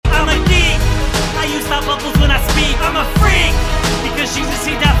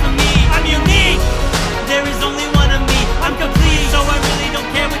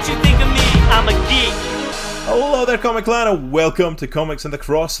Comic Clan, and welcome to Comics and the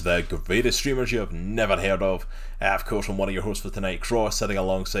Cross, the greatest streamers you have never heard of. Of course, I'm one of your hosts for tonight, Cross, sitting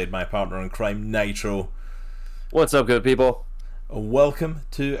alongside my partner in crime, Nitro. What's up, good people? Welcome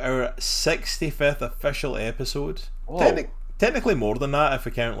to our 65th official episode. Technically more than that if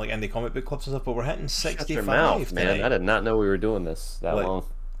we count like indie comic book clips and stuff, but we're hitting 65 Shut your mouth, man. tonight. I did not know we were doing this that long.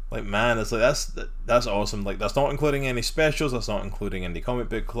 Like, man, it's like that's awesome. Like, that's not including any specials. That's not including indie comic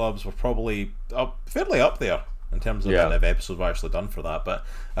book clubs. We're probably fairly up there in terms of the amount of episodes we've actually done for that. But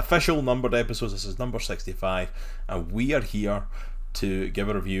official numbered episodes. This is number 65, and we are here to give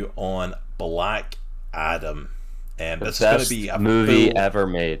a review on Black Adam. And this is going to be a movie ever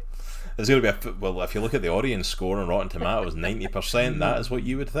made. It's going to be well. If you look at the audience score on Rotten Tomatoes, 90%. That is what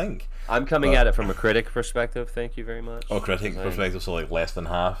you would think. I'm coming at it from a critic perspective. Thank you very much. Oh, critic perspective, so like less than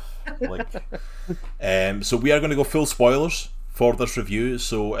half. Like, so we are going to go full spoilers for this review.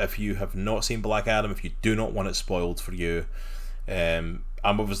 So if you have not seen Black Adam, if you do not want it spoiled for you, I'm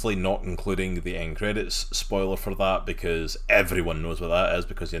obviously not including the end credits spoiler for that because everyone knows what that is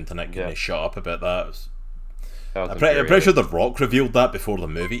because the internet can shut up about that. I'm pretty sure The Rock revealed that before the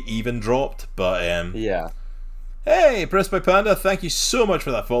movie even dropped, but Hey, Press by Panda, thank you so much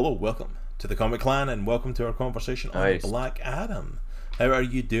for that follow. Welcome to the Comic Clan and welcome to our conversation on Black Adam. How are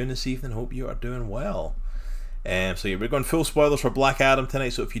you doing this evening? Hope you are doing well. So we're going full spoilers for Black Adam tonight,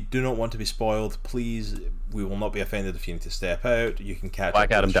 so if you do not want to be spoiled, please, we will not be offended if you need to step out. You can catch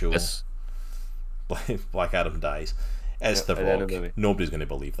Black up Adam to the show. dies. Black Adam dies. It's The Rock. Nobody's going to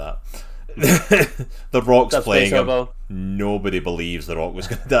believe that. The Rock's playing him. Nobody believes The Rock was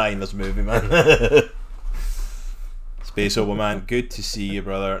going to die in this movie, man. Space Oba, man, good to see you,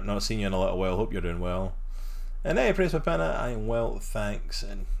 brother. Not seen you in a little while. Hope you're doing well. And hey, Praise Papana, I am well, thanks,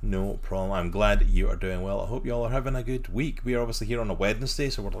 and no problem. I'm glad you are doing well. I hope you all are having a good week. We are obviously here on a Wednesday,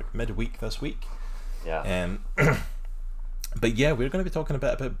 so we're like midweek this week. Yeah. But yeah, we're going to be talking a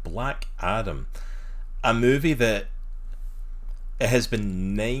bit about Black Adam, a movie that it has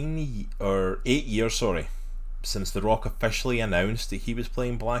been 8 years, since The Rock officially announced that he was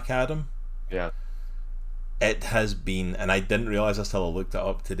playing Black Adam. Yeah. It has been, and I didn't realise this till I looked it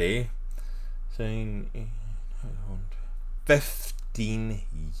up today, saying 15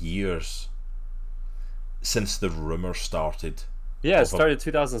 years since the rumour started. Yeah, it started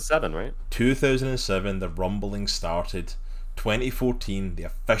 2007, right? 2007, the rumbling started. 2014, the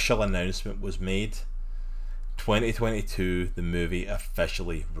official announcement was made. 2022, the movie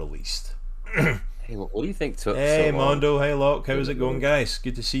officially released. Hey, what do you think took Hey, so long? Mondo, hey, Locke, how's it going, guys?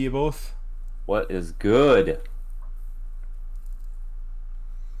 Good to see you both. What is good?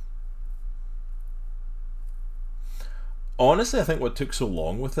 Honestly, I think what took so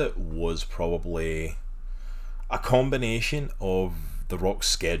long with it was probably a combination of The Rock's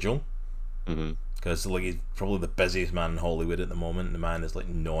schedule. Because like he's probably the busiest man in Hollywood at the moment. The man is like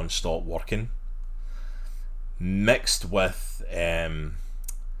non-stop working. Mixed with,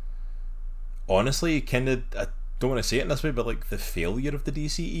 honestly, kind of, I don't want to say it in this way, but like the failure of the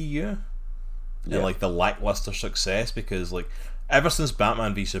DCEU and like the lackluster success, because like ever since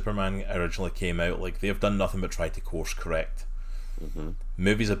Batman v Superman originally came out, like they've done nothing but try to course correct.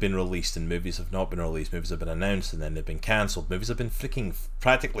 Movies have been released and movies have not been released. Movies have been announced and then they've been cancelled. Movies have been freaking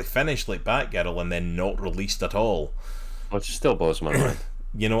practically finished, like Batgirl, and then not released at all. Which still blows my mind.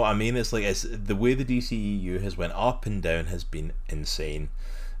 You know what I mean? It's like the way the DCEU has went up and down has been insane.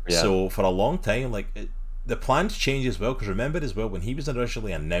 So for a long time, like the plans change as well. Because remember as well, when he was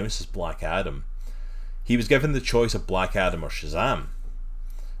originally announced as Black Adam, he was given the choice of Black Adam or Shazam,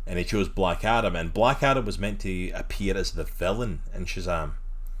 and he chose Black Adam. And Black Adam was meant to appear as the villain in Shazam.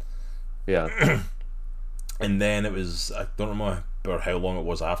 Yeah. And then it was, I don't remember how long it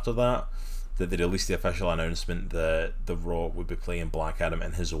was after that they released the official announcement that The Rock would be playing Black Adam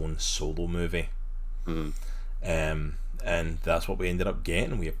in his own solo movie. And that's what we ended up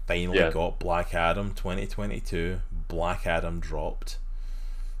getting. We finally got Black Adam 2022. Black Adam dropped.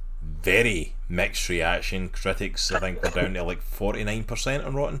 Very mixed reaction. Critics, I think, were down to like 49%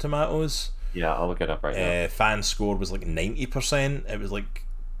 on Rotten Tomatoes. Yeah, I'll look it up right now. Fan score was like 90%. It was like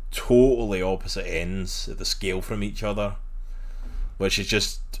totally opposite ends of the scale from each other, which is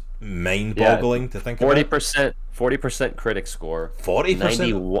just mind-boggling to think about. 40% critic score.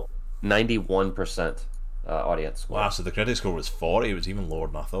 40%? 91% audience score. Wow, so the critic score was 40. It was even lower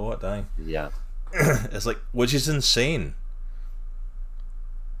than I thought, dang. Yeah. It's like, which is insane.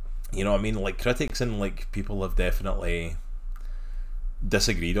 You know what I mean? Like, critics and like people have definitely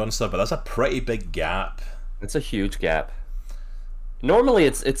disagreed on stuff, but that's a pretty big gap. It's a huge gap. Normally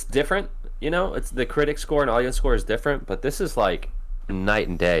it's different, you know, it's the critic score and audience score is different, but this is like night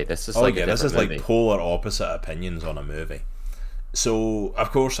and day. This is Oh like yeah, a this is different like movie. polar opposite opinions on a movie. So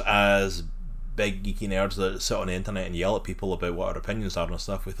of course, as big geeky nerds that sit on the internet and yell at people about what our opinions are and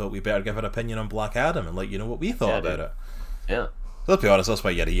stuff, we thought we better give our opinion on Black Adam and let you know what we thought Yeah, about dude. it. Yeah. So let's be honest, that's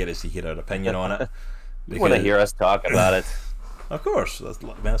why you're here, is to hear our opinion on it. You want to hear us talk about it? Of course, that's the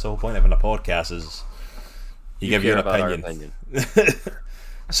whole point of having a podcast, is you give your care about our opinion.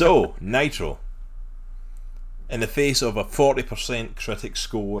 So, Nitro. In the face of a 40% critic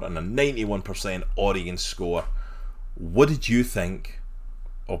score and a 91% audience score, what did you think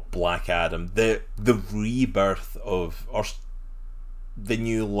of Black Adam? The rebirth of, or the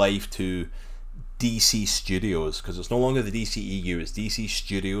new life to DC Studios, because it's no longer the DCEU, it's DC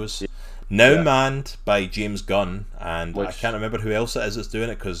Studios. Now Yeah. manned by James Gunn, and I Which- can't remember who else it is that's doing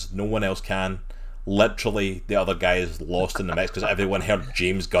it, because no one else can. Literally, the other guy is lost in the mix because everyone heard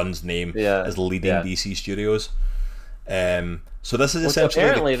James Gunn's name Yeah, as leading yeah. DC Studios. So this is Which essentially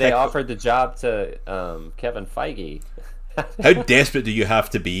apparently the they kick- offered the job to Kevin Feige. How desperate do you have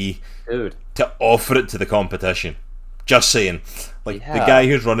to be Dude, to offer it to the competition? Just saying, like the Yeah, guy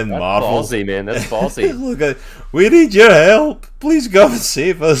who's running that's Marvel. ballsy, man. That's ballsy. Look at, we need your help. Please come and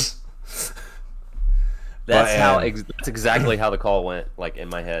save us. That's But, that's exactly how the call went. Like in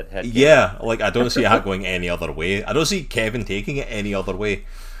my head. Yeah, like I don't see it going any other way. I don't see Kevin taking it any other way.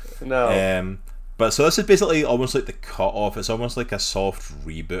 No. But so this is basically almost like the cut off. It's almost like a soft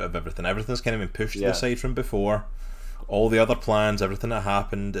reboot of everything. Everything's kind of been pushed to Yeah. the side from before. All the other plans, everything that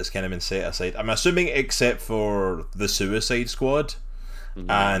happened, it's kind of been set aside. I'm assuming except for the Suicide Squad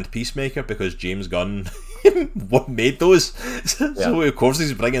and Peacemaker, because James Gunn what made those. So of course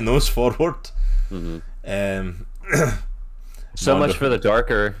he's bringing those forward. So Mondo- much for the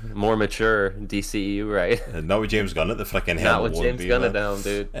darker, more mature DCEU, right? Not with James Gunn at the frickin' helm. Not with won't James be, Gunn man. down,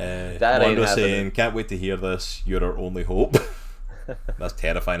 dude. That ain't Mondo happening. saying, "Can't wait to hear this. You're our only hope." That's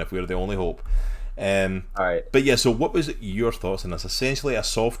terrifying if we're the only hope. All right. But yeah, so what was your thoughts on this? Essentially, a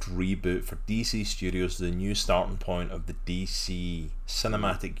soft reboot for DC Studios, the new starting point of the DC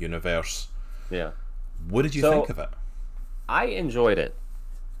cinematic universe. Yeah. What did you So- think of it? I enjoyed it.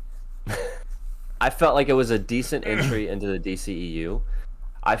 I felt like it was a decent entry into the DCEU.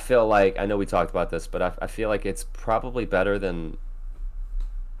 I feel like, I know we talked about this, but I feel like it's probably better than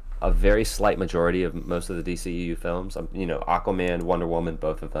a very slight majority of most of the DCEU films. You know, Aquaman, Wonder Woman,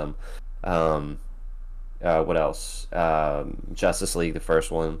 both of them. What else? Justice League, the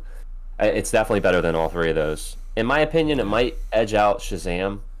first one. It's definitely better than all three of those. In my opinion, it might edge out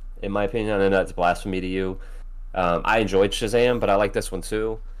Shazam. In my opinion, I know that's blasphemy to you. I enjoyed Shazam, but I like this one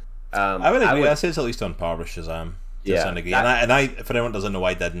too. I would agree. I say it's at least on par with Shazam. To Yeah, some degree. that- And I, if anyone doesn't know,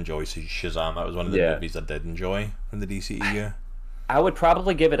 I did enjoy Shazam. That was one of the Yeah. movies I did enjoy from the DCEU. I would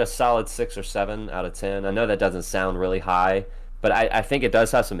probably give it a solid 6 or 7 out of 10. I know that doesn't sound really high, but I think it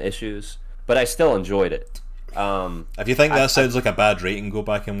does have some issues. But I still enjoyed it. If you think that sounds like a bad rating, go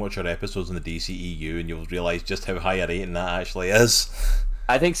back and watch our episodes in the DCEU and you'll realise just how high a rating that actually is.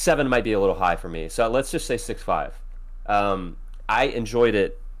 I think 7 might be a little high for me. So let's just say 6.5. I enjoyed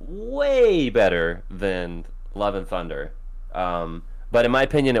it way better than Love and Thunder. But in my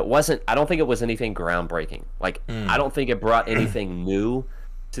opinion, it wasn't. I don't think it was anything groundbreaking. Like I don't think it brought anything new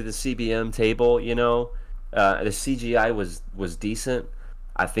to the CBM table. You know, the CGI was decent.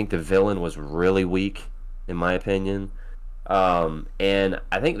 I think the villain was really weak, in my opinion. And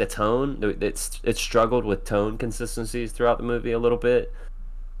I think the tone, it struggled with tone consistencies throughout the movie a little bit.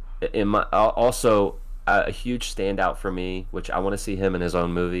 In my also a huge standout for me, which I want to see him in his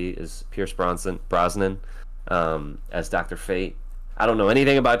own movie, is Pierce Brosnan as Dr. Fate. I don't know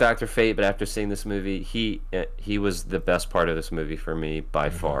anything about Dr. Fate, but after seeing this movie, he was the best part of this movie for me by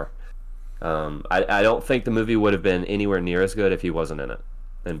far. I don't think the movie would have been anywhere near as good if he wasn't in it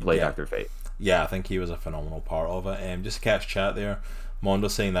and played Yeah. Dr. Fate. Yeah, I think he was a phenomenal part of it. Just to catch chat there, Mondo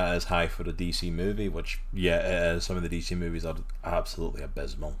saying that is high for a DC movie, which, yeah, it is. Some of the DC movies are absolutely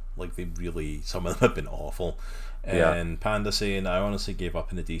abysmal. Like, some of them have been awful. Yeah. And Panda saying, I honestly gave up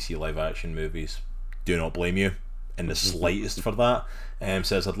in the DC live action movies. Do not blame you in the slightest for that.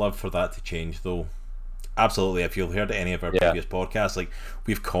 Says, I'd love for that to change, though. Absolutely. If you've heard any of our previous podcasts, like,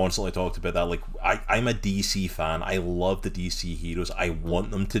 we've constantly talked about that. Like, I'm a DC fan. I love the DC heroes. I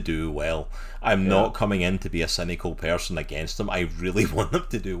want them to do well. I'm not coming in to be a cynical person against them. I really want them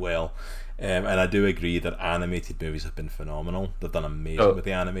to do well. And I do agree that animated movies have been phenomenal. They've done amazing with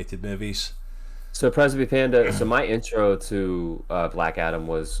the animated movies. So, Presby Panda, so my intro to Black Adam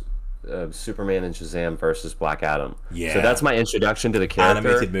was Superman and Shazam versus Black Adam. Yeah. So that's my introduction to the character.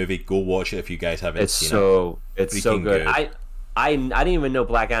 Animated movie. Go watch it if you guys haven't It's seen it. so Freaking good. good. I didn't even know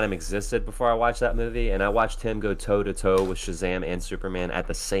Black Adam existed before I watched that movie, and I watched him go toe to toe with Shazam and Superman at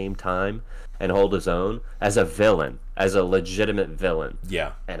the same time and hold his own as a villain, as a legitimate villain.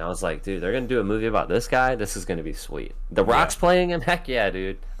 Yeah. And I was like, dude, they're gonna do a movie about this guy. This is gonna be sweet. The Rock's Yeah. playing him. Heck yeah,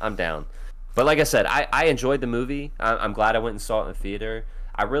 dude. I'm down. But like I said, I enjoyed the movie. I'm glad I went and saw it in the theater.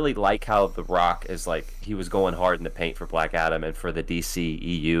 I really like how The Rock is like he was going hard in the paint for Black Adam and for the DC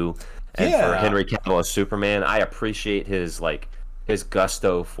EU and for Yeah. Henry Cavill as Superman. I appreciate his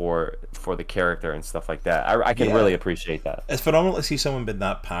gusto for the character and stuff like that. I can Yeah. really appreciate that. It's phenomenal to see someone being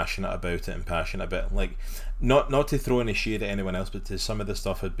that passionate about it and passionate about like not to throw any shade at anyone else, but to some of the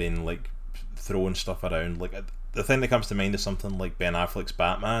stuff had been like throwing stuff around. Like the thing that comes to mind is something like Ben Affleck's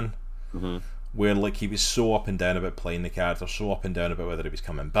Batman, where like he was so up and down about playing the character, so up and down about whether he was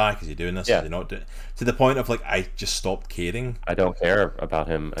coming back, is he doing this, Yeah. is he not doing, to the point of like I just stopped caring. I don't care about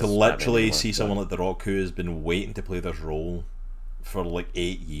him To as literally Batman see anymore. someone like The Rock who has been waiting to play this role for like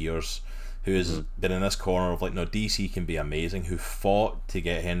 8 years, who has been in this corner of like, no, DC can be amazing, who fought to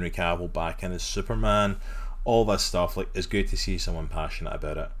get Henry Cavill back in as Superman, all this stuff. Like, it's good to see someone passionate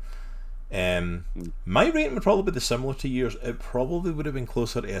about it. My rating would probably be similar to yours. It probably would have been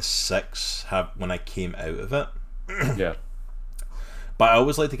closer to a 6 when I came out of it. Yeah. But I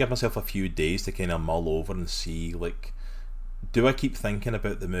always like to give myself a few days to kind of mull over and see, like, do I keep thinking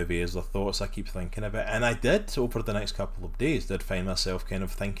about the movie? Is there thoughts I keep thinking about? And I did, over the next couple of days, did find myself kind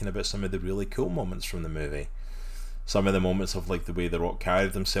of thinking about some of the really cool moments from the movie. Some of the moments of like the way The Rock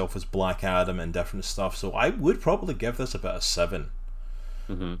carried himself as Black Adam and different stuff. So I would probably give this about a 7.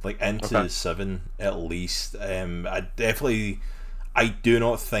 Like into Okay. 7 at least. I do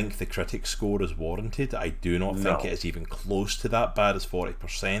not think the critic score is warranted. I do not think No. it is even close to that bad as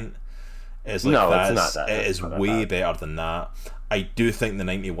 40%. It's like No, it's that's, not that. it It's is not that way bad. better than that. I do think the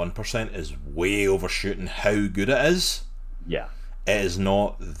 91% is way overshooting how good it is. Yeah. It is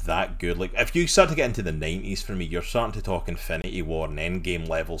not that good. Like, if you start to get into the 90s for me, you're starting to talk Infinity War and Endgame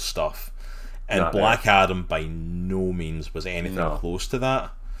level stuff. And Not there. Black Adam by no means was anything No. close to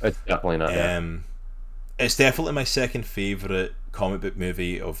that. It's definitely not there. It's definitely my second favourite comic book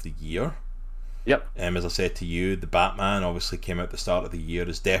movie of the year. Yep. As I said to you, the Batman obviously came out at the start of the year,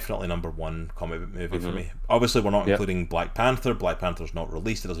 is definitely number one comic book movie for me. Obviously, we're not Yep. including Black Panther. Black Panther's not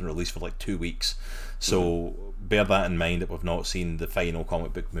released. It doesn't release for like 2 weeks. So bear that in mind that we've not seen the final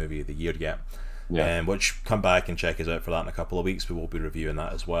comic book movie of the year yet. Yeah. Which, come back and check us out for that in a couple of weeks. We will be reviewing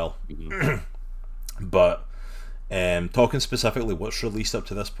that as well. But talking specifically what's released up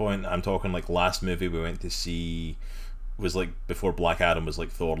to this point, I'm talking like last movie we went to see was like before Black Adam was like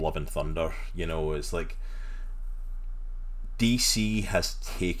Thor Love and Thunder. You know, it's like DC has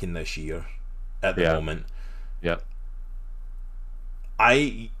taken this year at the Yeah. moment. Yep.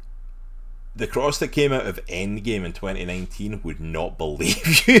 The cross that came out of Endgame in 2019 would not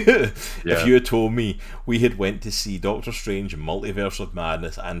believe you if Yeah. you had told me we had went to see Doctor Strange Multiverse of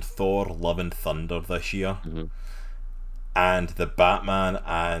Madness and Thor Love and Thunder this year, and the Batman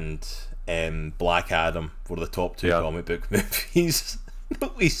and Black Adam were the top 2 Yeah. comic book movies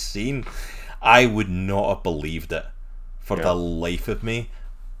that we've seen. I would not have believed it for Yeah. the life of me,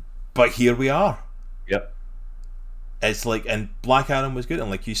 but here we are. Yep. It's like, and Black Adam was good, and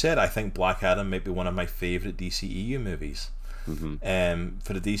like you said, I think Black Adam might be one of my favourite DCEU movies.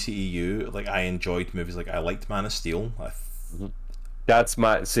 For the DCEU, like, I enjoyed movies, like I liked Man of Steel. That's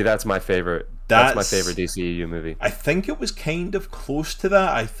my favorite. That's my favorite DCEU movie. I think it was kind of close to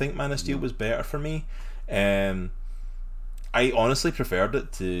that. I think Man of Steel was better for me. I honestly preferred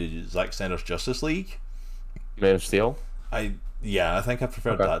it to Zack Snyder's Justice League. Man of Steel. I think I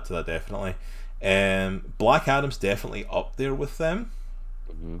preferred Okay. that to that, definitely. Black Adam's definitely up there with them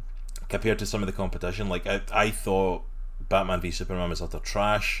compared to some of the competition. Like I thought Batman v Superman was utter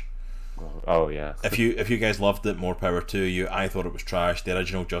trash. Oh yeah. If you guys loved it, more power to you. I thought it was trash. The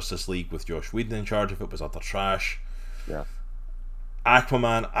original Justice League with Joss Whedon in charge of it was utter trash. Yeah.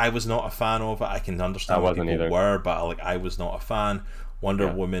 Aquaman, I was not a fan of it. I can understand I why wasn't people either. were, but I was not a fan. Wonder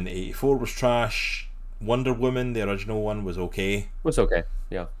Yeah. Woman 84 was trash. Wonder Woman, the original one, was okay. It's okay.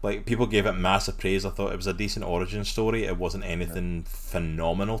 Yeah. Like, people gave it massive praise. I thought it was a decent origin story. It wasn't anything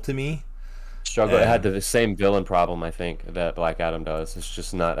phenomenal to me. Struggle. It had the same villain problem, I think, that Black Adam does. It's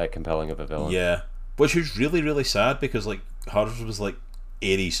just not that compelling of a villain. Yeah, which was really, really sad because like hers was like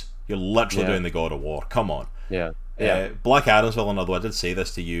Ares. You're literally Yeah. doing the God of War. Come on. Yeah. Yeah. Black Adam's villain, although I did say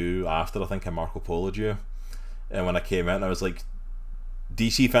this to you after I think I Marco Polo'd you, and when I came out, and I was like,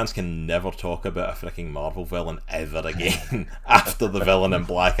 DC fans can never talk about a freaking Marvel villain ever again after the villain in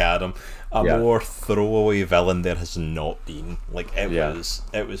Black Adam. A Yeah. more throwaway villain there has not been. Like, it Yeah. was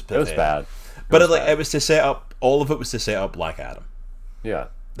It was pathetic. bad. But it was to set up, all of it was to set up Black Adam. Yeah.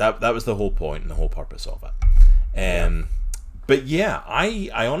 That was the whole point and the whole purpose of it. But yeah, I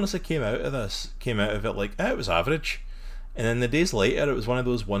honestly came out of it like, it was average. And then the days later, it was one of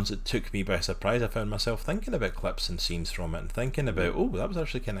those ones that took me by surprise. I found myself thinking about clips and scenes from it and thinking about, oh, that was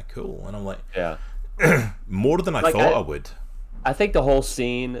actually kind of cool. And I'm like, more than I thought I would. I think the whole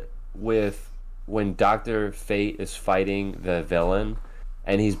scene with when Dr. Fate is fighting the villain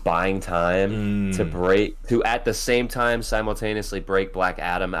and he's buying time to at the same time simultaneously break Black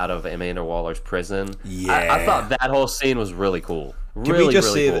Adam out of Amanda Waller's prison. Yeah. I thought that whole scene was really cool. Can we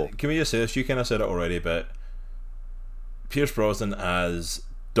just say this? You kind of said it already, but Pierce Brosnan as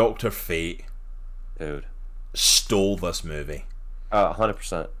Dr. Fate, dude, stole this movie.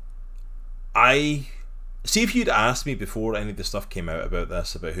 100%. I see, if you'd asked me before any of the stuff came out about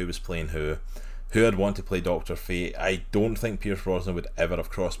this, about who was playing who I'd want to play Dr. Fate, I don't think Pierce Brosnan would ever have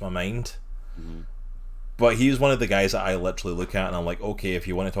crossed my mind. But he was one of the guys that I literally look at and I'm like, okay, if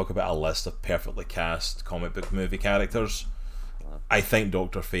you want to talk about a list of perfectly cast comic book movie characters, I think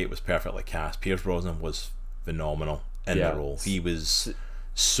Dr. Fate was perfectly cast. Pierce Brosnan was phenomenal in the role. He was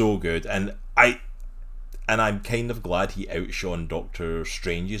so good, and I'm kind of glad he outshone Doctor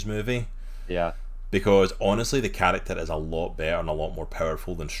Strange's movie. Yeah. Because honestly, the character is a lot better and a lot more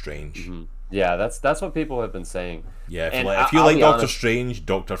powerful than Strange. Yeah, that's what people have been saying. Yeah, if you like Doctor Strange,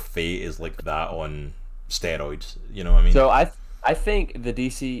 Dr. Fate is like that on steroids. You know what I mean? So I think the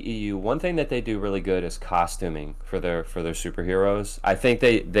DCEU, one thing that they do really good is costuming for their superheroes. I think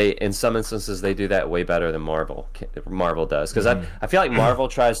they in some instances they do that way better than Marvel does, because I feel like Marvel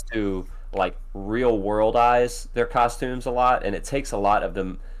tries to like real worldize their costumes a lot, and it takes a lot of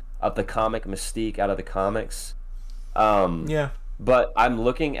the comic mystique out of the comics. But I'm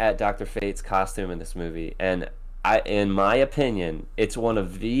looking at Dr. Fate's costume in this movie, and in my opinion, it's one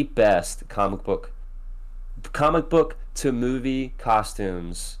of the best comic book to movie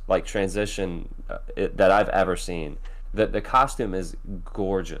costumes, like transition, that I've ever seen. The costume is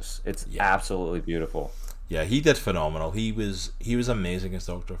gorgeous. It's absolutely beautiful. Yeah, he did phenomenal. He was amazing as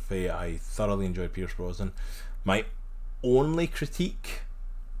Dr. Fate. I thoroughly enjoyed Pierce Brosnan. My only critique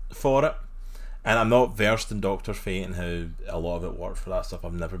for it, and I'm not versed in Dr. Fate and how a lot of it works for that stuff.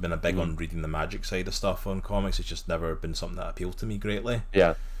 I've never been a big on reading the magic side of stuff on comics. It's just never been something that appealed to me greatly.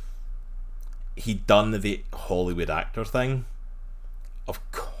 Yeah. He'd done the Hollywood actor thing of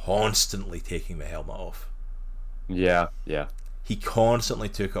constantly taking the helmet off. Yeah. He constantly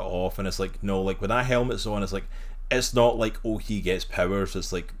took it off, and it's like, no, like when that helmet's on, it's like, it's not like, oh, he gets powers.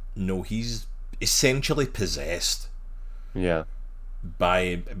 It's like, no, he's essentially possessed. Yeah.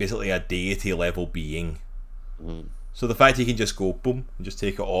 By basically a deity level being. So the fact he can just go boom and just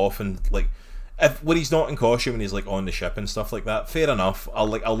take it off, and like, when he's not in costume and he's like on the ship and stuff like that, fair enough. I'll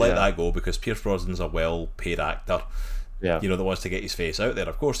let that go, because Pierce Brosnan's a well-paid actor. Yeah. You know, that wants to get his face out there.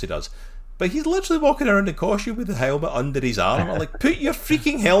 Of course he does. But he's literally walking around in costume with the helmet under his arm. I'm like, put your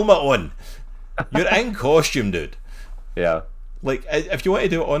freaking helmet on. You're in costume, dude. Yeah. Like, if you want to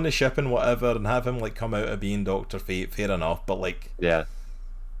do it on the ship and whatever, and have him like come out of being Dr. Fate, fair enough. But like, yeah,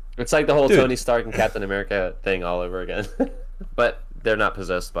 it's like the whole Tony Stark and Captain America thing all over again. But they're not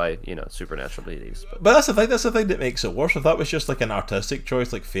possessed by, supernatural deities. But that's the thing that makes it worse. If that was just like an artistic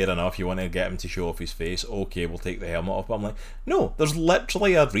choice, like, fair enough, you want to get him to show off his face, okay, we'll take the helmet off. But I'm like, no, there's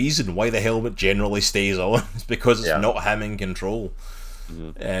literally a reason why the helmet generally stays on. It's because it's not him in control.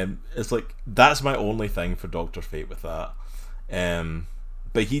 It's like, that's my only thing for Dr. Fate with that.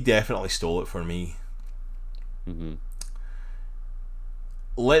 But he definitely stole it for me.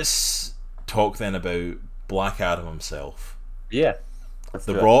 Let's talk then about Black Adam himself. Yeah.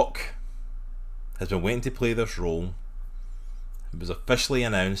 The Rock has been waiting to play this role. It was officially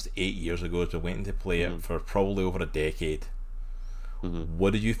announced 8 years ago. He's been waiting to play it for probably over a decade.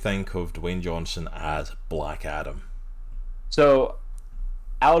 What did you think of Dwayne Johnson as Black Adam? So,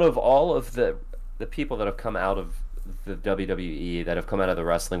 out of all of the people that have come out of the WWE, that have come out of the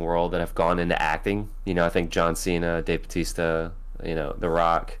wrestling world, that have gone into acting, I think John Cena, Dave Bautista, The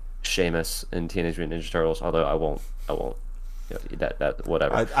Rock, Sheamus, and Teenage Mutant Ninja Turtles. Although I won't. That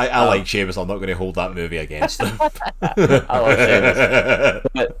whatever. I like Sheamus. I'm not going to hold that movie against him. I love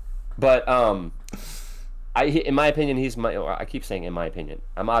Sheamus, but in my opinion, I keep saying in my opinion.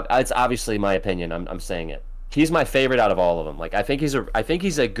 It's obviously my opinion. I'm saying it. He's my favorite out of all of them. Like, I think he's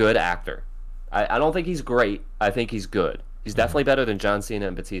a good actor. I don't think he's great. I think he's good. He's definitely better than John Cena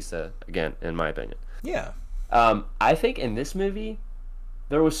and Batista, again, in my opinion. Yeah. I think in this movie,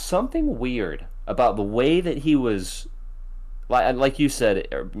 there was something weird about the way that he was, like you said,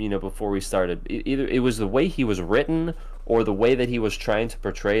 before we started. Either it was the way he was written or the way that he was trying to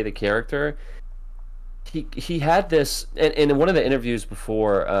portray the character. he had this, and in one of the interviews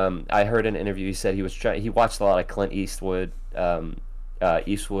before, I heard an interview. He said he watched a lot of Clint Eastwood,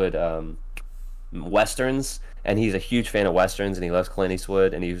 Eastwood westerns, and he's a huge fan of westerns, and he loves Clint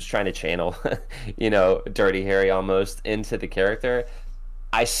Eastwood, and he was trying to channel, Dirty Harry almost into the character.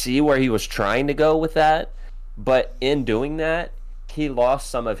 I see where he was trying to go with that, but in doing that, he lost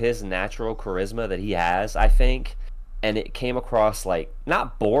some of his natural charisma that he has, I think, and it came across like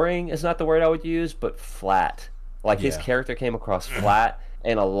not boring is not the word I would use, but flat. Like his Yeah. character came across flat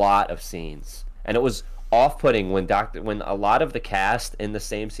in a lot of scenes, and it was off-putting when a lot of the cast in the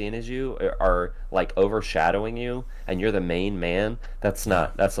same scene as you are like overshadowing you, and you're the main man. That's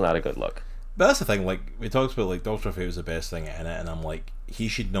not a good look. But that's the thing, like, we talked about, like, Doctor Fate was the best thing in it, and I'm like, he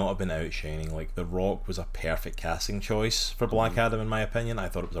should not have been outshining. Like, The Rock was a perfect casting choice for Black Adam, in my opinion. I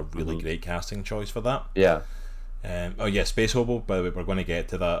thought it was a really great casting choice for that. Yeah. Oh, yeah, Space Hobo, by the way, we're going to get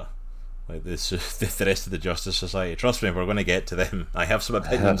to that. Like, this, the rest of the Justice Society. Trust me, we're going to get to them. I have some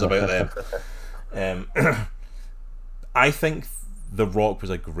opinions about them. I think The Rock was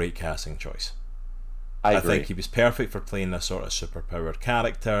a great casting choice. I I agree. think he was perfect for playing this sort of superpowered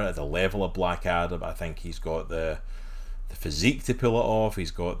character at the level of Black Adam. I think he's got the physique to pull it off.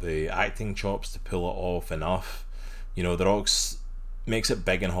 He's got the acting chops to pull it off enough. The Rock's makes it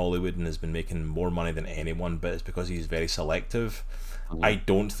big in Hollywood and has been making more money than anyone, but it's because he's very selective. I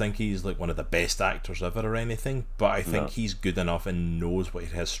don't think he's like one of the best actors ever or anything, but I think No. he's good enough and knows what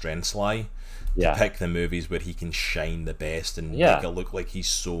his strengths lie to Yeah. pick the movies where he can shine the best and Yeah. make it look like he's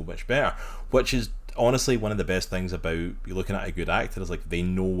so much better. Which is honestly one of the best things about you looking at a good actor is like they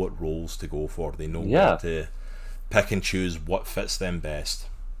know what roles to go for. They know Yeah. where to pick and choose what fits them best.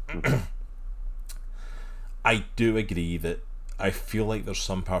 I do agree that I feel like there's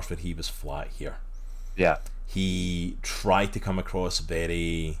some parts where he was flat here. Yeah. He tried to come across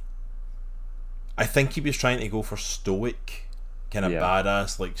very. I think he was trying to go for stoic, kind of Yeah.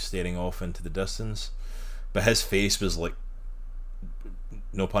 badass, like staring off into the distance. But his face was like,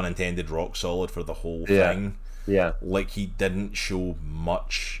 no pun intended, rock solid for the whole Yeah. thing. Yeah. Like he didn't show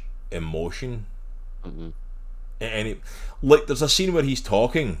much emotion. And like there's a scene where he's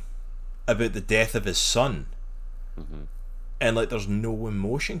talking about the death of his son, and like there's no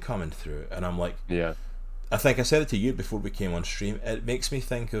emotion coming through, and I'm like, Yeah. I think I said it to you before we came on stream. It makes me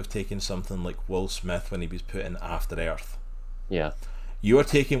think of taking something like Will Smith when he was put in After Earth. Yeah. You are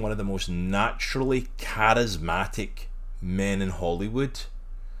taking one of the most naturally charismatic men in Hollywood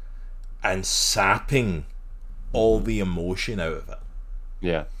and sapping all the emotion out of it.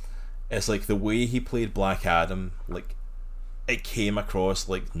 Yeah. It's like the way he played Black Adam, like it came across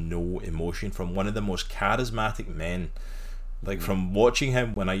like no emotion from one of the most charismatic men. Like from watching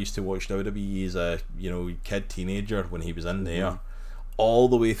him when I used to watch WWE as a kid teenager when he was in there, all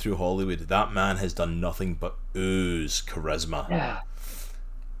the way through Hollywood, that man has done nothing but ooze charisma. Yeah.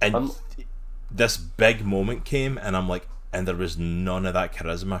 And this big moment came, and I'm like, and there was none of that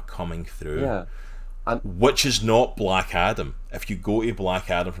charisma coming through. Yeah. Which is not Black Adam. If you go to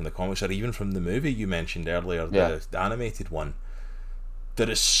Black Adam from the comics or even from the movie you mentioned earlier, the animated one, that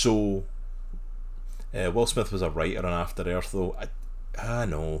is so. Will Smith was a writer on After Earth, though. I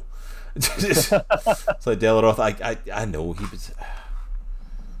know. It's like Delaroth. I know he was.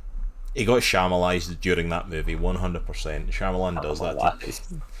 He got Shyamalanized during that movie, 100%. Shyamalan does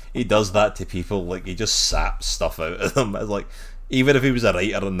that. He does that to people. Like he just saps stuff out of them. It's like even if he was a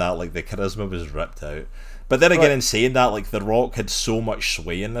writer on that, like the charisma was ripped out. But then again, in saying that, like The Rock had so much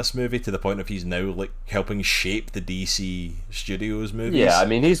sway in this movie to the point of he's now like helping shape the DC Studios movies. Yeah, I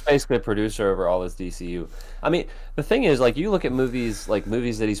mean, he's basically a producer over all his DCU. I mean, the thing is, like, you look at movies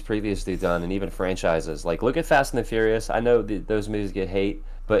that he's previously done, and even franchises. Like, look at Fast and the Furious. I know those movies get hate,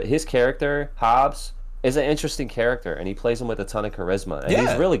 but his character, Hobbs, is an interesting character, and he plays him with a ton of charisma. And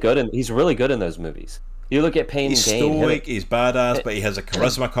he's really good in those movies. You look at Pain he's and Gain. stoic, he's badass, but he has a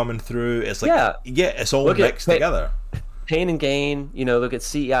charisma coming through. It's like it's all Look mixed together. Pain and Gain. Look at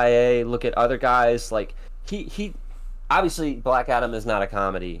CIA. Look at other guys. Like he obviously Black Adam is not a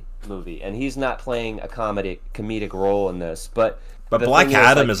comedy movie, and he's not playing a comedic role in this. But Black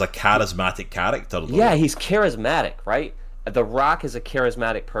Adam is a charismatic character, though. Yeah, he's charismatic, right? The Rock is a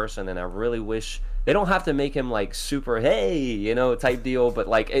charismatic person, and I really wish they don't have to make him like super type deal, but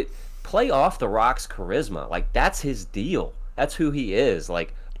like it. Play off The Rock's charisma. Like, that's his deal. That's who he is.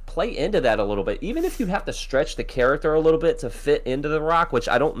 Like, play into that a little bit. Even if you have to stretch the character a little bit to fit into The Rock, which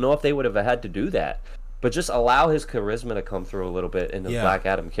I don't know if they would have had to do that. But just allow his charisma to come through a little bit in the Black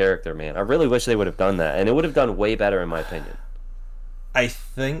Adam character, man. I really wish they would have done that. And it would have done way better, in my opinion. I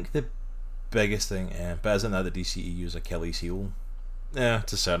think the biggest thing, but isn't that the DCEU is Achilles heel? Yeah,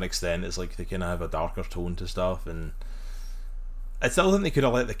 to a certain extent, it's like they kind of have a darker tone to stuff, and I still think they could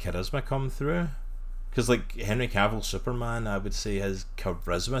have let the charisma come through. Because, like, Henry Cavill Superman, I would say, has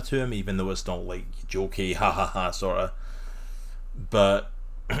charisma to him, even though it's not, like, jokey, ha ha ha, sort of. But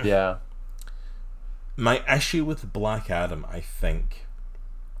Yeah. my issue with Black Adam, I think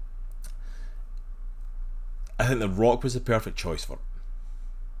The Rock was the perfect choice for it.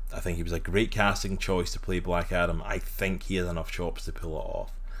 I think he was a great casting choice to play Black Adam. I think he has enough chops to pull it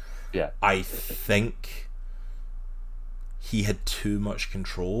off. Yeah. I think he had too much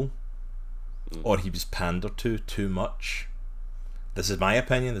control, or he was pandered to too much. This is my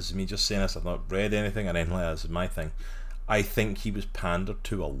opinion. This is me just saying this. I've not read anything or anything like that. This is my thing. I think he was pandered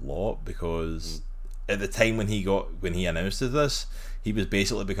to a lot because at the time when he announced this, he was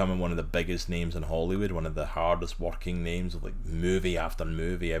basically becoming one of the biggest names in Hollywood, one of the hardest working names of like movie after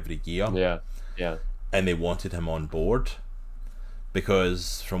movie every year. Yeah. Yeah. And they wanted him on board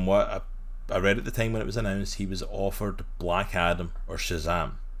because from what I read at the time when it was announced, he was offered Black Adam or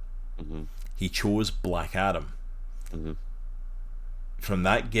Shazam. Mm-hmm. He chose Black Adam. Mm-hmm. From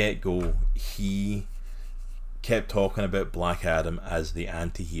that get-go, he kept talking about Black Adam as the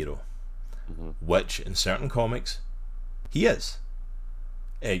anti-hero, which in certain comics he is.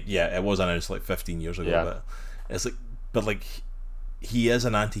 It was announced like 15 years ago, but it's like he is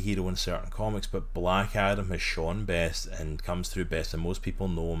an anti-hero in certain comics, but Black Adam has shone best and comes through best, and most people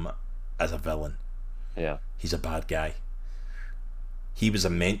know him as a villain. Yeah. He's a bad guy. He was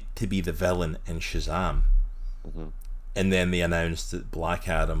meant to be the villain in Shazam, and then they announced that Black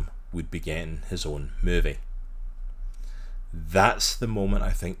Adam would be getting his own movie. That's the moment I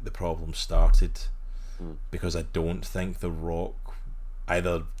think the problem started, because I don't think The Rock,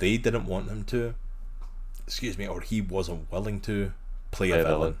 either they didn't want him to, or he wasn't willing to play a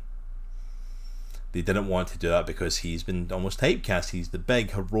villain. They didn't want to do that because he's been almost typecast. He's the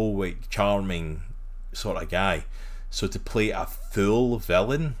big, heroic, charming sort of guy. So to play a full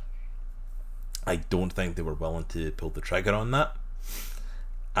villain, I don't think they were willing to pull the trigger on that.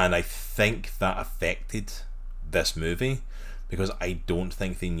 And I think that affected this movie because I don't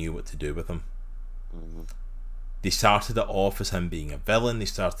think they knew what to do with him. They started it off as him being a villain. They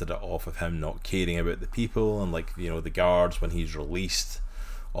started it off with him not caring about the people and, like, you know, the guards when he's released,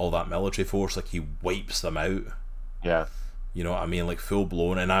 all that military force, like, he wipes them out. Yeah. You know what I mean? Like, full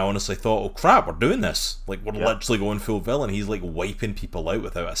blown. And I honestly thought, oh crap, we're doing this. Like, we're literally going full villain. He's like wiping people out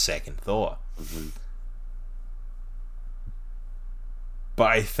without a second thought. But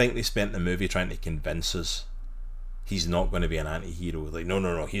I think they spent the movie trying to convince us he's not going to be an anti-hero. Like,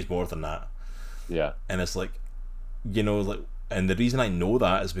 no, he's more than that. Yeah. And it's like, you know, like, and the reason I know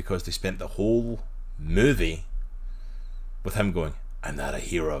that is because they spent the whole movie with him going, I'm not a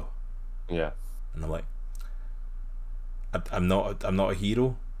hero. Yeah. And I'm like, I'm not a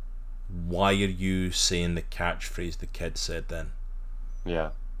hero. Why are you saying the catchphrase the kid said then? Yeah.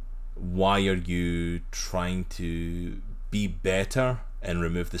 Why are you trying to be better and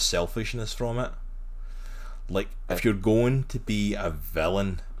remove the selfishness from it? Like, if you're going to be a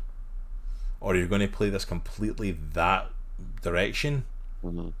villain, or you're going to play this completely that direction,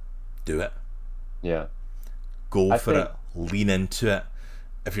 do it. Yeah. Go for it. Lean into it.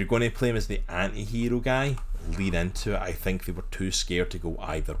 If you're going to play him as the anti-hero guy, lean into it. I think they were too scared to go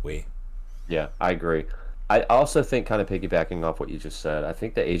either way. Yeah, I agree. I also think, kind of piggybacking off what you just said, I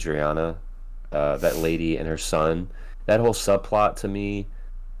think that Adriana, that lady and her son, that whole subplot to me,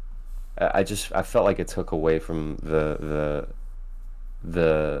 I felt like it took away from the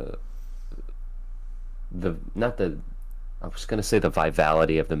not the, I was gonna say the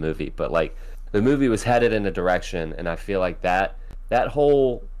vitality of the movie, but like the movie was headed in a direction, and I feel like that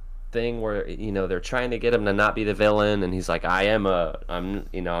whole thing where, you know, they're trying to get him to not be the villain, and he's like, I'm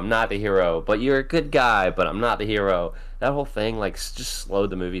not the hero, but you're a good guy, but I'm not the hero. That whole thing like just slowed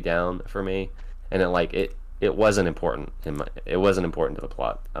the movie down for me, and it wasn't important it wasn't important to the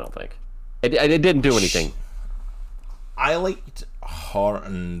plot. I don't think it didn't do anything. I liked her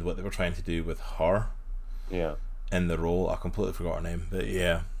and what they were trying to do with her. Yeah. In the role, I completely forgot her name, but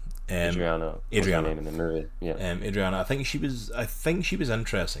yeah. Adriana. Her name in the movie. Yeah. Adriana. I think she was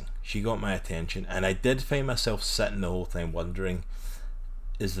interesting. She got my attention, and I did find myself sitting the whole time wondering,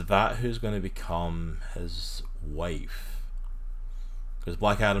 is that who's going to become his wife? Because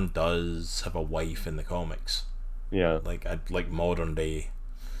Black Adam does have a wife in the comics. Yeah. Like modern day.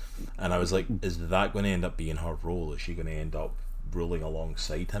 And I was like, is that going to end up being her role? Is she going to end up ruling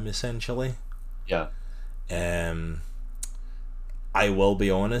alongside him essentially? Yeah. I will be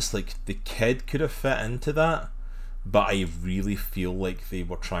honest, like, the kid could have fit into that, but I really feel like they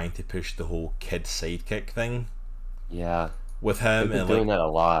were trying to push the whole kid sidekick thing. Yeah. with him, They've been and doing that a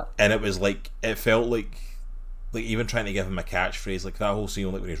lot. and it was like, it felt like even trying to give him a catchphrase, like that whole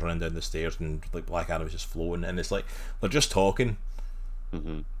scene, like when he's running down the stairs and like Black Adam is just floating, and it's like they're just talking,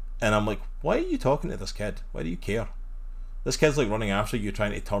 and I'm like, why are you talking to this kid? Why do you care? This kid's like running after you,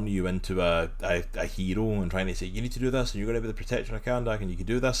 trying to turn you into a hero, and trying to say you need to do this, and you're going to be the protector of Kahndaq, and you can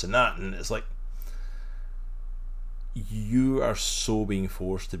do this and that, and it's like, you are so being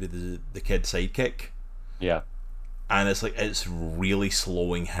forced to be the kid sidekick. Yeah. And it's like, it's really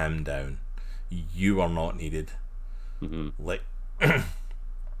slowing him down. You are not needed. Like,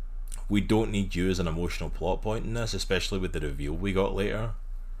 we don't need you as an emotional plot point in this, especially with the reveal we got later.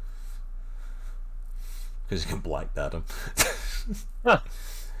 Because you can Black Adam. I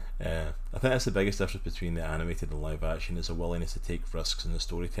think that's the biggest difference between the animated and live action, is a willingness to take risks in the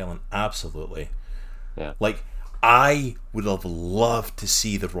storytelling. Absolutely. Yeah. Like, I would have loved to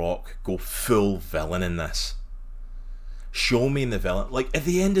see The Rock go full villain in this. Show me in the villain, like at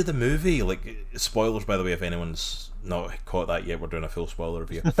the end of the movie, like, spoilers by the way, if anyone's not caught that yet, we're doing a full spoiler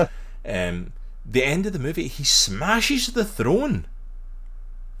review. The end of the movie, he smashes the throne.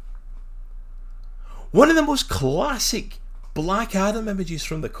 One of the most classic Black Adam images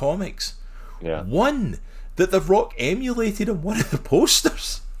from the comics. Yeah. One that The Rock emulated on one of the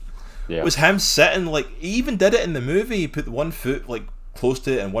posters. Yeah. Was him sitting, like, he even did it in the movie. He put one foot like close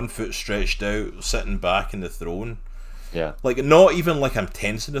to it and one foot stretched out, sitting back in the throne. Yeah. Like, not even like I'm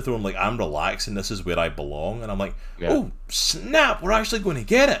tense in the throne, like I'm relaxing, this is where I belong. And I'm like, oh snap, we're actually going to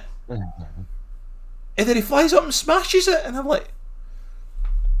get it. And then he flies up and smashes it, and I'm like,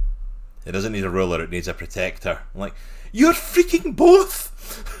 it doesn't need a ruler, it needs a protector. I'm like, you're freaking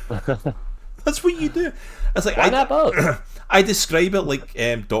both. That's what you do. It's like, why not both? I describe it like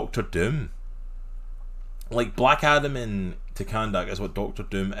Doctor Doom. Like, Black Adam in to Kahndaq is what Doctor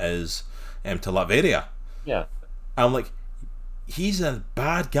Doom is to Latveria. Yeah. I'm like, he's a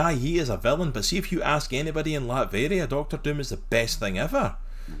bad guy, he is a villain, but see, if you ask anybody in Latveria, Doctor Doom is the best thing ever.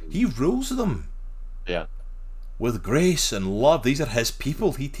 He rules them. Yeah. With grace and love. These are his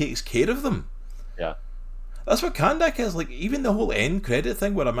people, he takes care of them. Yeah. That's what Kahndaq is. Like, even the whole end credit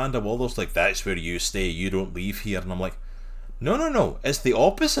thing where Amanda Waller's like, that's where you stay, you don't leave here, and I'm like, no, it's the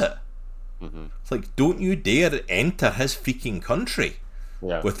opposite. It's like, don't you dare enter his freaking country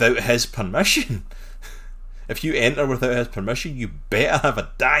without his permission. If you enter without his permission, you better have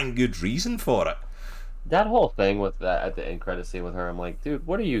a dang good reason for it. That whole thing with that at the end credit scene with her, I'm like, dude,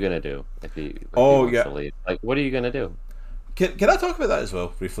 what are you gonna do if he wants to leave? Like, what are you gonna do? Can I talk about that as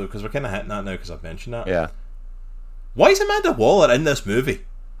well briefly, because we're kind of hitting that now because I've mentioned that. Yeah. Why is Amanda Waller in this movie?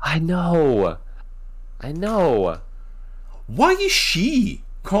 I know. Why is she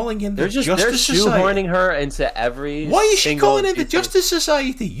calling in the Justice Society? They're shoehorning her into every. Why is she calling in the Justice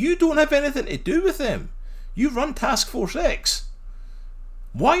Society? You don't have anything to do with them. You run Task Force X.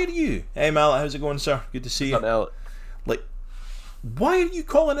 Why are you? Hey Mallet, how's it going, sir? Good to see you. Like, why are you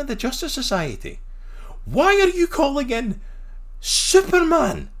calling in the Justice Society? Why are you calling in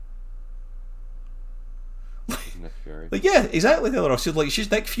Superman? Nick Fury. Like, yeah, exactly. The other said, like, she's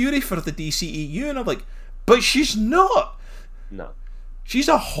Nick Fury for the DCEU, and I'm like, but she's not. No. She's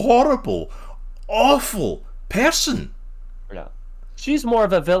a horrible, awful person. Yeah. She's more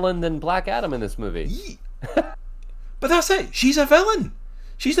of a villain than Black Adam in this movie. But that's it. She's a villain.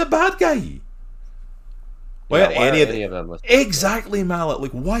 She's a bad guy. Why are any of them listening? Exactly, Mallet.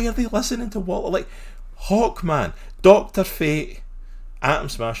 Like, why are they listening to Walter? Like, Hawkman, Dr. Fate, Atom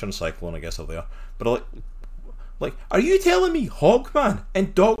Smasher, and Cyclone, I guess, are there. But like, are you telling me Hawkman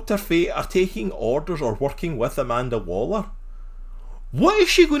and Dr. Fate are taking orders or working with Amanda Waller? What is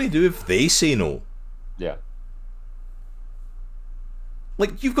she going to do if they say no? Yeah.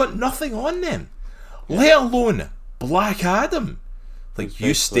 Like, you've got nothing on them. Let alone Black Adam. Like,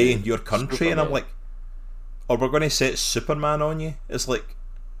 you stay in your country, Superman. And I'm like, or we're going to set Superman on you. It's like,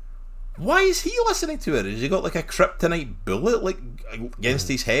 why is he listening to it? Has he got like a kryptonite bullet like against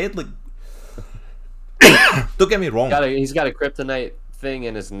his head? Like, don't get me wrong. He's got a kryptonite thing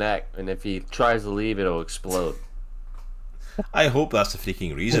in his neck, and if he tries to leave, it'll explode. I hope that's the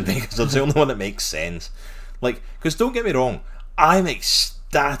freaking reason, because it's the only one that makes sense. Like, because don't get me wrong, I'm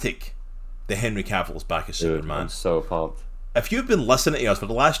ecstatic that Henry Cavill is back as Superman. I'm so pumped. If you've been listening to us for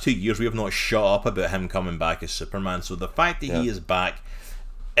the last 2 years, we have not shut up about him coming back as Superman. So the fact that he is back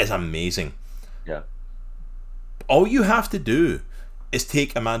is amazing. Yeah. All you have to do is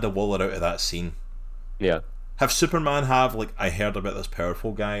take Amanda Waller out of that scene. Yeah. Have Superman have, like, I heard about this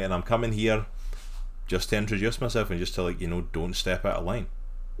powerful guy, and I'm coming here just to introduce myself and just to, like, don't step out of line.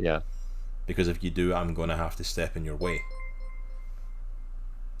 Yeah. Because if you do, I'm going to have to step in your way.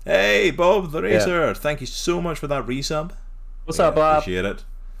 Hey, Bob the Racer, thank you so much for that resub. What's up, Bob? Appreciate it.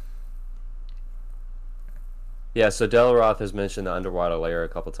 Yeah, so Delaroth has mentioned the underwater layer a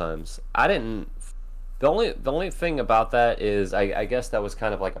couple times. I didn't. The only thing about that is I guess that was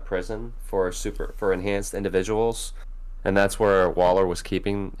kind of like a prison for enhanced individuals, and that's where Waller was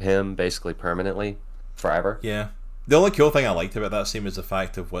keeping him basically permanently, forever. Yeah. The only cool thing I liked about that scene was the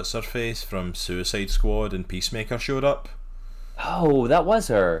fact of what's her face from Suicide Squad and Peacemaker showed up. Oh, that was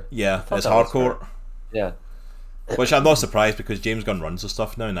her. Yeah, thought it's that was Harcourt. her. Yeah. Which I'm not surprised because James Gunn runs the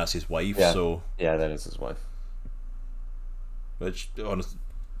stuff now and that's his wife, Yeah. so Yeah, that is his wife. which honest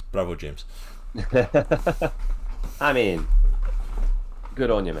bravo James. I mean,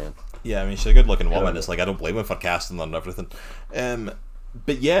 good on you, man. Yeah, I mean she's a good looking woman. on It's you. like I don't blame him for casting her and everything.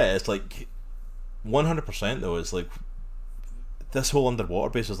 But yeah, it's like 100% though, it's like this whole underwater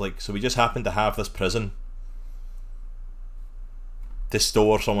base is like, so we just happen to have this prison to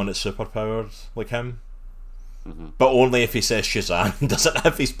store someone that's superpowered like him. Mm-hmm. But only if he says Shazam doesn't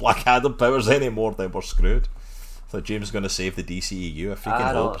have his Black Adam powers anymore, then we're screwed. So James is going to save the DCEU. I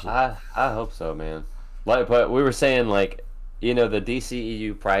freaking hope so. I hope so, man. Like, but we were saying, like, you know, the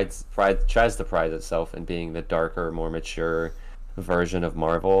DCEU tries to pride itself in being the darker, more mature version of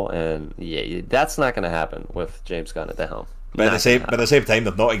Marvel, and yeah, that's not going to happen with James Gunn at the helm. But at the same time,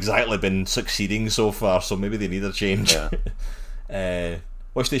 they've not exactly been succeeding so far, so maybe they need a change. Yeah.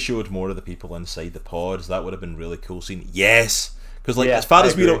 Wish they showed more of the people inside the pods. That would have been really cool scene. Yes, because like Yeah, as far I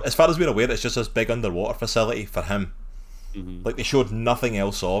as agree. we're aware, it's just this big underwater facility for him. Mm-hmm. Like they showed nothing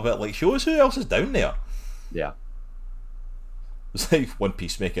else of it. Like show us who else is down there. Yeah. It's like one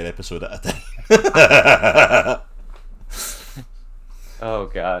Peacemaker episode at a time. Oh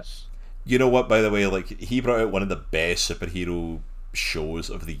gosh. You know what? By the way, like he brought out one of the best superhero shows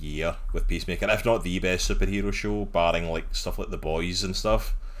of the year with Peacemaker, if not the best superhero show, barring like stuff like The Boys and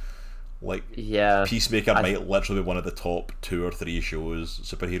stuff. Like Yeah. Peacemaker might literally be one of the top 2 or 3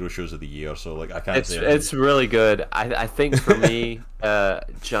 superhero shows of the year. So like I can't It's say anything. it's really good. I think for me,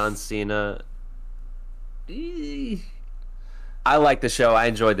 John Cena. I like the show. I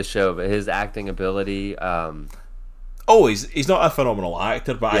enjoyed the show, but his acting ability. Oh, he's not a phenomenal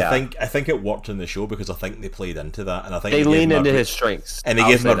actor, but Yeah. I think it worked in the show because I think they played into that, and I think They he gave leaned him into a, his strengths. and they I'll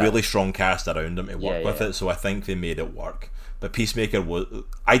gave him say a that. really strong cast around him to work Yeah, with yeah. it. So I think they made it work. But Peacemaker was,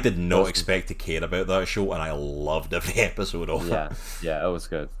 I did not expect to care about that show, and I loved every episode of it. Yeah, it was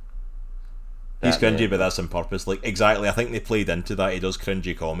good. He's That cringy, man. but that's on purpose. Like exactly, I think they played into that. He does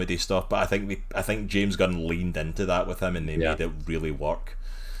cringy comedy stuff, but I think James Gunn leaned into that with him, and they Yeah. made it really work.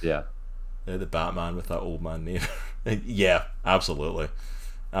 Yeah. The Batman with that old man name. Yeah, absolutely,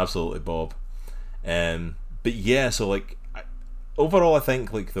 Bob. But yeah, so like overall, I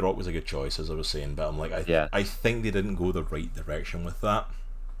think like The Rock was a good choice, as I was saying. But I'm like, I think they didn't go the right direction with that.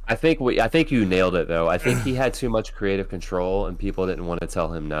 I think you nailed it though. I think he had too much creative control, and people didn't want to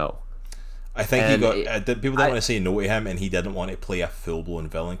tell him no. I think And he got people didn't want to say no to him, and he didn't want to play a full blown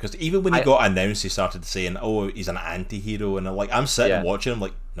villain. Because even when he got announced, he started saying, "Oh, he's an anti-hero," and I'm sitting Yeah. watching him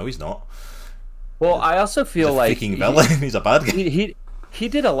like, "No, he's not. Well, I also He's feel a like freaking villain. He's a bad guy." he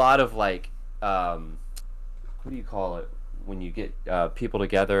did a lot of like what do you call it when you get people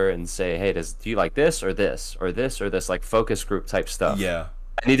together and say, hey, do you like this or this or this or this, like focus group type stuff. Yeah,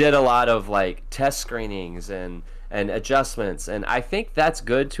 And he did a lot of like test screenings and adjustments, and I think that's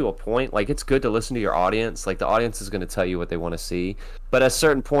good to a point. Like it's good to listen to your audience. Like the audience is going to tell you what they want to see, but at a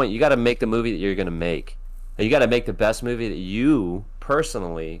certain point you got to make the movie that you're going to make, and you got to make the best movie that you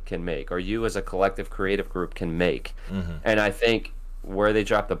personally can make, or you as a collective creative group can make. And I think where they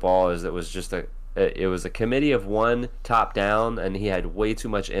dropped the ball is it was just it was a committee of one top down, and he had way too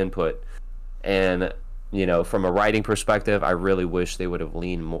much input. And you know, from a writing perspective, I really wish they would have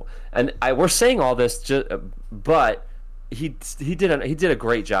leaned more. And we're saying all this, but he did a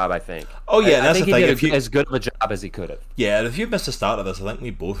great job, I think. Oh yeah, I that's think the thing. he If did you as good of a job as he could have. Yeah, if you missed the start of this, I think we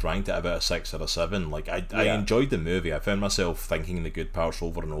both ranked it about a 6 or a 7. Like I Yeah. enjoyed the movie. I found myself thinking the good parts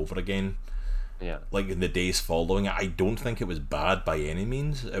over and over again. Yeah. Like in the days following it, I don't think it was bad by any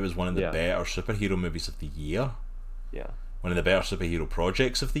means. It was one of the Yeah. better superhero movies of the year. Yeah. One of the better superhero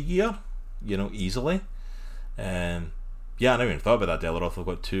projects of the year. You know, easily. Yeah, I never even thought about that. Delaroth. We've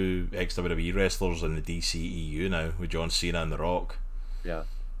got 2 ex-WWE wrestlers in the DCEU now with John Cena and The Rock. Yeah.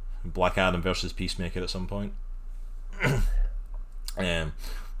 Black Adam versus Peacemaker at some point. They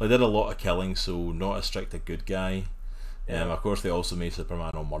did a lot of killing, so not as strict a good guy. Of course, they also made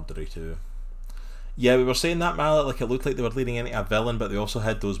Superman all murdery too. Yeah, we were saying that, Mallet, like it looked like they were leading into a villain, but they also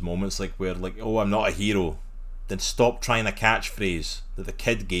had those moments like where like, oh, I'm not a hero. Then stop trying a catchphrase that the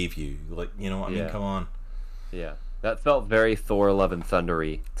kid gave you. Like, you know what I mean? Yeah. Come on. Yeah. That felt very Thor: Love and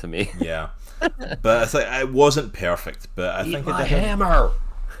Thundery to me. Yeah, but it's like it wasn't perfect, but I Eat think my it did. hammer.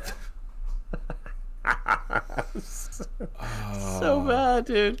 So bad,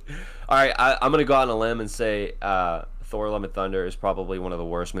 dude. All right, I'm gonna go out on a limb and say Thor: Love and Thunder is probably one of the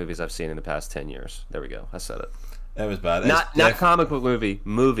worst movies I've seen in the past 10 years. There we go. I said it. It was bad. Not comic book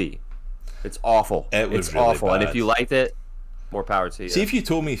movie. It's awful. It was It's really awful. And if bad. you liked it, more power to you. See, if you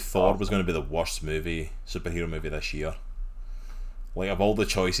told me Thor was going to be the worst superhero movie this year, like of all the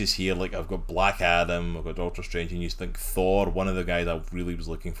choices here, like I've got Black Adam, I've got Doctor Strange, and you think Thor, one of the guys I really was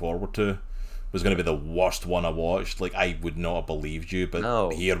looking forward to, was going to be the worst one I watched, like I would not have believed you, but No.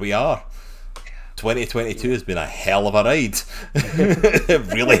 here we are. 2022 has been a hell of a ride.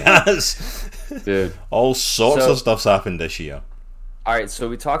 It really has. Dude. All sorts So- of stuff's happened this year. All right, so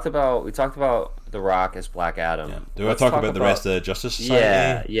we talked about The Rock as Black Adam. Yeah. Do we want to talk about the rest of the Justice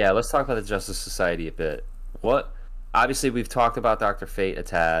Society? Yeah. Let's talk about the Justice Society a bit. Obviously, we've talked about Dr. Fate a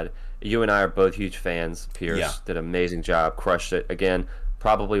tad. You and I are both huge fans. Pierce Yeah. did an amazing job, crushed it again.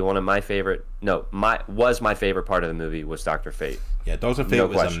 Probably one of my favorite. No, my favorite part of the movie was Dr. Fate. Yeah, Doctor Fate No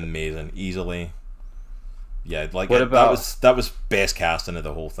was question. amazing, easily. Yeah, like What about- that was best casting of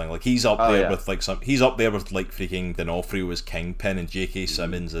the whole thing. Like he's up Oh, there yeah. with he's up there with like freaking D'Onofrio as Kingpin and J.K.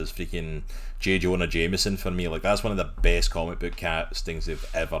 Simmons as freaking J. Jonah Jameson for me. Like that's one of the best comic book castings they've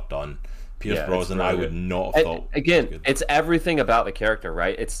ever done. Pierce Yeah, it's Brosnan, really I would good. not have thought. Again, was good. it's everything about the character,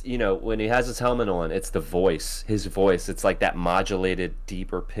 right? It's, when he has his helmet on, it's the voice, his voice. It's like that modulated,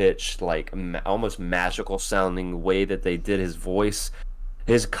 deeper pitched, like almost magical sounding way that they did his voice,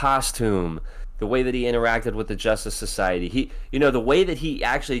 his costume, the way that he interacted with the Justice Society. The way that he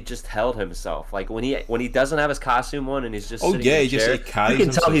actually just held himself. Like when he doesn't have his costume on and he's just sitting yeah, in he the just chair, like carries you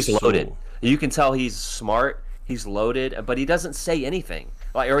can tell himself he's loaded. so- You can tell he's smart. He's loaded, but he doesn't say anything.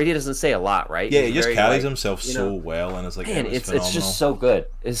 Or he doesn't say a lot, right? Yeah, He's he just very, carries like, himself so well, and it's like Man, it was it's phenomenal. just so good.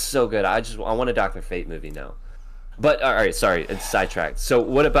 It's so good. I want a Dr. Fate movie now. But all right, sorry, it's sidetracked. So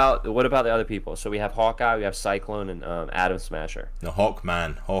what about the other people? So we have Hawkeye, we have Cyclone, and Atom Smasher. No,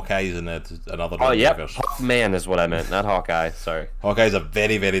 Hawkman. Hawkeye's in another Oh, yep, universe. Hawkman is what I meant, not Hawkeye. Sorry. Hawkeye's a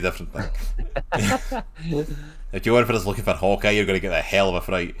very, very different thing. If you went for us looking for Hawkeye, you're going to get a hell of a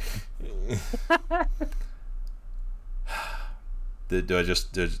fright. do I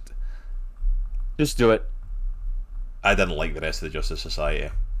just... Just do it. I didn't like the rest of the Justice Society.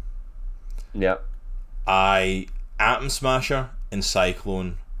 Yep. Atom Smasher and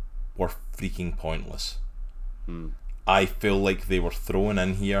Cyclone were freaking pointless. I feel like they were thrown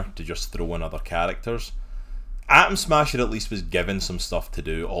in here to just throw in other characters. Atom Smasher at least was given some stuff to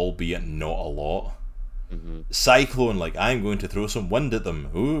do, albeit not a lot. Cyclone, like, I'm going to throw some wind at them.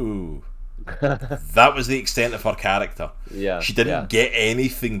 Ooh. That was the extent of her character. Yeah. She didn't yeah. get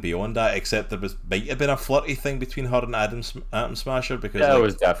anything beyond that, except there might have been a flirty thing between her and Atom Smasher, because That like,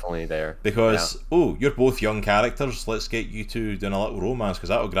 was definitely there. because oh, you're both young characters, let's get you two doing a little romance because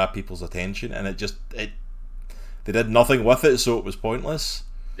that'll grab people's attention, and they did nothing with it, so it was pointless.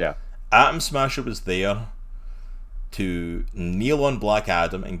 Yeah. Atom Smasher was there to kneel on Black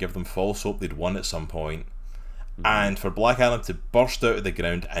Adam and give them false hope they'd won at some point, and for Black Adam to burst out of the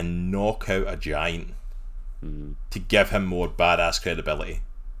ground and knock out a giant to give him more badass credibility.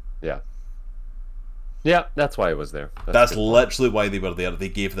 Yeah. Yeah, that's why it was there. That's a good point. literally why they were there. They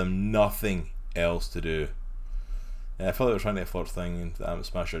gave them nothing else to do. Yeah, I feel like they were trying to flirt thing and Atom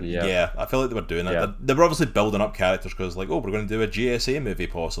Smasher. Yeah. Yeah, I feel like they were doing it. Yeah. They were obviously building up characters because, like, oh, we're going to do a GSA movie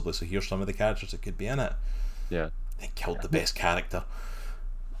possibly, so here's some of the characters that could be in it. Yeah. They killed the best character.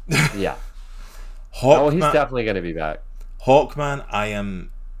 Yeah. Hawkman, Oh, he's definitely going to be back. Hawkman, I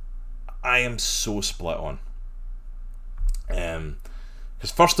am so split on.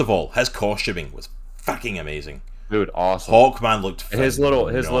 Because first of all, his costuming was fucking amazing. Dude, awesome. Hawkman looked And his little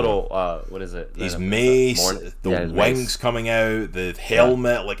phenomenal. what is it? His The- mace, morning- the yeah, his wings mace. coming out, the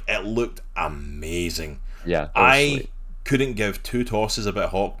helmet, like it looked amazing. Yeah. that was I sweet. couldn't give two tosses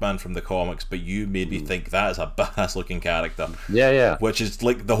about Hawkman from the comics, but you made me think that is a badass looking character. Yeah. Which is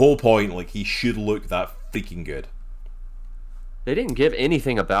like the whole point, like he should look that freaking good. They didn't give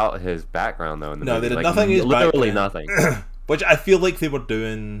anything about his background though in the No, movie. they did Like, nothing in his literally background. nothing. Which I feel like they were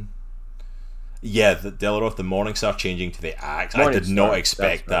doing. Yeah, the Delaroth, the Morningstar changing to the axe. I did not Morningstar,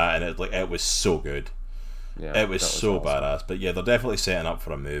 expect that's that, and it was so good. Yeah, It was that so awesome. badass. But yeah, they're definitely setting up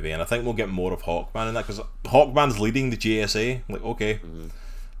for a movie, and I think we'll get more of Hawkman in that because Hawkman's leading the GSA. Like, okay,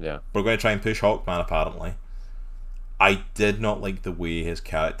 Yeah. we're going to try and push Hawkman. Apparently, I did not like the way his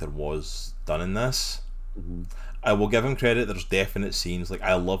character was done in this. I will give him credit. There's definite scenes like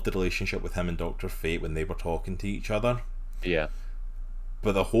I loved the relationship with him and Dr. Fate when they were talking to each other. Yeah.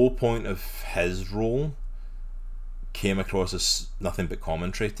 But the whole point of his role came across as nothing but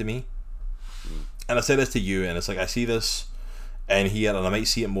commentary to me. And I say this to you, and it's like I see this in here, and I might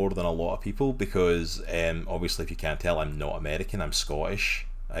see it more than a lot of people because obviously, if you can't tell, I'm not American. I'm Scottish.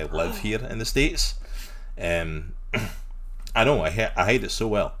 I live here in the States. I know I hide it so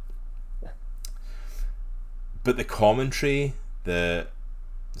well. But the commentary, is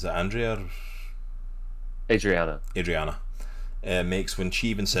it Andrea? Adriana makes when she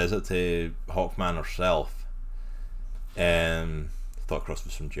even says it to Hawkman herself. Thought Cross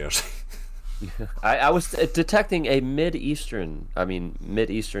was from Jersey. I was detecting a Mid-Eastern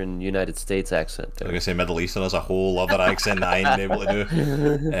United States accent there. I was gonna say Middle Eastern is a whole other accent that I ain't able to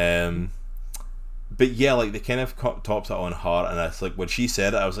do. But yeah, like they kind of tops it on her, and it's like when she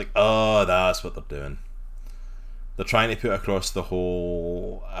said it, I was like, oh, that's what they're doing. They're trying to put across the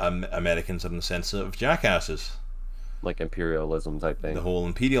whole Americans are insensitive jackasses. Like imperialism type thing. The whole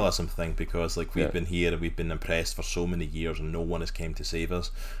imperialism thing, because like we've been here and we've been impressed for so many years and no one has came to save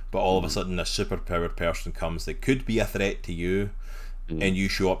us. But all of a sudden a superpowered person comes that could be a threat to you and you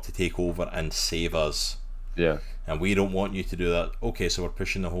show up to take over and save us. Yeah. And we don't want you to do that. Okay, so we're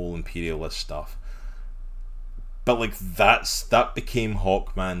pushing the whole imperialist stuff. But like that became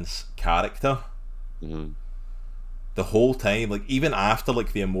Hawkman's character. The whole time, like even after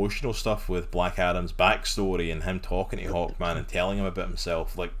like the emotional stuff with Black Adam's backstory and him talking to Hawkman and telling him about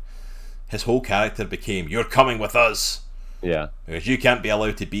himself, like his whole character became, you're coming with us. Yeah. Because you can't be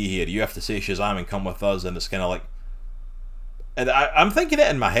allowed to be here. You have to say Shazam and come with us. And it's kind of like, and I'm thinking it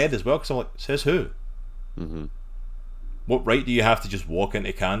in my head as well, because I'm like, says who? What right do you have to just walk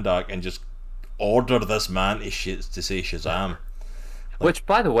into Kahndaq and just order this man to say Shazam? Which,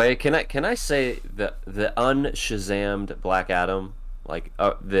 by the way, can I say the un-Shazammed Black Adam, like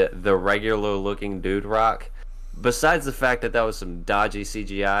the regular looking dude rock, besides the fact that was some dodgy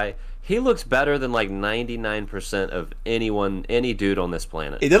CGI, he looks better than like 99% of any dude on this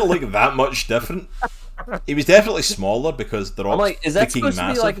planet. He didn't look that much different. He was definitely smaller because they're all like, is that supposed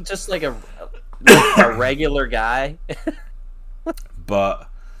massive. To be like just like a regular guy? But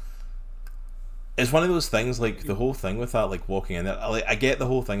it's one of those things, like the whole thing with that, like walking in there, like, I get the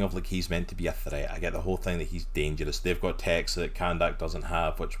whole thing of like he's meant to be a threat. I get the whole thing that he's dangerous. They've got techs that Kahndaq doesn't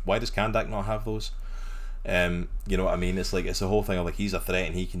have, which why does Kahndaq not have those? You know what I mean? It's like it's the whole thing of like he's a threat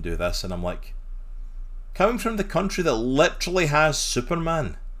and he can do this, and I'm like, coming from the country that literally has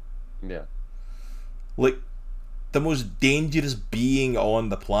Superman, like the most dangerous being on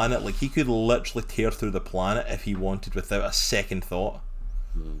the planet, like he could literally tear through the planet if he wanted without a second thought.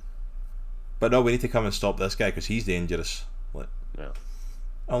 But no, we need to come and stop this guy because he's dangerous. Like,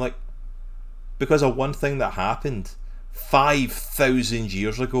 I'm like, because of one thing that happened 5,000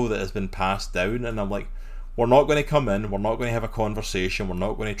 years ago that has been passed down, and I'm like, we're not going to come in, we're not going to have a conversation, we're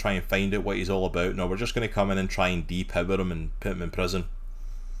not going to try and find out what he's all about. No, we're just going to come in and try and depower him and put him in prison.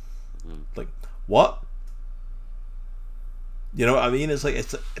 Like, what? You know what I mean? It's like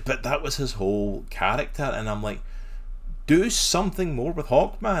but that was his whole character, and I'm like, do something more with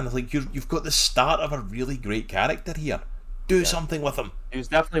Hawkman. It's like you've got the start of a really great character here. Do something with him. He was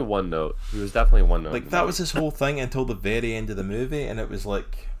definitely one note. Like that was his whole thing until the very end of the movie, and it was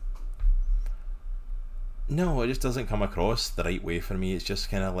like, no, it just doesn't come across the right way for me. It's just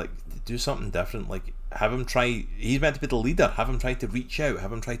kind of like, do something different. Like have him try. He's meant to be the leader. Have him try to reach out.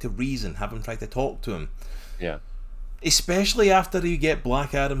 Have him try to reason. Have him try to talk to him. Yeah. Especially after you get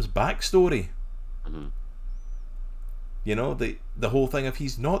Black Adam's backstory. You know, the whole thing of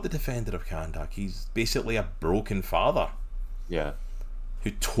he's not the defender of Kahndaq. He's basically a broken father. Yeah. Who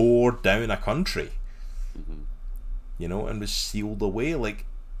tore down a country. You know, and was sealed away. Like,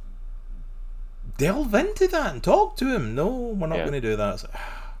 delve into that and talk to him. No, we're not going to do that. Like,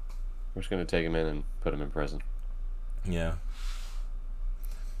 we're just going to take him in and put him in prison. Yeah.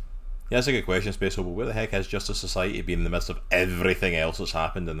 Yeah, that's a good question, Space Hobo. Where the heck has Justice Society been in the midst of everything else that's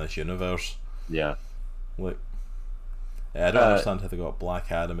happened in this universe? Yeah. Like, I don't understand how they got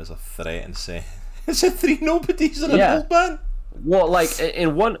Black Adam as a threat and say it's a three nobodies in a bullpen. Well, like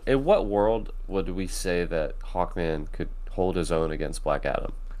in what world would we say that Hawkman could hold his own against Black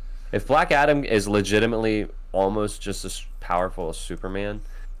Adam? If Black Adam is legitimately almost just as powerful as Superman,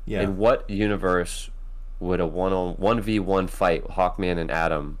 in what universe would a 1v1 fight Hawkman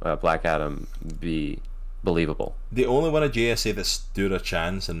and Black Adam be believable? The only one of JSA that stood a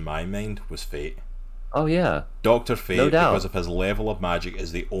chance in my mind was Fate. Oh yeah, Dr. Fate, no doubt. Because of his level of magic,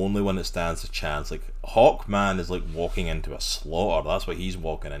 is the only one that stands a chance. Like Hawkman is like walking into a slaughter. That's what he's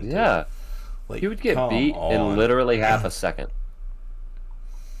walking into. Yeah, like he would get beat in literally half a second.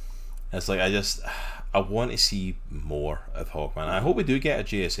 It's like I want to see more of Hawkman. I hope we do get a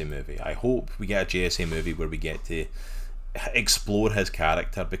JSA movie. I hope we get a JSA movie where we get to explore his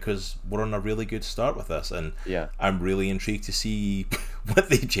character, because we're on a really good start with this, and Yeah. I'm really intrigued to see what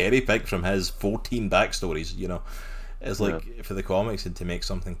they cherry pick from his 14 backstories. You know, it's like for the comics and to make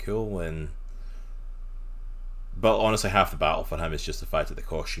something cool. And but honestly, half the battle for him is just the fact that the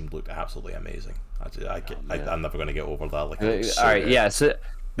costume looked absolutely amazing. I'm never going to get over that. Like, it looks so All right, good. yeah. So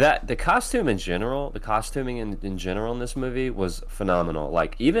that the costume in general, the costuming in general in this movie was phenomenal.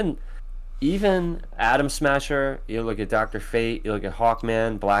 Like even Atom Smasher, you look at Doctor Fate, you look at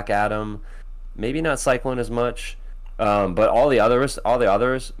Hawkman, Black Adam, maybe not Cyclone as much, but all the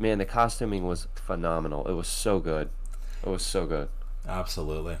others, man, the costuming was phenomenal. It was so good. It was so good.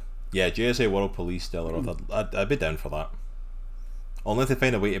 Absolutely. Yeah, JSA World Police still. I'd be down for that. Only if they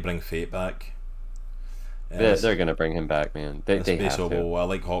find a way to bring Fate back. They're gonna bring him back, man. They Space have to. Oboe. I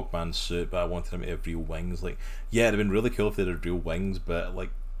like Hawkman's suit, but I wanted him to have real wings. Like, yeah, it'd have been really cool if they had real wings, but like,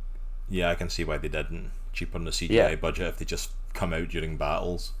 yeah, I can see why they didn't. Cheaper on the CGI budget if they just come out during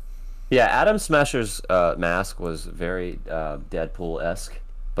battles. Yeah, Atom Smasher's mask was very Deadpool-esque,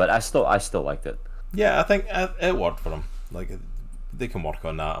 but I still liked it. Yeah, I think it worked for them. Like, they can work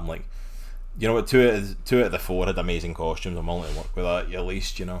on that. I'm like, you know what? Two out of the four had amazing costumes. I'm willing to work with that at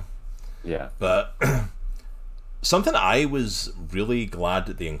least, you know. Yeah. But something I was really glad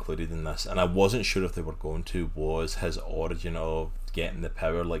that they included in this, and I wasn't sure if they were going to, was his origin of getting the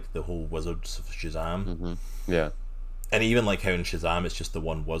power, like the whole Wizards of Shazam. Mm-hmm. Yeah. And even like how in Shazam it's just the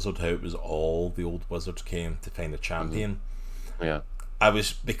one wizard, how it was all the old wizards came to find a champion. Mm-hmm. Yeah.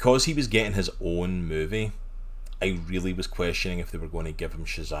 Because he was getting his own movie, I really was questioning if they were going to give him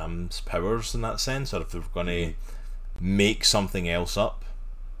Shazam's powers in that sense, or if they were going to make something else up.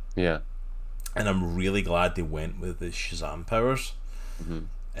 Yeah. And I'm really glad they went with the Shazam powers,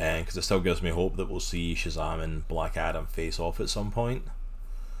 and because it still gives me hope that we'll see Shazam and Black Adam face off at some point.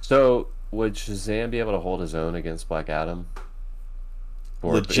 So would Shazam be able to hold his own against Black Adam?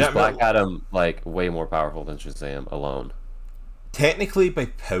 Or is Legitimate- Black Adam like way more powerful than Shazam alone? Technically, by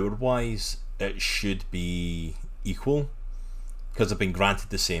power wise, it should be equal because they've been granted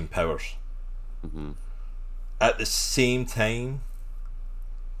the same powers. At the same time,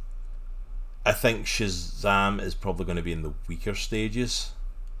 I think Shazam is probably going to be in the weaker stages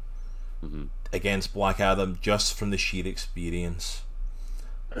against Black Adam, just from the sheer experience.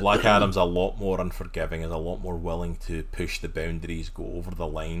 Black Adam's a lot more unforgiving, is a lot more willing to push the boundaries, go over the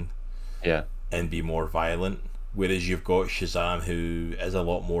line, Yeah. and be more violent. Whereas you've got Shazam, who is a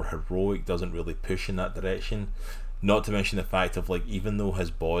lot more heroic, doesn't really push in that direction. Not to mention the fact of, like, even though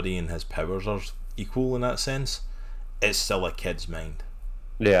his body and his powers are equal in that sense, it's still a kid's mind.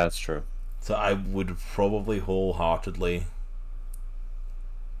 Yeah, that's true. So I would probably wholeheartedly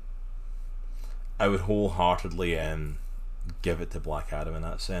give it to Black Adam in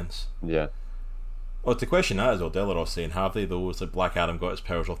that sense. Yeah. Well, to question that as well, Delaros saying, have they though? It's like Black Adam got his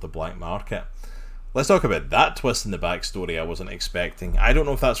powers off the black market. Let's talk about that twist in the backstory I wasn't expecting. I don't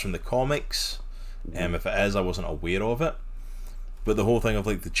know if that's from the comics. If it is, I wasn't aware of it. But the whole thing of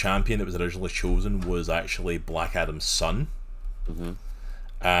like the champion that was originally chosen was actually Black Adam's son.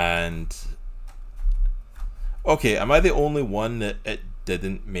 And okay, am I the only one that it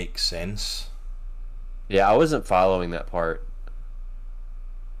didn't make sense? Yeah, I wasn't following that part.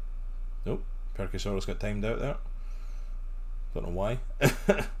 Nope, Perkysaurus got timed out there. Don't know why.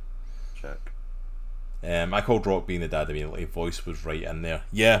 Check. I called Rock being the dad immediately. Voice was right in there.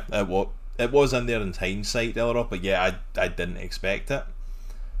 Yeah, it was in there in hindsight, Delaroth, but yeah, I didn't expect it.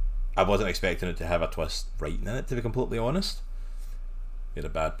 I wasn't expecting it to have a twist right in it, to be completely honest. He made a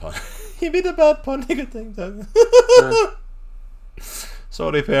bad pun. He made a bad pun. He got timed out.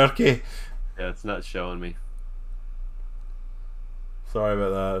 Sorry, Perky. Yeah, it's not showing me. Sorry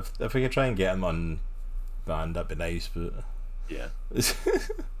about that. If we could try and get him unbanned, that'd be nice, but... Yeah.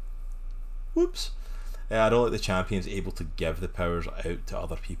 Whoops. I don't like the champion's able to give the powers out to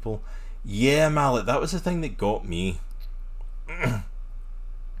other people. Yeah, Mallet, that was the thing that got me.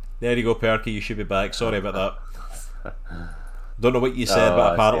 There you go, Perky, you should be back. Sorry about that. Don't know what you said,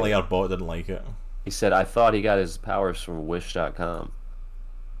 but apparently our bot didn't like it. He said, I thought he got his powers from Wish.com.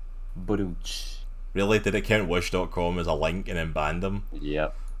 Ba-doom-tsh. Really? Did it count Wish.com as a link and then banned them?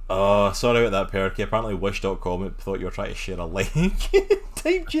 Yep. Oh, sorry about that, Perky. Apparently Wish.com thought you were trying to share a link.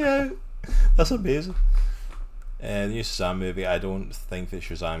 Typed you out. That's amazing. The new Shazam movie, I don't think that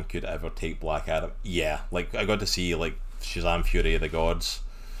Shazam could ever take Black Adam. Yeah, like, I got to see, like, Shazam Fury of the Gods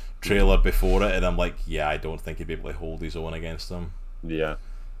trailer before it, and I'm like, yeah, I don't think he'd be able to hold his own against them. Yeah.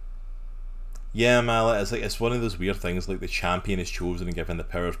 Yeah, Mallet, it's like, it's one of those weird things, like, the champion is chosen and given the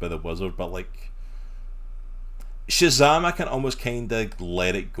powers by the wizard, but, like, Shazam, I can almost kind of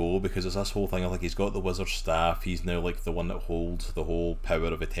let it go because it's this whole thing of like he's got the wizard staff. He's now like the one that holds the whole power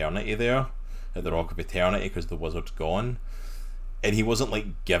of eternity there at the Rock of Eternity because the wizard's gone. And he wasn't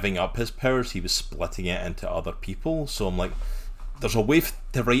like giving up his powers, he was splitting it into other people. So I'm like, there's a way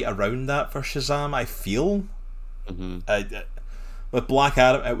to write around that for Shazam, I feel. With Black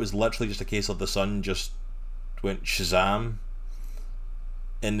Adam, it was literally just a case of the sun just went Shazam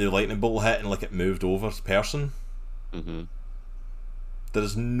and the lightning bolt hit and like it moved over the person.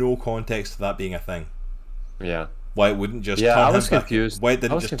 There's no context to that being a thing. Yeah. Why it wouldn't just Yeah, turn I him was back, confused. why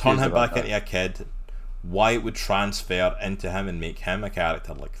did I it was just turn confused him about back that. into a kid? Why it would transfer into him and make him a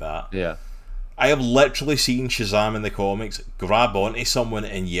character like that? Yeah. I have literally seen Shazam in the comics grab onto someone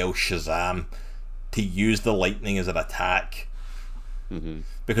and yell Shazam to use the lightning as an attack.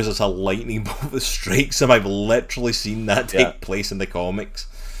 Because it's a lightning bolt that strikes him. I've literally seen that take place in the comics.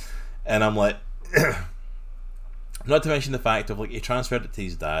 And I'm like, not to mention the fact of like he transferred it to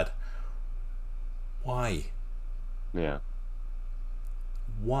his dad. Why? Yeah.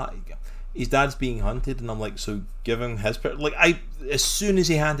 Why? His dad's being hunted, and I'm like, so give him his power. Like, as soon as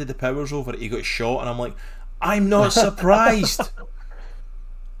he handed the powers over, he got shot, and I'm like, I'm not surprised.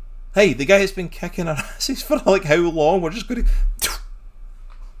 Hey, the guy has been kicking our asses for like how long? We're just going to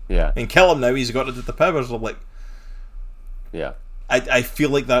and kill him now. He's got rid of the powers. I'm like, I feel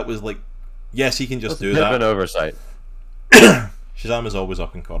like that was like, yes, he can just do that. An oversight. Shazam is always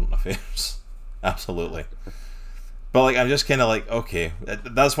up in current affairs. Absolutely. But like, I'm just kind of like, okay,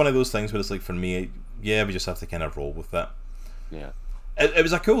 that's one of those things where it's like, for me, yeah, we just have to kind of roll with it. Yeah. It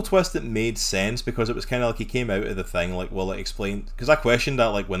was a cool twist that made sense because it was kind of like he came out of the thing like, well, it explained, because I questioned that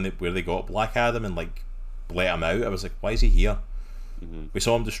like where they got Black Adam and like let him out. I was like, why is he here? We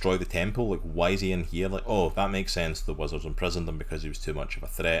saw him destroy the temple. Like, why is he in here? Like, oh, that makes sense. The wizards imprisoned him because he was too much of a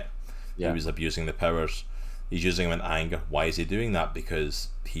threat. He was abusing the powers. He's using them in anger. Why is he doing that? Because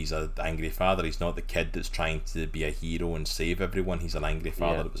he's an angry father. He's not the kid that's trying to be a hero and save everyone. He's an angry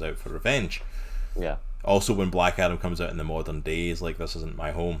father that was out for revenge. Yeah. Also, when Black Adam comes out in the modern day, he's like, this isn't my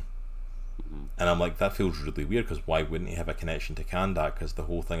home. And I'm like, that feels really weird because why wouldn't he have a connection to Kahndaq? Because the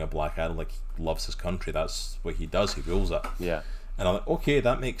whole thing of Black Adam, like, he loves his country. That's what he does. He rules it. Yeah. And I'm like, okay,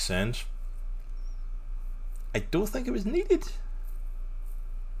 that makes sense. I don't think it was needed.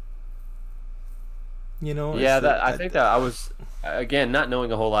 You know? Yeah, I think that I was, again, not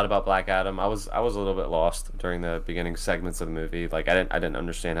knowing a whole lot about Black Adam, I was a little bit lost during the beginning segments of the movie. Like, I didn't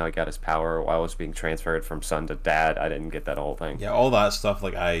understand how he got his power while I was being transferred from son to dad. I didn't get that whole thing. Yeah, all that stuff,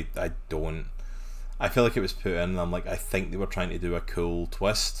 like, I don't. I feel like it was put in, and I'm like, I think they were trying to do a cool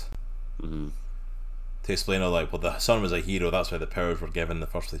twist. To explain, like, well, the son was a hero, that's why the powers were given in the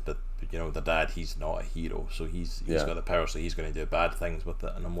first place, but, you know, the dad, he's not a hero, so he's got the power, so he's going to do bad things with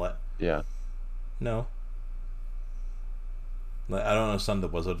it. And I'm like, no. Like, I don't understand the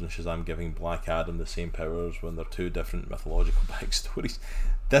Wizard and Shazam giving Black Adam the same powers when they're two different mythological backstories.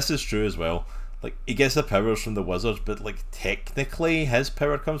 This is true as well. Like, he gets the powers from the Wizards, but, like, technically his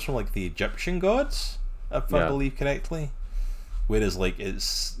power comes from, like, the Egyptian gods, if I believe correctly. Whereas, like,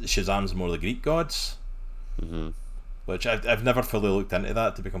 it's Shazam's more the Greek gods. Which I've never fully looked into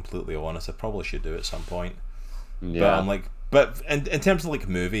that, to be completely honest. I probably should do at some point. But I'm like, but in terms of like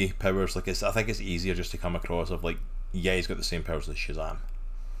movie powers, like I think it's easier just to come across of like, yeah, he's got the same powers as Shazam.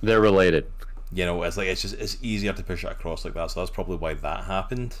 They're related. You know, it's like it's easier to push it across like that. So that's probably why that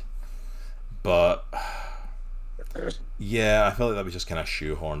happened. But yeah, I feel like that was just kind of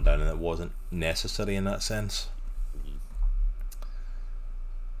shoehorned in, and it wasn't necessary in that sense.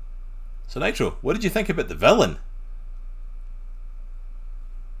 So Nitro, what did you think about the villain?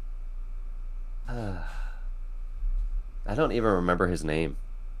 I don't even remember his name.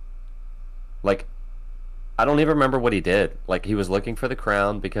 Like, I don't even remember what he did. Like, he was looking for the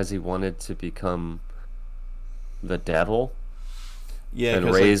crown because he wanted to become the devil. Yeah,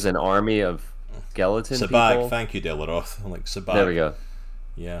 and raise an army of skeleton Sabag, people. thank you, Delaroth. I'm like, Sabag. There we go.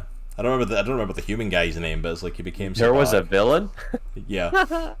 Yeah, I don't remember the human guy's name, but it's like he became. There Sabag. was a villain.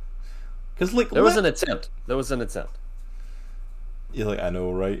 Yeah. Because like there was an attempt. You're like, I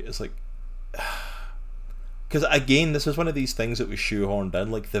know, right? It's like, because again, this is one of these things that was shoehorned in.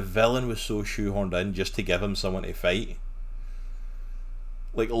 Like the villain was so shoehorned in just to give him someone to fight.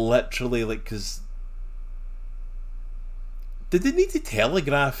 Like literally, like because did they need to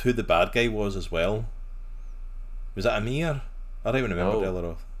telegraph who the bad guy was as well? Was that Amir? I don't even remember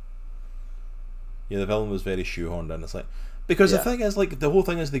Delaroth. Yeah, the villain was very shoehorned in. It's like. Because the thing is, like, the whole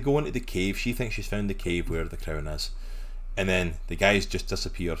thing is they go into the cave, she thinks she's found the cave where the crown is, and then the guy's just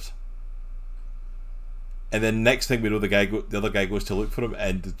disappeared. And then next thing we know, the other guy goes to look for him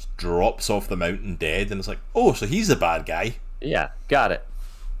and drops off the mountain dead. And it's like, oh, so he's the bad guy. Yeah, got it.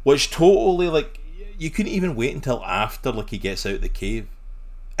 Which totally, like, you couldn't even wait until after, like, he gets out of the cave.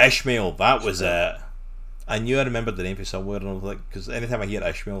 Ishmael, that was it. I knew I remembered the name from somewhere, and I was like, because anytime I hear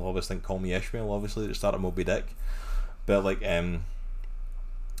Ishmael, I always think Call Me Ishmael, obviously, at the start of Moby Dick. But, like,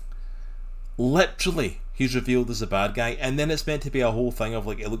 literally, he's revealed as the bad guy, and then it's meant to be a whole thing of,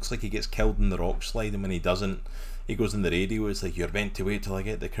 like, it looks like he gets killed in the rock slide, and when he doesn't, he goes in the radio, it's like, you're meant to wait till I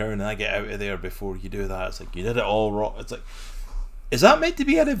get the crown, and I get out of there before you do that. It's like, you did it all wrong. It's like, is that meant to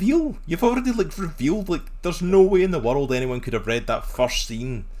be a reveal? You've already, like, revealed, like, there's no way in the world anyone could have read that first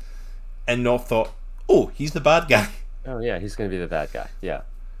scene and not thought, oh, he's the bad guy. Oh yeah, he's gonna be the bad guy. Yeah.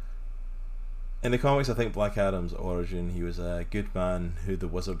 In the comics, I think Black Adam's origin, he was a good man who the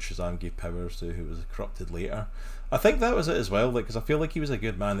wizard Shazam gave powers to, who was corrupted later. I think that was it as well, like, because I feel like he was a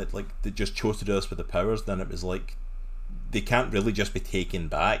good man that just chose to do this with the powers. Then it was like, they can't really just be taken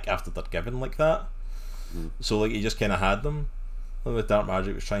back after they're given like that. So, like, he just kind of had them. With Dark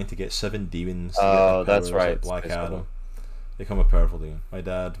Magic was trying to get 7 demons to get that's powers, right. like Black Adam. Become a powerful demon. My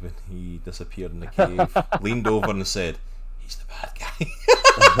dad, when he disappeared in the cave, leaned over and said, he's the bad guy.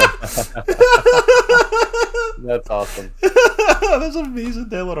 That's awesome. That's amazing,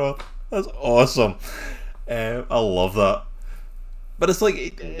 Delaroth. That's awesome. I love that. But it's like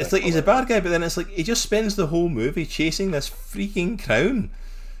he's a bad guy, but then it's like he just spends the whole movie chasing this freaking crown.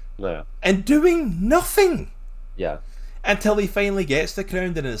 Yeah. And doing nothing. Yeah. Until he finally gets the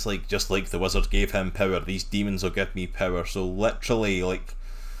crown, and it's like, just like the wizard gave him power, these demons will give me power. So literally, like,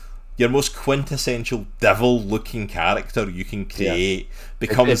 your most quintessential devil-looking character you can create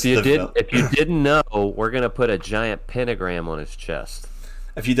becomes if you didn't know, we're gonna put a giant pentagram on his chest.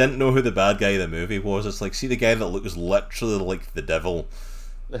 If you didn't know who the bad guy of the movie was, it's like, see the guy that looks literally like the devil.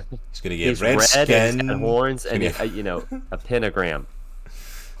 He's gonna get red skin, and horns, and a pentagram.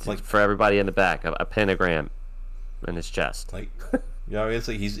 It's like for everybody in the back, a pentagram in his chest. Like, it's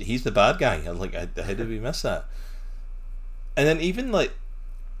like he's the bad guy. I was like, how did we miss that? And then even like,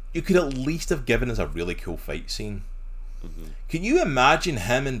 you could at least have given us a really cool fight scene. Can you imagine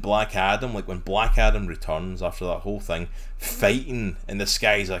him and Black Adam, like when Black Adam returns after that whole thing, fighting in the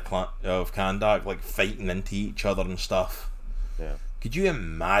skies of Kahndaq, like fighting into each other and stuff? Yeah. Could you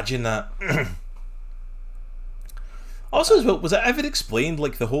imagine that? Also, as well, was it ever explained,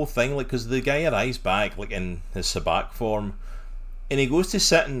 like, the whole thing, like, because the guy arrives back, like, in his Sabbac form, and he goes to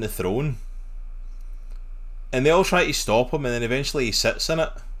sit in the throne, and they all try to stop him, and then eventually he sits in it.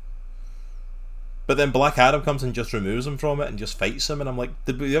 But then Black Adam comes and just removes him from it and just fights him, and I'm like,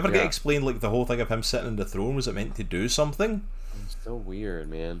 did we ever get explained, like, the whole thing of him sitting in the throne? Was it meant to do something? It's so weird,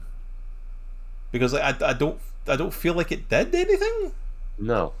 man. Because, like, I don't feel like it did anything.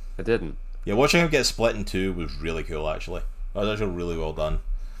 No, it didn't. Yeah, watching him get split in two was really cool, actually. That was actually really well done.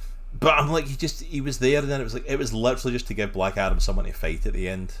 But I'm like, he was there, and then it was literally just to give Black Adam someone to fight at the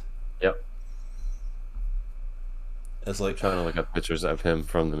end. Yep. It's like, I'm trying to look up pictures of him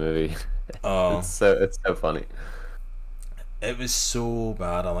from the movie. Oh, it's so funny. It was so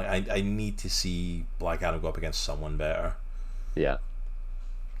bad. I'm like, I need to see Black Adam go up against someone better. Yeah.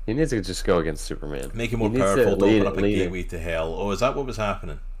 He needs to just go against Superman. Make him more powerful to open up a gateway to hell. Oh, is that what was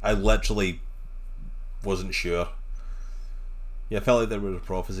happening? I literally wasn't sure. Yeah, I felt like there was a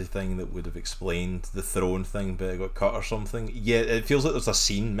prophecy thing that would have explained the throne thing, but it got cut or something. Yeah, it feels like there's a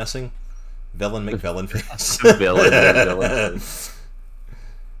scene missing. Villain McVillain face. Villain.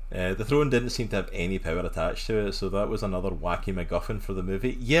 The throne didn't seem to have any power attached to it, so that was another wacky MacGuffin for the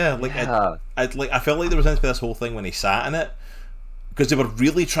movie. Yeah, like I felt like there was into this whole thing when he sat in it, because they were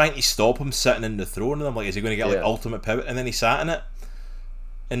really trying to stop him sitting in the throne, and I'm like, is he going to get like ultimate power? And then he sat in it,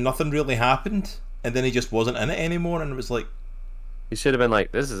 and nothing really happened, and then he just wasn't in it anymore, and it was like, he should have been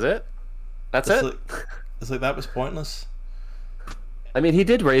like, this is it? That's it? It's like, that was pointless. I mean, he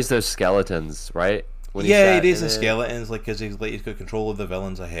did raise those skeletons, right? When he raised the skeletons, like, because he's got control of the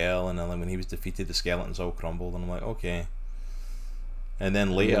villains of hell, and then like, when he was defeated, the skeletons all crumbled, and I'm like, okay. And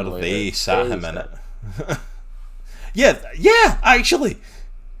then later, they sat him in it. Yeah, actually,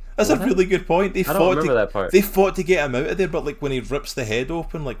 that's a really good point. I don't remember that part. They fought to get him out of there, but like when he rips the head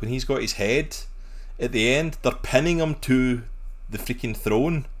open, like when he's got his head at the end, they're pinning him to the freaking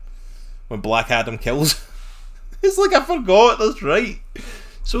throne when Black Adam kills. It's like, I forgot. That's right.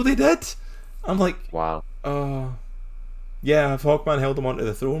 So they did. I'm like, wow. Yeah, if Hawkman held him onto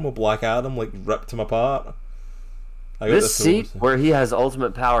the throne, while Black Adam like ripped him apart. This seat where he has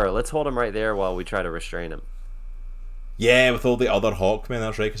ultimate power. Let's hold him right there while we try to restrain him. Yeah, with all the other Hawkmen,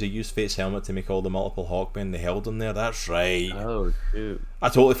 that's right, because he used Fate's helmet to make all the multiple Hawkmen. They held him there, that's right. Oh, shoot. I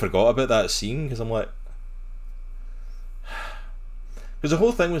totally forgot about that scene, because I'm like, Because the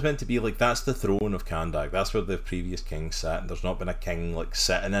whole thing was meant to be like, that's the throne of Kandak. That's where the previous king sat, and there's not been a king like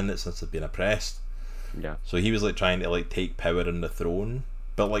sitting in it since it's been oppressed. Yeah. So he was like trying to like take power in the throne,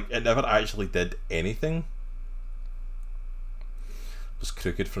 but like it never actually did anything. It was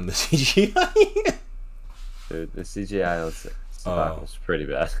crooked from the CGI. Dude, the CGI was pretty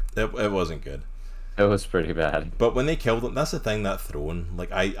bad. It wasn't good. It was pretty bad. But when they killed him, that's the thing, that throne.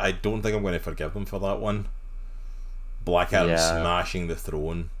 Like, I don't think I'm going to forgive them for that one. Black Adam smashing the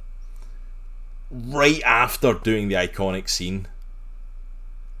throne. Right after doing the iconic scene.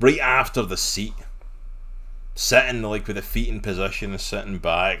 Right after the seat. Sitting, like, with the feet in position and sitting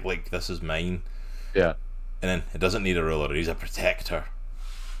back, like, this is mine. Yeah. And then, it doesn't need a ruler, he's a protector.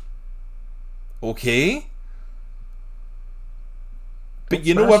 Okay? But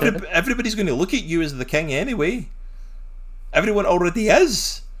you know, everybody's going to look at you as the king anyway. Everyone already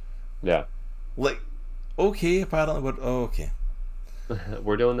is. Yeah. Like, okay, apparently we're... Oh, okay.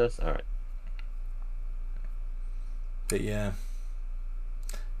 We're doing this? Alright. But yeah.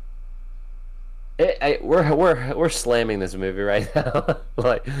 We're slamming this movie right now.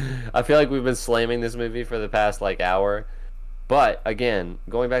 Like, I feel like we've been slamming this movie for the past, like, hour. But again,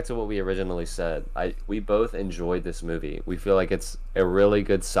 going back to what we originally said, we both enjoyed this movie. We feel like it's a really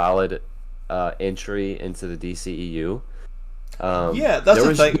good, solid entry into the DCEU. Yeah, that's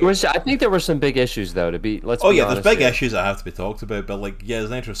the thing. I think there were some big issues though. Let's be honest, there's big issues that have to be talked about. But like, yeah, as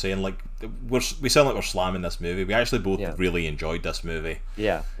Nitro saying, like, we sound like we're slamming this movie. We actually both really enjoyed this movie.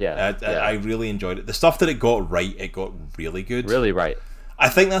 Yeah. I really enjoyed it. The stuff that it got right, it got really good. Really right. I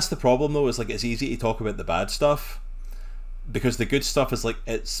think that's the problem though. Is like it's easy to talk about the bad stuff. Because the good stuff is like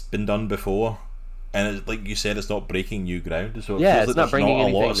it's been done before, and it's, like you said, it's not breaking new ground. So it feels like there's not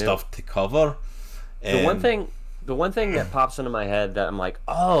a lot of stuff to cover. The one thing that pops into my head that I'm like,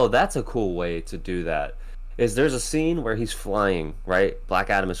 oh, that's a cool way to do that, is there's a scene where he's flying, right?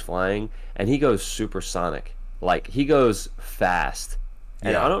 Black Adam is flying, and he goes supersonic, like he goes fast.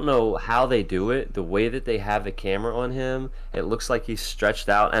 And I don't know how they do it. The way that they have the camera on him, it looks like he's stretched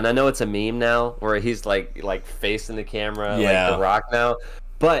out. And I know it's a meme now, where he's like facing the camera, like The Rock now.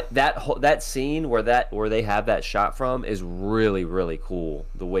 But that scene where they have that shot from is really, really cool.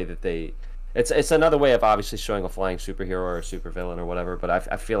 The way that it's another way of obviously showing a flying superhero or a supervillain or whatever. But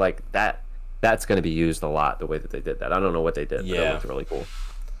I feel like that's going to be used a lot. The way that they did that. I don't know what they did, but it looked really cool.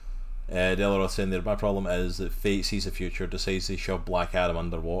 Delaroth saying there, my problem is that Fate sees the future, decides to shove Black Adam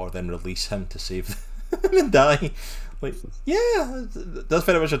underwater, then release him to save him and die. Like, yeah, that's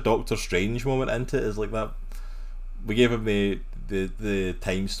very much a Doctor Strange moment into it. Is like that. We gave him the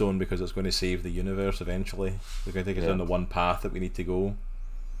time stone because it's going to save the universe eventually. We're going to take us down the one path that we need to go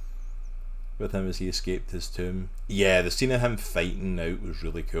with him as he escaped his tomb. Yeah, the scene of him fighting out was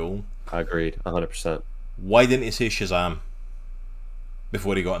really cool. I agreed, 100%. Why didn't he say Shazam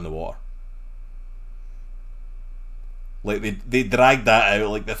before he got in the water? Like they dragged that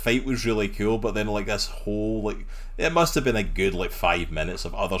out. Like the fight was really cool, but then like this whole it must have been a good 5 minutes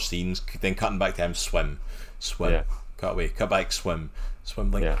of other scenes, then cutting back to him swim, cut away, cut back, swim.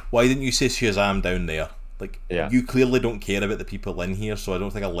 Why didn't you say Shazam down there? You clearly don't care about the people in here, so I don't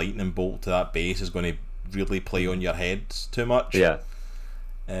think a lightning bolt to that base is going to really play on your heads too much.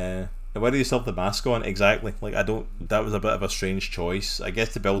 Why do you still have the mask on? Exactly. That was a bit of a strange choice. I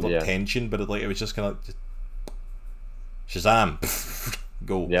guess to build up tension, but it was just kind of Shazam,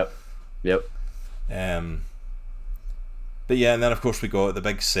 go. Yep. But yeah, and then of course we got the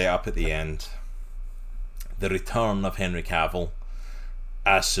big setup at the end, the return of Henry Cavill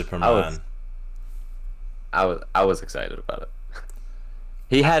as Superman. I was excited about it.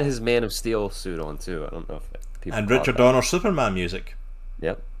 He had his Man of Steel suit on too. I don't know if people. And Richard Donner Superman music.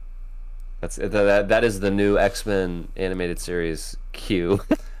 Yep. That is the new X-Men animated series Q.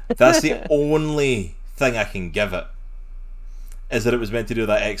 That's the only thing I can give it. Is that it was meant to do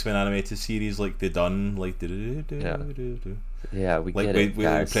that X-Men animated series like they done, we get it,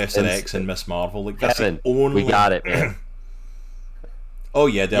 guys. Press an X and Miss Marvel. That's the only. We got it, man. Oh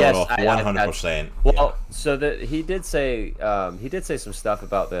yeah, Delaroth, 100%. Well, so he did say some stuff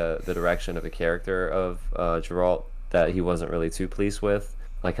about the direction of the character of Geralt that he wasn't really too pleased with,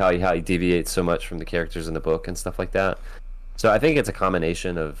 like how he deviates so much from the characters in the book and stuff like that. So I think it's a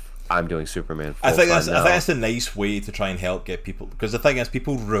combination of I'm doing Superman. I think that's a nice way to try and help get people, because the thing is,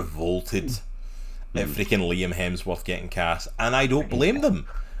 people revolted at freaking Liam Hemsworth getting cast, and I don't blame them.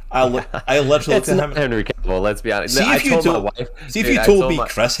 I literally looked at him. Henry Cavill, let's be honest. See if you told me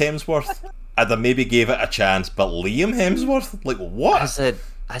Chris Hemsworth, I'd have maybe gave it a chance, but Liam Hemsworth, what?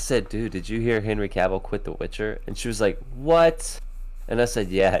 I said, dude, did you hear Henry Cavill quit The Witcher? And she was like, what? And I said,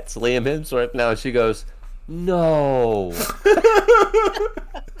 yeah, it's Liam Hemsworth now. And she goes, No.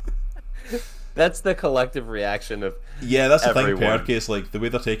 That's the collective reaction of Yeah, that's the thing, everyone. Perkis, like, the way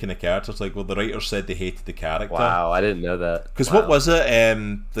they're taking the characters, like, well, the writers said they hated the character. Wow, I didn't know that. Because Wow. what was it?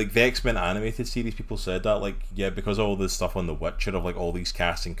 Like, the X-Men animated series, people said that, like, yeah, because of all this stuff on The Witcher, of, like, all these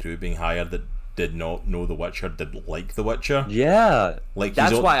cast and crew being hired that did not know The Witcher, didn't like The Witcher. Yeah, Like,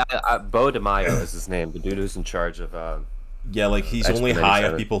 that's why Bo DeMaio is his name, the dude who's in charge of. Yeah, like, he's only X-Men hired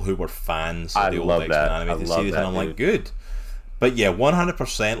 87. people who were fans of I the old love X-Men that. animated I love series, that, and I'm like, dude. good. But yeah,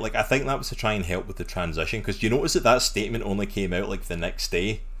 100%, like, I think that was to try and help with the transition, because you notice that that statement only came out, like, the next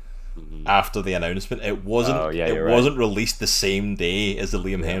day after the announcement. It wasn't, Oh, yeah, it you're right. wasn't released the same day as the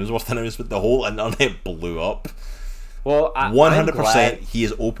Liam Hemsworth announcement. The whole internet blew up. Well, 100%, he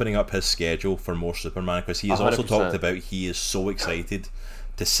is opening up his schedule for more Superman, because he has also 100%. talked about he is so excited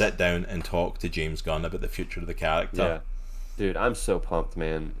to sit down and talk to James Gunn about the future of the character. Yeah. Dude, I'm so pumped,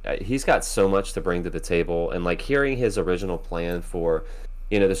 man. He's got so much to bring to the table, and like hearing his original plan for,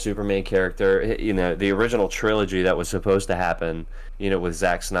 the Superman character, the original trilogy that was supposed to happen, with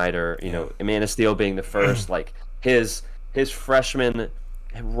Zack Snyder, Man of Steel being the first, like his freshman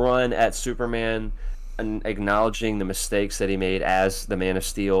run at Superman, and acknowledging the mistakes that he made as the Man of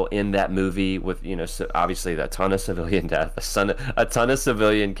Steel in that movie with, obviously a ton of civilian death, a ton of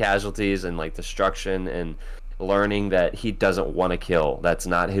civilian casualties and like destruction, and learning that he doesn't want to kill. That's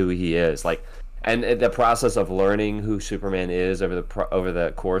not who he is. Like, and the process of learning who Superman is over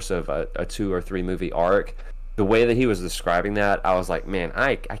the course of a 2 or 3 movie arc, the way that he was describing that, I was like, man,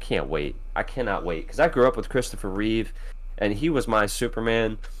 I can't wait. I cannot wait, because I grew up with Christopher Reeve, and he was my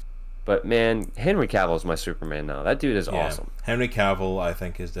Superman. But man, Henry Cavill is my Superman now. That dude is awesome. Henry Cavill, I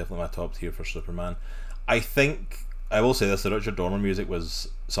think, is definitely my top tier for Superman. I will say this: the Richard Donner music was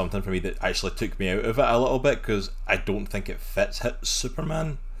something for me that actually took me out of it a little bit, because I don't think it fits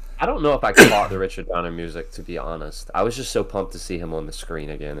Superman. I don't know if I caught the Richard Donner music, to be honest. I was just so pumped to see him on the screen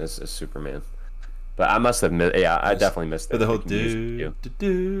again as Superman. But I must have missed. Yeah, I definitely missed it. But the whole do.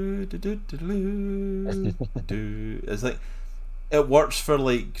 It's like, it works for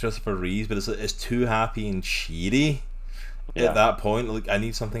like Christopher Reeves, but it's too happy and cheery. At that point, like, I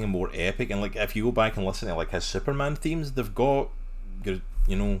need something more epic. And like, if you go back and listen to like his Superman themes, they've got,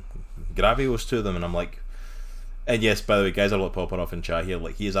 gravios to them, and I'm like, and yes, by the way, guys are like popping off in chat here,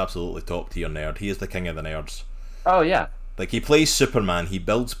 like, he is absolutely top tier nerd. He is the king of the nerds. Oh yeah. Like, he plays Superman, he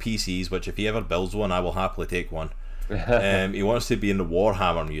builds PCs, which if he ever builds one, I will happily take one. He wants to be in the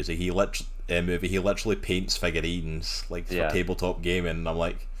Warhammer movie. He literally paints figurines, like, for tabletop gaming, and I'm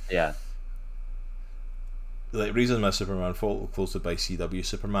like, yeah. Like, reason my Superman followed by CW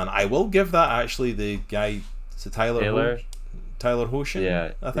Superman. I will give that, actually, the guy, is it Tyler Hoechlin?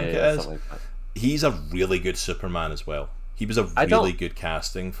 Yeah, I think it is. Like that. He's a really good Superman as well. He was a really good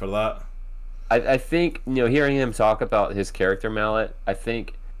casting for that. I think, hearing him talk about his character mallet, I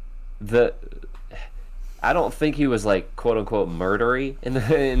think I don't think he was like quote unquote murdery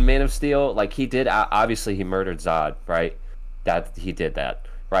in Man of Steel. Like, he did, obviously he murdered Zod, right? That he did that,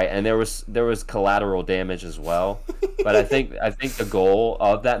 right? And there was collateral damage as well. But I think the goal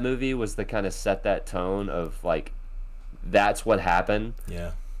of that movie was to kind of set that tone of like, that's what happened.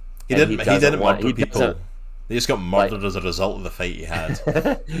 Yeah, he didn't murder people. They just got murdered as a result of the fight he had.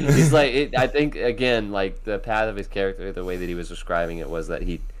 He's like, I think again, like, the path of his character, the way that he was describing it, was that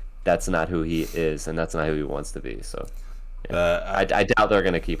that's not who he is, and that's not who he wants to be. So, I doubt they're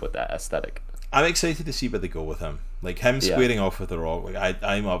gonna keep with that aesthetic. I'm excited to see where they go with him. Like, him squaring off with The Rock. Like,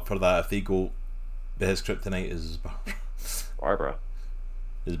 I'm up for that. If they go, his kryptonite is Barbara.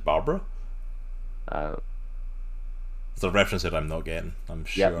 Is Barbara? It's a reference that I'm not getting. I'm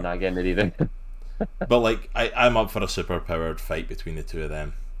sure. Yep, not getting it either. But like, I'm up for a super-powered fight between the two of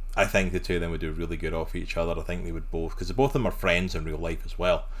them. I think the two of them would do really good off each other. I think they would both, because both of them are friends in real life as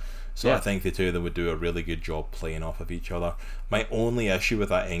well. So I think the two of them would do a really good job playing off of each other. My only issue with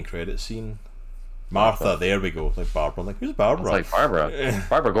that end credit scene, Martha, there we go, like Barbara. I'm like, who's Barbara? It's like Barbara.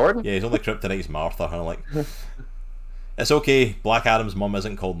 Barbara Gordon? Yeah, his only kryptonite's Martha. And I'm like, it's okay, Black Adam's mum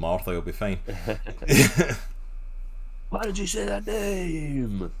isn't called Martha, he'll be fine. Why did you say that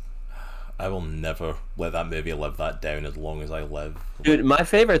name? I will never let that movie live that down as long as I live. Dude, my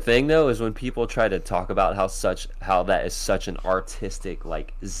favorite thing though is when people try to talk about how that is such an artistic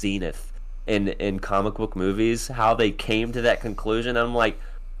like zenith in comic book movies, how they came to that conclusion. I'm like,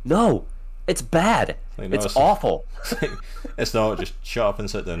 no, it's bad. Like, no, it's awful. It's not. Just shut up and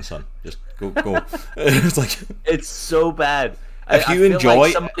sit down, son. Just go. It's like, it's so bad. If you feel enjoy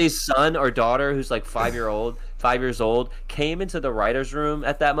like somebody's son or daughter who's like 5 years old, came into the writer's room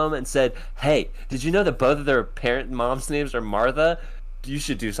at that moment and said, "Hey, did you know that both of their mom's names are Martha? You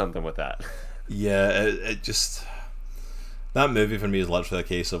should do something with that." Yeah, it just, that movie for me is literally a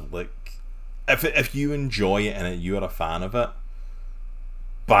case of like, if you enjoy it and you're a fan of it,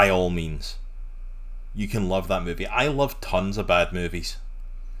 by all means, you can love that movie. I love tons of bad movies.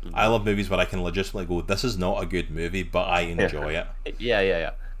 I love movies where I can legitimately go, this is not a good movie, but I enjoy it.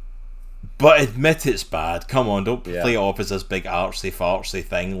 Yeah. But admit it's bad. Come on, don't Yeah. play it off as this big artsy fartsy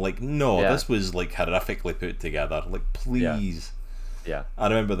thing. Like, no, Yeah. this was like horrifically put together. Like, please. Yeah. I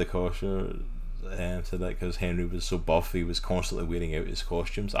remember the costume said that because Henry was so buff, he was constantly wearing out his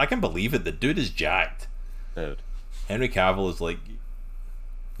costumes. I can believe it. The dude is jacked. Dude. Henry Cavill is like,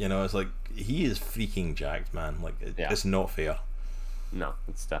 it's like he is freaking jacked, man. Like, it's not fair. No,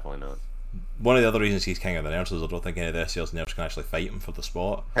 it's definitely not. One of the other reasons he's king of the nerds is I don't think any of the SCL's nerds can actually fight him for the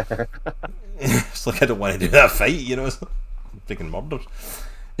spot. It's like, I don't want to do that fight, it's freaking murders.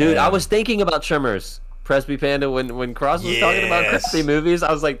 Dude, I was thinking about Tremors, Presby Panda, when Cross was talking about crappy movies.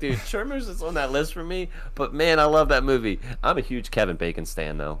 I was like, dude, Tremors is on that list for me. But man, I love that movie. I'm a huge Kevin Bacon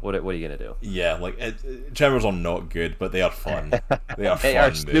stan, though. What are you gonna do? Yeah, like Tremors are not good, but they are fun. They are They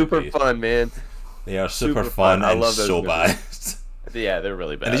fun are super movies. fun, man. They are super fun. fun I and love those so movies. bad. Yeah, they're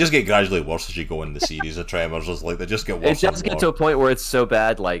really bad. And they just get gradually worse as you go in the series of Tremors. It's like they just get worse. It does get to a point where it's so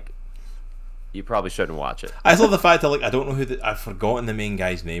bad, like you probably shouldn't watch it. I just love the fact that, like, I don't know I've forgotten the main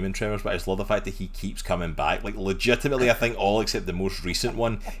guy's name in Tremors, but I just love the fact that he keeps coming back. Like, legitimately, I think all except the most recent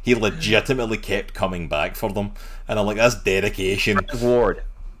one, he legitimately kept coming back for them, and I'm like, that's dedication. Ward.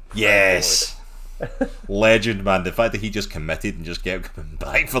 Yes. Legend, man. The fact that he just committed and just kept coming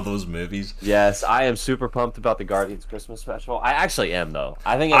back for those movies. Yes, I am super pumped about the Guardians Christmas special. I actually am, though.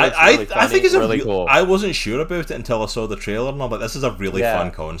 I think it looks really funny, I think it's really cool. I wasn't sure about it until I saw the trailer, and I'm like, this is a really Yeah. fun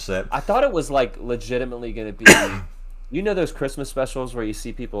concept. I thought it was like legitimately going to be, those Christmas specials where you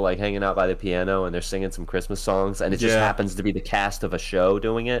see people like hanging out by the piano and they're singing some Christmas songs, and it just Yeah. happens to be the cast of a show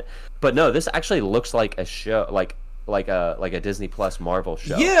doing it. But no, this actually looks like a show, like a Disney Plus Marvel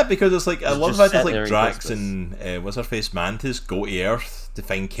show. Yeah, because it's like I love just the fact set that like during Drax Christmas. and what's her face Mantis go to Earth to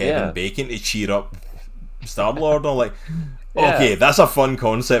find Kevin Yeah. Bacon to cheer up Star Lord. I'm like, Yeah. okay, that's a fun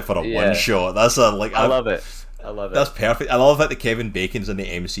concept for a Yeah. one shot. That's a like I love it. I love it. That's perfect. I love the fact that Kevin Bacon's in the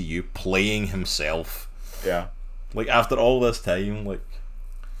MCU playing himself. Yeah. Like after all this time, like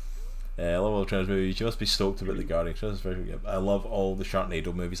I love all the Tremors movies. You must be stoked about the Guardians. I love all the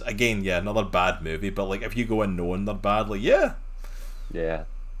Sharknado movies. Again, yeah, another bad movie, but like if you go in knowing they're bad, like yeah, Yeah.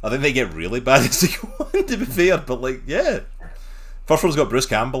 I think they get really bad as they go on. To be fair, but like yeah, first one's got Bruce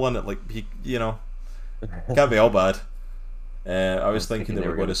Campbell in it. Like he, can't be all bad. I was thinking they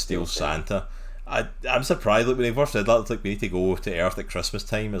were going to steal Santa. I'm surprised. Like when they first said that, it's like we need to go to Earth at Christmas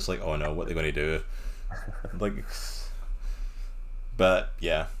time. It's like, oh no, what are they going to do? Like, but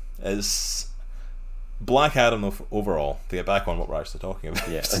yeah, it's Black Adam overall. To get back on what we're actually talking about.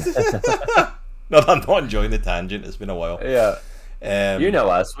 Yeah. No, I'm not enjoying the tangent. It's been a while. Yeah. You know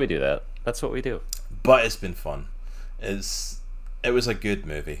us. We do that. That's what we do. but it's been fun. It was a good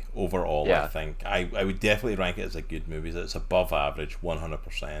movie overall. Yeah. I think I would definitely rank it as a good movie. It's above average,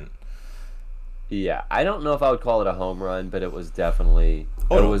 100%. Yeah, I don't know if I would call it a home run, but it was definitely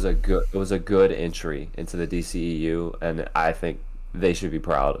Oh, no. it was a good entry into the DCEU, and I think they should be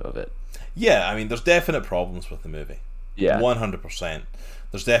proud of it. Yeah, I mean, there's definite problems with the movie. Yeah. 100%.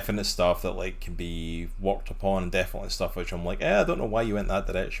 There's definite stuff that like can be worked upon, and definitely stuff which I'm like, I don't know why you went that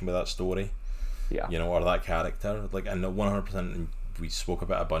direction with that story. Yeah. Or that character. Like, I know 100%, and we spoke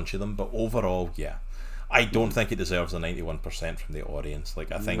about a bunch of them, but overall, yeah. I don't think it deserves a 91% from the audience.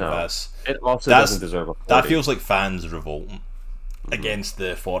 Like, I think No. that's It also that's- doesn't deserve a 40. that feels like fans revolting against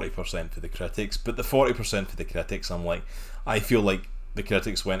the 40% for the critics. But the 40% for the critics, I'm like, I feel like the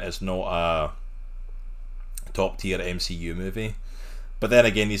critics went, it's not a top tier MCU movie. But then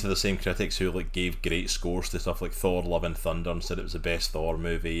again, these are the same critics who like gave great scores to stuff like Thor: Love and Thunder and said it was the best Thor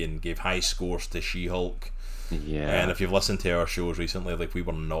movie, and gave high scores to She-Hulk. Yeah. And if you've listened to our shows recently, like, we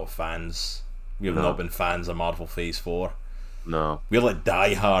were not fans. We have No. not been fans of Marvel Phase 4. No. We were like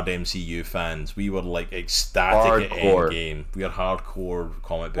die-hard MCU fans. We were like ecstatic Hardcore. at Endgame. We are hardcore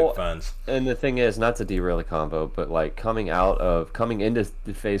comic book fans. And the thing is, not to derail the combo, but like coming into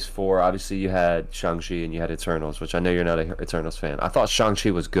the Phase 4, obviously you had Shang-Chi and you had Eternals, which I know you're not a Eternals fan. I thought Shang-Chi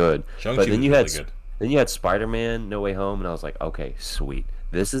was good, Shang-Chi but then was you really had good. then you had Spider-Man: No Way Home, and I was like, okay, sweet.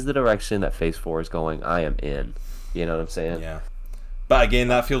 This is the direction that Phase 4 is going. I am in. You know what I'm saying? Yeah. But again,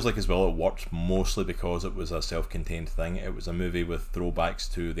 that feels like as well it worked mostly because it was a self-contained thing. It was a movie with throwbacks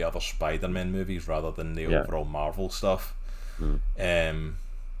to the other Spider-Man movies rather than the Yeah. overall Marvel stuff.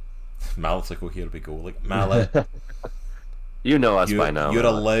 Mallet's like, oh, here we go. Like, Mallet, You know us by now. you're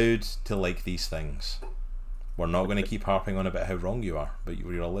Mallet. allowed to like these things. We're not going to keep harping on about how wrong you are, but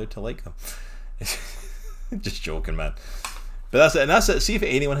you're allowed to like them. Just joking, man. But that's it, and that's it. See if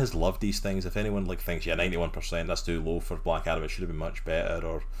anyone has loved these things. If anyone like thinks 91% that's too low for Black Adam, it should have been much better.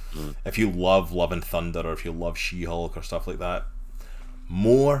 Or if you love Love and Thunder, or if you love She-Hulk or stuff like that,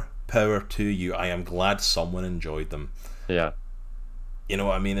 more power to you. I am glad someone enjoyed them. Yeah. You know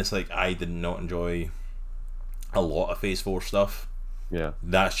what I mean? It's like I did not enjoy a lot of Phase 4 stuff. Yeah.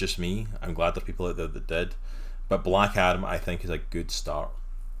 That's just me. I'm glad there are people out there that did. But Black Adam, I think, is a good start.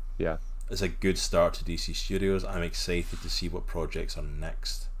 Yeah. It's a good start to DC Studios. I'm excited to see what projects are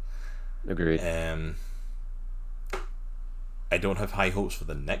next. Agreed. I don't have high hopes for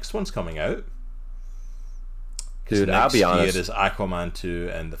the next one's coming out. Dude, I'll be honest. Next year is Aquaman 2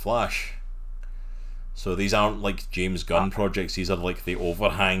 and The Flash. So these aren't like James Gunn projects. These are like the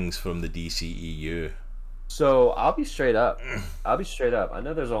overhangs from the DCEU. So I'll be straight up. I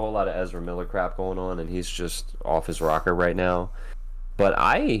know there's a whole lot of Ezra Miller crap going on, and he's just off his rocker right now. But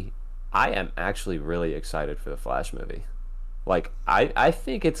I am actually really excited for the Flash movie. Like I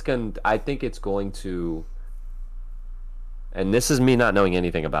think it's going to, and this is me not knowing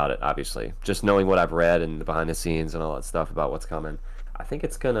anything about it, obviously, just knowing what I've read and the behind the scenes and all that stuff about what's coming. I think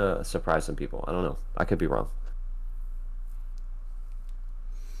it's gonna surprise some people. I don't know. I could be wrong.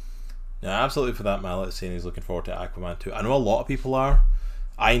 Yeah, absolutely for that, Mallet saying he's looking forward to Aquaman 2. I know a lot of people are.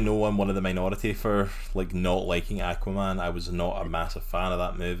 I know I'm one of the minority for like not liking Aquaman. I was not a massive fan of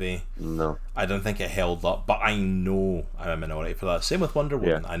that movie. No. I don't think it held up, but I know I'm a minority for that. Same with Wonder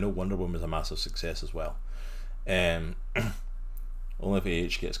Woman. Yeah. I know Wonder Woman was a massive success as well. Only if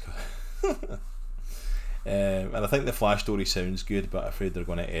AH gets and I think the Flash story sounds good, but I'm afraid they're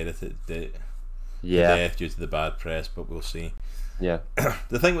going to edit it to death due to the bad press, but we'll see. Yeah.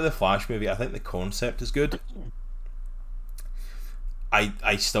 The thing with the Flash movie, I think the concept is good.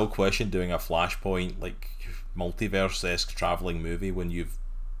 I still question doing a Flashpoint like multiverse-esque traveling movie when you've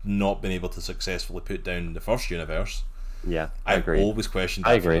not been able to successfully put down the first universe. Yeah, I I've agree. always questioned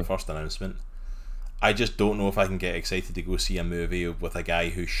that from the first announcement. I just don't know if I can get excited to go see a movie with a guy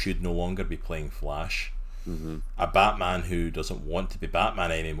who should no longer be playing Flash. Mm-hmm. A Batman who doesn't want to be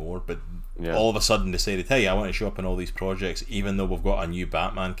Batman anymore, but Yeah. all of a sudden decided, hey, I want to show up in all these projects even though we've got a new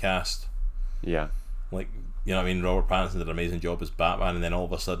Batman cast. Yeah. Like, you know what I mean? Robert Pattinson did an amazing job as Batman, and then all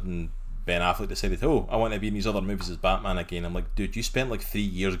of a sudden Ben Affleck decided, oh, I want to be in these other movies as Batman again. I'm like, dude, you spent like 3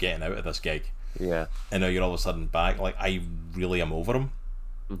 years getting out of this gig. Yeah. And now you're all of a sudden back. Like, I really am over him,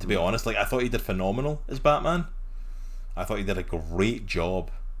 to be honest. Like, I thought he did phenomenal as Batman. I thought he did a great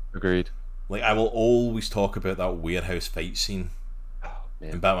job. Agreed. Like, I will always talk about that warehouse fight scene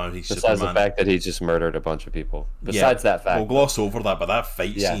in Batman v Besides Superman. the fact that he just murdered a bunch of people. Besides that fact. We'll gloss over that, but that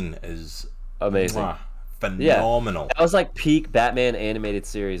fight scene is amazing. Phenomenal. That was like peak Batman animated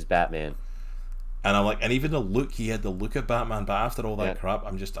series Batman. And I'm like, and even the look, he had the look of Batman, but after all that crap,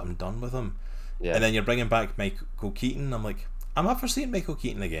 I'm done with him. Yeah. And then you're bringing back Michael Keaton. I'm like, I'm up for seeing Michael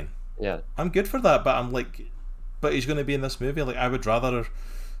Keaton again. Yeah. I'm good for that, but I'm like, but he's going to be in this movie. Like, I would rather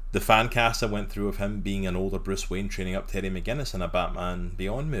the fan cast I went through of him being an older Bruce Wayne training up Terry McGinnis in a Batman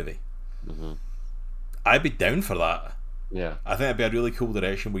Beyond movie. Mm-hmm. I'd be down for that. Yeah. I think it'd be a really cool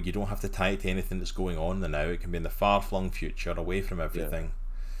direction where you don't have to tie it to anything that's going on in the now. It can be in the far-flung future, away from everything.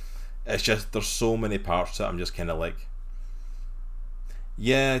 Yeah. It's just, there's so many parts that I'm just kind of like,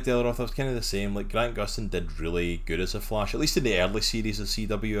 yeah, Del Roth, I was kind of the same. Like, Grant Gustin did really good as a Flash, at least in the early series of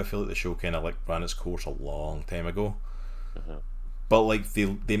CW. I feel like the show kind of like ran its course a long time ago. Uh-huh. But like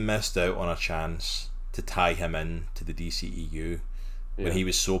they missed out on a chance to tie him in to the DCEU when he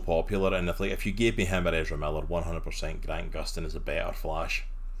was so popular. And if you gave me him or Ezra Miller, 100% Grant Gustin is a better Flash.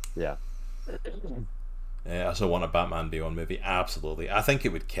 Yeah. I also want a Batman Beyond movie. Absolutely. I think it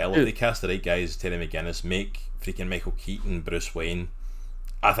would kill if they cast the right guys. Terry McGinnis, make freaking Michael Keaton Bruce Wayne.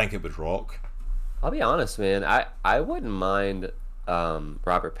 I think it would rock. I'll be honest, man. I wouldn't mind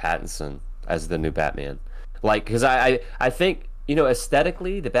Robert Pattinson as the new Batman. Like, because I think, you know,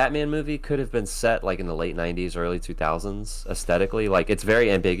 aesthetically, the Batman movie could have been set like in the late 90s, early 2000s. Aesthetically, like, it's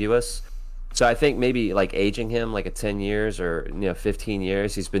very ambiguous. So I think maybe like aging him like a 10 years or 15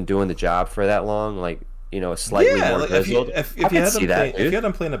 years, he's been doing the job for that long. Like, slightly more like grizzled. If you had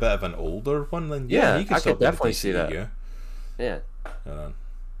him playing a bit of an older one, then he could I still could definitely see that. Yeah. Hold on.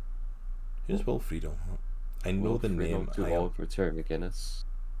 Who's Wilfredo? I know the name. Too old for Terry McGinnis.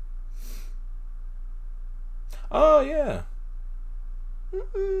 Oh yeah.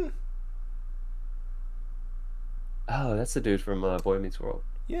 Mm-mm. Oh, that's the dude from Boy Meets World.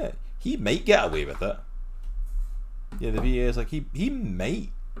 Yeah, he might get away with it. Yeah, the VA is like he might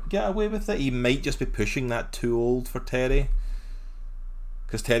get away with it. He might just be pushing that too old for Terry.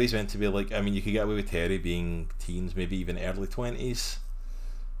 Because Terry's meant to be like, I mean, you could get away with Terry being teens, maybe even early 20s.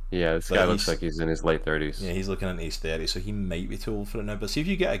 Yeah, this But guy looks like he's in his late 30s. yeah, he's looking into his 30s, so he might be too old for it now. But see if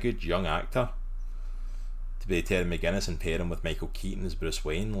you get a good young actor to be Terry McGinnis and pair him with Michael Keaton as Bruce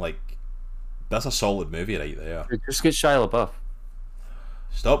Wayne, like, that's a solid movie right there. Just get Shia LaBeouf.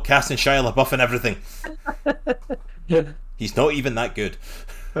 Stop casting Shia LaBeouf and everything. He's not even that good.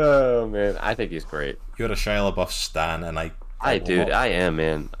 Oh man, I think he's great. You're a Shia LaBeouf stan, and I am,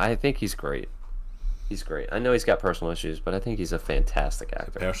 man. I think he's great. He's great. I know he's got personal issues, but I think he's a fantastic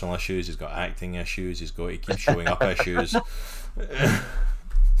actor. Personal issues, he's got acting issues, he keeps showing up issues.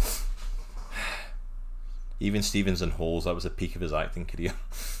 Even Stevens in Holes, that was the peak of his acting career.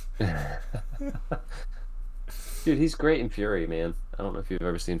 Dude, he's great in Fury, man. I don't know if you've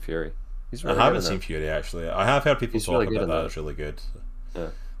ever seen Fury. He's really I haven't seen Fury, actually. I have heard people talk really about that. It's really good. Yeah.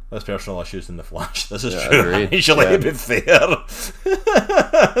 Less personal issues in The Flash. This is Yeah, true. agreed. Actually, Yeah. to be fair.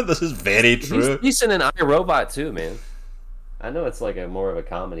 This is very true. He's decent in iRobot too, man. I know it's like more of a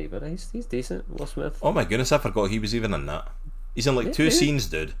comedy, but he's decent. Will Smith. Oh my goodness, I forgot he was even in that. He's in like Yeah, two dude. scenes,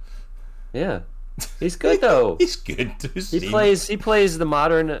 dude. Yeah, he's good though. He's good. He plays the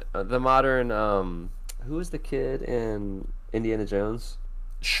modern who is the kid in Indiana Jones?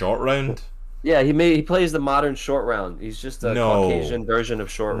 Short Round. Yeah, he plays the modern Short Round. He's just a No. Caucasian version of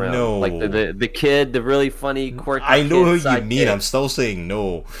Short Round. No. Like the kid, the really funny, quirky I know who kid you mean. sidekick. I'm still saying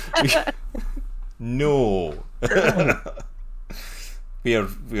no. No. we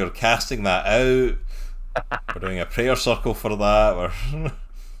are casting that out. We're doing a prayer circle for that. We're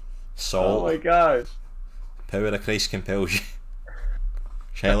Salt. Oh my gosh. Power of Christ compels you.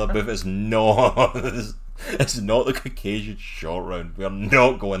 Shia LaBeouf is not. It's not the Caucasian Short Round. We are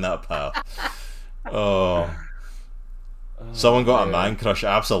not going that path. Oh. Someone got a man crush.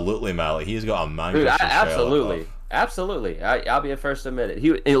 Absolutely, Malik. He's got a man Dude, crush. on Shia absolutely. LaBeouf. Absolutely. I'll be the first to admit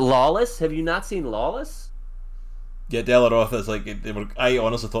it. Lawless? Have you not seen Lawless? Yeah, Delaroth is like I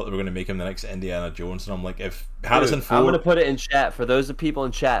honestly thought they were going to make him the next Indiana Jones, and I'm like, if Harrison Ford, I'm gonna put it in chat for those of people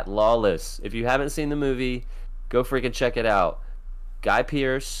in chat. Lawless. If you haven't seen the movie, go freaking check it out. Guy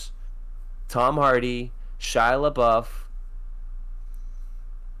Pearce, Tom Hardy, Shia LaBeouf.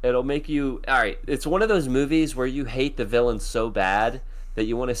 It'll make you all right. It's one of those movies where you hate the villain so bad that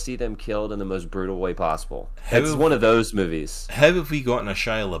you want to see them killed in the most brutal way possible. It's one of those movies. how have we gotten a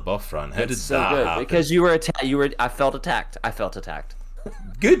Shia LaBeouf run? How did It's so that good happen? because you were attacked. I felt attacked.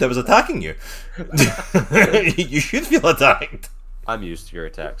 Good, I was attacking you. You should feel attacked. I'm used to your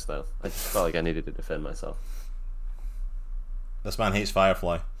attacks, though. I just felt like I needed to defend myself. This man hates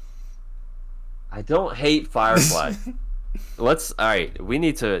Firefly. I don't hate Firefly. All right, we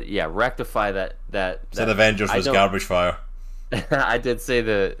need to, rectify that. Said Avengers was garbage fire. I didn't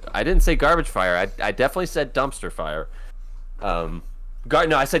say garbage fire. I definitely said dumpster fire. No,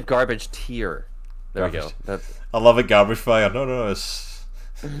 I said garbage tier. There we go. I love it, garbage fire. No, it's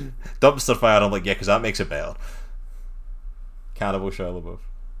dumpster fire. I'm like, yeah, because that makes it better. Cannibal Shia LaBeouf.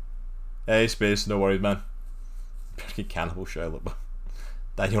 Hey, Space, no worries, man. Cannibal Shia LaBeouf.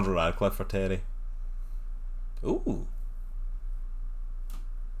 Daniel Radcliffe for Terry. Ooh.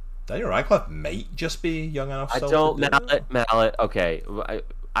 Daniel Radcliffe might just be young enough. I still don't, to do it. Mallet. Okay,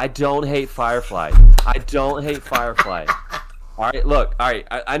 I don't hate Firefly. I don't hate Firefly. All right, look. All right,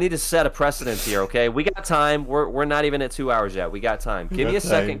 I need to set a precedent here. Okay, we got time. We're not even at 2 hours yet. We got time. Give me a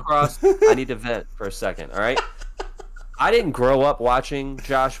second, Cross. I need to vent for a second. All right. I didn't grow up watching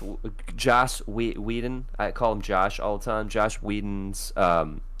Josh Whedon. I call him Josh all the time. Josh Whedon's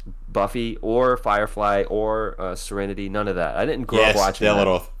Buffy or Firefly or Serenity. None of that. I didn't grow up watching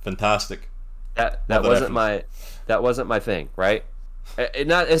Delaroth, fantastic. that wasn't my thing, right?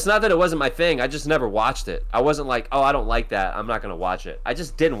 It's not that it wasn't my thing. I just never watched it. I wasn't like, oh, I don't like that, I'm not gonna watch it. I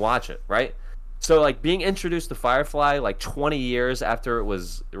just didn't watch it, right? So like being introduced to Firefly like 20 years after it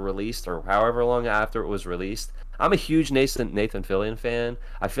was released, or however long after it was released. I'm a huge Nathan Fillion fan.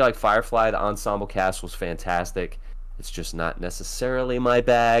 I feel like Firefly, the ensemble cast was fantastic. It's just not necessarily my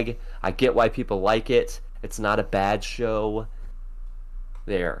bag. I get why people like it. It's not a bad show.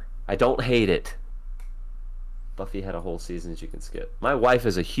 There. I don't hate it. Buffy had a whole season you can skip. My wife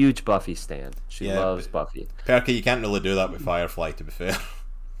is a huge Buffy stan. She loves Buffy. Perky, you can't really do that with Firefly, to be fair.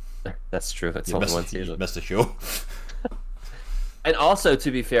 That's true. It's only one season. You missed a show. And also,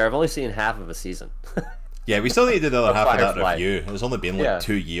 to be fair, I've only seen half of a season. Yeah, we still need to do the other half of that Firefly. review. It's only been like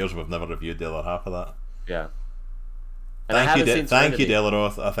 2 years we've never reviewed the other half of that. Yeah. And I haven't seen Thank you, Serenity.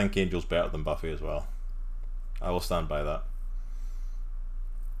 Delaroth. I think Angel's better than Buffy as well. I will stand by that.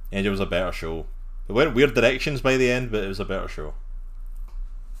 Angel was a better show. It went weird directions by the end, but it was a better show.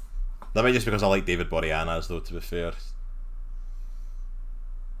 That might just because I like David Boreanaz, though, to be fair.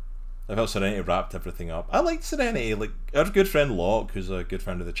 I felt Serenity wrapped everything up. I liked Serenity. Like, our good friend Locke, who's a good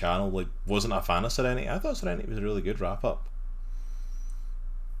friend of the channel, like, wasn't a fan of Serenity. I thought Serenity was a really good wrap up.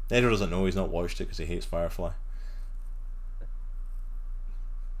 Edgar doesn't know, he's not watched it because he hates Firefly.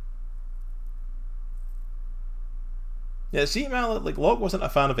 Yeah, see, man, like Locke wasn't a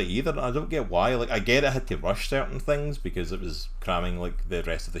fan of it either, and I don't get why. Like, I get it had to rush certain things because it was cramming like the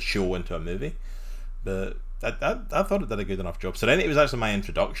rest of the show into a movie, but I thought it did a good enough job. Serenity was actually my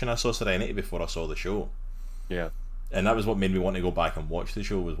introduction. I saw Serenity before I saw the show. Yeah. And that was what made me want to go back and watch the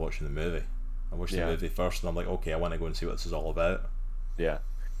show, was watching the movie. I watched the movie first, and I'm like, okay, I want to go and see what this is all about. Yeah.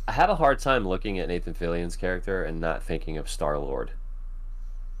 I have a hard time looking at Nathan Fillion's character and not thinking of Star-Lord.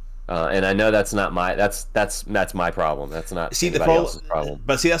 And I know that's not my that's my problem. That's not anybody else's problem.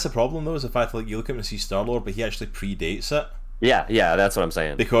 But see, that's the problem though, is the fact that, like, you look at him and see Star-Lord, but he actually predates it. Yeah, that's what I'm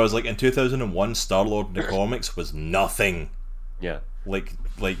saying. Because, like, in 2001, Star-Lord in the comics was nothing. Yeah. Like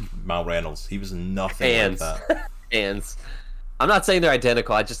Mal Reynolds, he was nothing like that. Hands. I'm not saying they're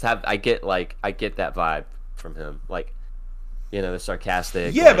identical. I get that vibe from him. Like, you know, the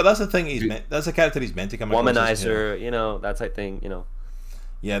sarcastic. Yeah, like, but that's the thing. That's a character he's meant to come across. Womanizer, you know, that type thing. You know.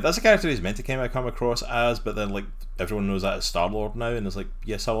 Yeah, that's a character he's meant to come across as, but then, like, everyone knows that as Star-Lord now, and it's like,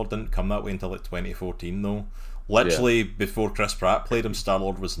 yeah, Star-Lord didn't come that way until, like, 2014, though. Literally, before Chris Pratt played him,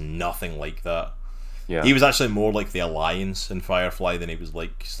 Star-Lord was nothing like that. Yeah. He was actually more like the Alliance in Firefly than he was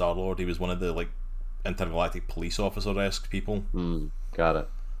like Star-Lord. He was one of the, like, intergalactic police officer-esque people. Got it.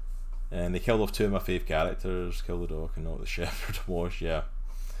 And they killed off two of my fave characters, Kill the Dog and Not the Shepherd was, yeah.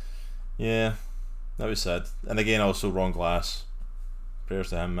 Yeah, that was sad. And again, also, Ron Glass.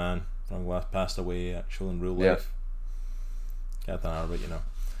 Prayers to him, man. Ron Glass passed away, actually, in real life. Can't deny it, you know.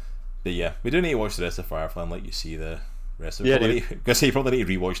 But yeah, we do need to watch the rest of Firefly and let you see the rest of it. Because you probably need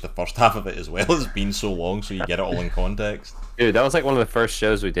to rewatch the first half of it as well. It's been so long, so you get it all in context. Dude, that was like one of the first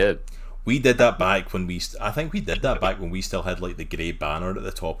shows we did. We did that back when I think we did that back when we still had, like, the grey banner at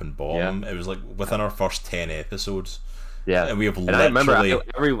the top and bottom. It was like within our first 10 episodes. Yeah, and we have literally. I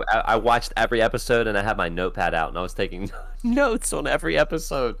remember I watched every episode, and I had my notepad out, and I was taking notes on every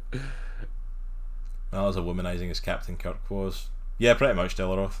episode. That was a womanizing as Captain Kirk was. Yeah, pretty much,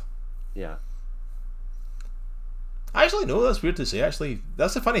 Delaroth. Yeah. Actually, no, that's weird to say. Actually,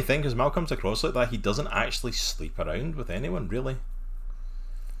 that's the funny thing, because Mal comes across like that. He doesn't actually sleep around with anyone, really.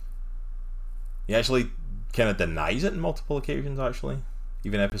 He actually kind of denies it in multiple occasions, actually.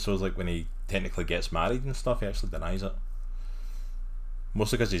 Even episodes like when he technically gets married and stuff, he actually denies it.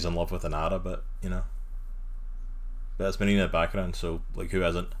 Mostly because he's in love with Inara, but, you know. But it's Marina in the background, so, like, who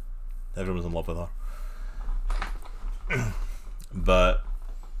isn't? Everyone's in love with her. But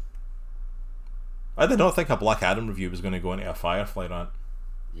I did not think a Black Adam review was going to go into a Firefly rant.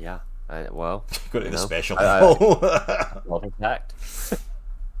 Yeah, well... Go to the special level. Well, in fact.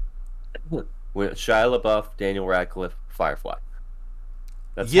 With Shia LaBeouf, Daniel Radcliffe, Firefly.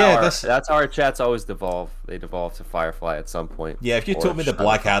 That's how our chats always devolve. They devolve to Firefly at some point. Yeah, if you told me the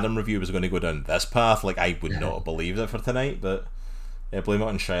Black Adam review was going to go down this path, like, I would not have believed it for tonight, but yeah, blame it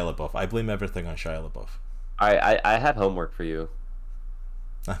on Shia LaBeouf. I blame everything on Shia LaBeouf. I have homework for you.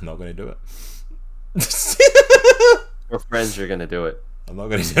 I'm not going to do it. We're friends, you're going to do it. I'm not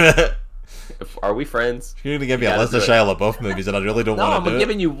going to do it. Are we friends? You're going to give me a list of Shia LaBeouf movies and I really don't want to do it. I'm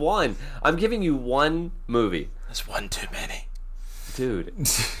giving you one. I'm giving you one movie. That's one too many. Dude,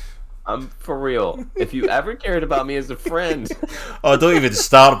 I'm for real. If you ever cared about me as a friend... Oh, don't even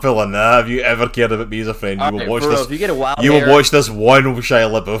start pulling that. Have you ever cared about me as a friend? You will watch this. If you get a wild you will watch this one Shia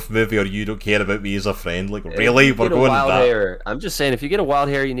LaBeouf movie, or you don't care about me as a friend. Like, really? We're going that. Hair, I'm just saying, if you get a wild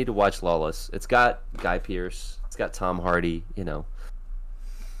hair, you need to watch Lawless. It's got Guy Pearce. It's got Tom Hardy. You know.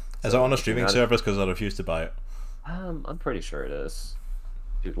 Is it on a streaming service? Because I refuse to buy it. I'm pretty sure it is.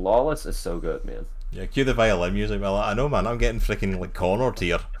 Dude, Lawless is so good, man. Yeah, cue the violin music. Well, I know, man. I'm getting freaking, like, cornered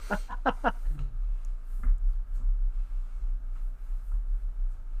here. I'm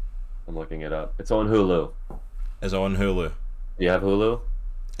looking it up. It's on Hulu. Is it on Hulu? Do you have Hulu?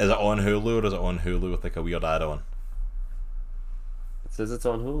 Is it on Hulu, or is it on Hulu with, like, a weird add-on? It says it's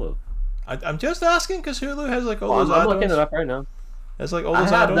on Hulu. I'm just asking because Hulu has, like, all those add-ons. I'm looking it up right now. It's like all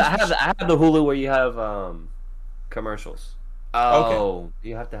those add-ons. I have the Hulu where you have commercials. Oh, okay.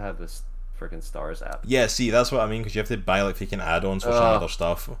 You have to have this freaking Stars app. Yeah, see, that's what I mean, because you have to buy, like, freaking add-ons for some other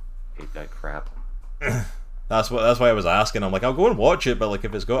stuff. I hate that crap. That's why I was asking. I'm like, I'll go and watch it, but, like,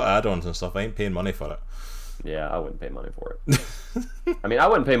 if it's got add-ons and stuff, I ain't paying money for it. Yeah, I wouldn't pay money for it. I mean, I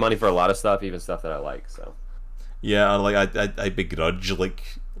wouldn't pay money for a lot of stuff, even stuff that I like. So. Yeah, I begrudge like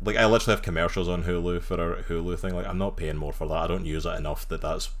I literally have commercials on Hulu for our Hulu thing. Like, I'm not paying more for that. I don't use it enough that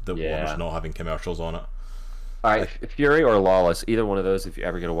Warner's not having commercials on it. All right, Fury or Lawless, either one of those. If you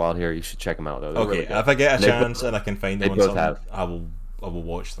ever get a wild hair, you should check them out. Though they're Okay, really good. if I get a They chance both, and I can find they them on both something, have. I will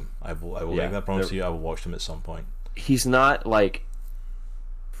watch them. I will make Yeah, that promise to you. I will watch them at some point. he's not like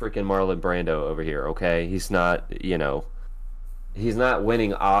freaking Marlon Brando over here. Okay, he's not. He's not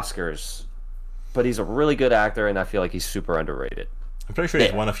winning Oscars, but he's a really good actor, and I feel like he's super underrated. I'm pretty sure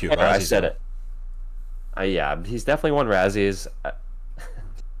he's won a few There, I Razzies. said Though. it. Yeah, he's definitely won Razzies.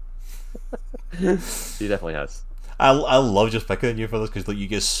 He definitely has. I love just picking on you for this because like you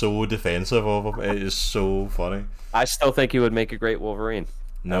get so defensive of him. It is so funny. I still think he would make a great Wolverine.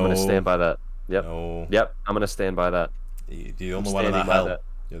 No, I'm gonna stand by that. Yep. no, Yep. I'm gonna stand by that. you're the only I'm one on that standing by hill. that.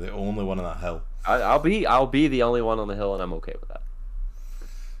 You're the only one on that hill. I'll be the only one on the hill, and I'm okay with that.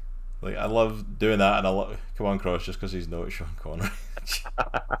 Like I love doing that, and I love come on Cross just because he's not Sean Connery.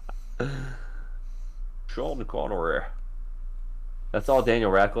 Sean Connery. That's all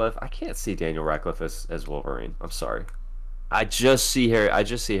Daniel Radcliffe. I can't see Daniel Radcliffe as Wolverine. I'm sorry. I just see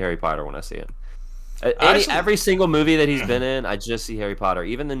Harry Potter when I see him. Every single movie that he's been in, I just see Harry Potter.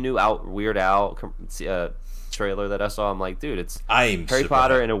 Even the new Weird Al trailer that I saw, I'm like, dude, it's I'm Harry super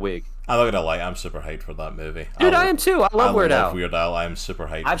Potter hyped. in a wig. I'm not gonna lie, I'm super hyped for that movie. Dude, I am too. I love Weird Al. Weird Al. I'm super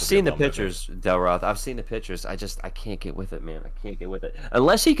hyped. I've for seen the Weird Al movie. pictures, Delroth. I've seen the pictures. I can't get with it, man. I can't get with it.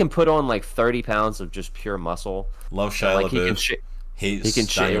 Unless he can put on like 30 pounds of just pure muscle. Love Shia Like he can, LaBeouf. Hates he can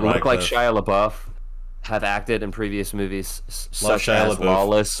Daniel look like Radcliffe. Shia LaBeouf. Have acted in previous movies Love such Shia as LaBeouf.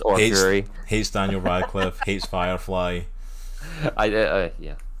 Lawless or hates, Fury. Hates Daniel Radcliffe. Hates Firefly.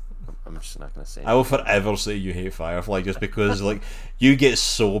 Yeah. I'm just not gonna say. I will forever say you hate Firefly just because like you get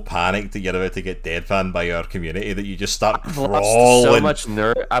so panicked that you're about to get deadpanned by our community that you just start crawling.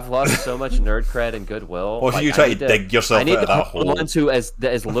 I've lost so much nerd cred and goodwill. Or if you try to dig yourself I need out of to that hold hole. onto as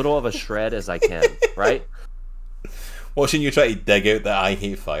little of a shred as I can. Right? Watching you try to dig out the I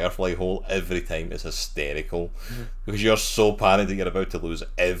hate Firefly hole every time is hysterical because you're so panicked that you're about to lose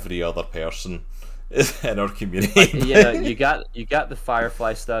every other person in our community. You got the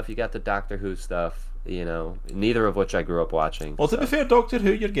Firefly stuff, you got the Doctor Who stuff, neither of which I grew up watching. Well, to be fair, Doctor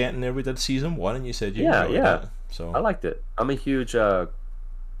Who, you're getting there. We did season 1 and you said you enjoyed it. So I liked it. I'm a huge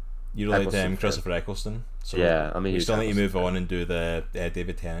you liked Eccleston Christopher Eccleston. So yeah, I'm a we huge still need to move Eccleston on and do the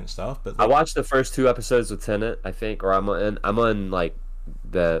David Tennant stuff. But I watched the first 2 episodes with Tennant, I think, or I'm on like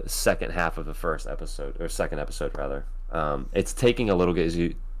the second half of the first episode or second episode rather. It's taking a little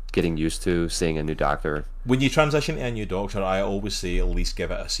getting used to seeing a new Doctor. when you transition to a new Doctor, I always say at least give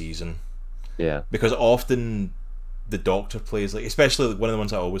it a season Yeah, because often the Doctor plays like, especially like one of the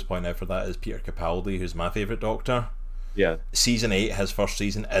ones I always point out for that is Peter Capaldi, who's my favourite Doctor. yeah, Season 8, his first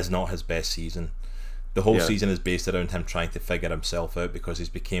season, is not his best season. The whole Yeah. season is based around him trying to figure himself out because he's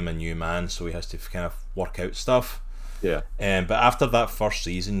became a new man, so he has to kind of work out stuff. yeah, But after that first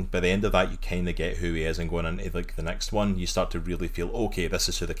season, by the end of that, you kind of get who he is, and going into like the next one, you start to really feel okay. This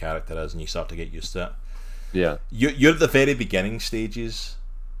is who the character is, and you start to get used to it. yeah. You're at the very beginning stages.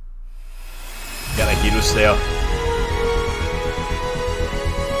 Get a hero stare.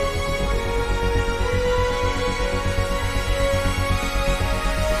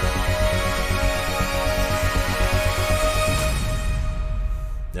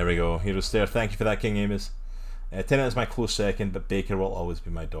 There we go, hero stare. Thank you for that, King Amos. Tennant is my close second, but Baker will always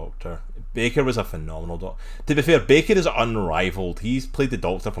be my Doctor. Baker was a phenomenal Doctor. To be fair, Baker is unrivaled. He's played the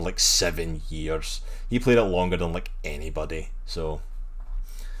Doctor for like 7 years. He played it longer than like anybody. So,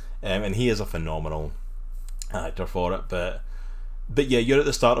 and he is a phenomenal actor for it. But yeah, you're at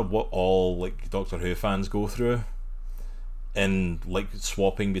the start of what all like Doctor Who fans go through, and like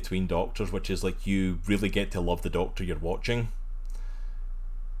swapping between Doctors, which is like you really get to love the Doctor you're watching.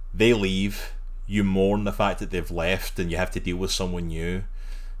 They leave. You mourn the fact that they've left and you have to deal with someone new.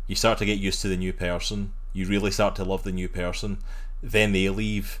 You start to get used to the new person. You really start to love the new person. Then they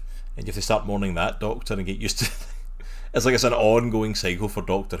leave and you have to start mourning that Doctor and get used to it's an ongoing cycle for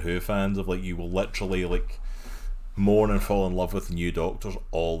Doctor Who fans of like you will literally like mourn and fall in love with new Doctors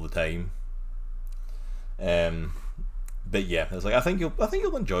all the time. But yeah, it's like I think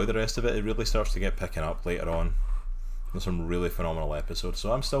you'll enjoy the rest of it. It really starts to get picking up later on. There's some really phenomenal episodes,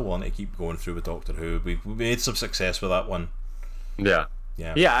 so I'm still wanting to keep going through with Doctor Who. We made some success with that one. Yeah.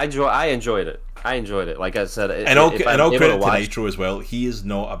 Yeah. Yeah, I enjoyed it. Like I said, And all if I'm credit able to watch- Nitro as well. He is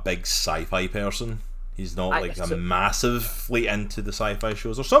not a big sci-fi person. He's not so- massively into the sci-fi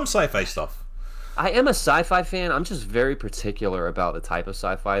shows or some sci-fi stuff. I am a sci-fi fan. I'm just very particular about the type of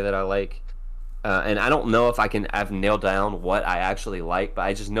sci-fi that I like, and I don't know if I've nailed down what I actually like, but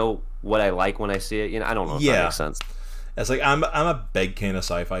I just know what I like when I see it. I don't know if that makes sense. It's like I'm a big kind of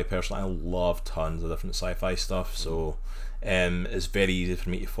sci-fi person. I love tons of different sci-fi stuff. So It's very easy for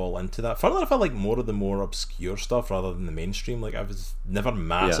me to fall into that. Further, if I like more of the more obscure stuff rather than the mainstream. Like I was never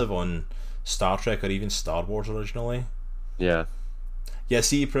massive on Star Trek or even Star Wars originally. Yeah. Yeah,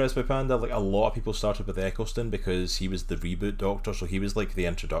 see, Presby Panda, like a lot of people started with Eccleston because he was the reboot Doctor, so he was like the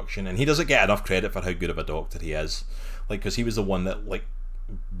introduction, and he doesn't get enough credit for how good of a Doctor he is, like because he was the one that like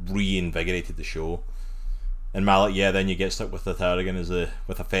reinvigorated the show. And Malik, yeah, then you get stuck with the Tarragon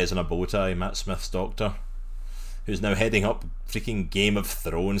with a fez and a bow tie, Matt Smith's Doctor, who's now heading up freaking Game of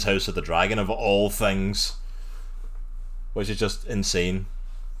Thrones, House of the Dragon of all things, which is just insane.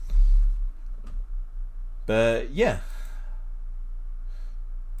 But yeah.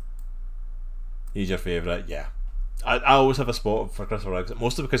 He's your favourite, yeah. I always have a spot for Christopher Eggs,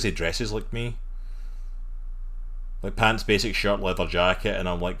 mostly because he dresses like me. Like pants, basic shirt, leather jacket, and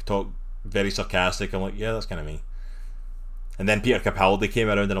I'm like talk very sarcastic. I'm like, yeah, that's kind of me. And then Peter Capaldi came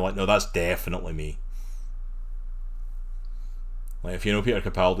around, and I'm like, no, that's definitely me. Like if you know Peter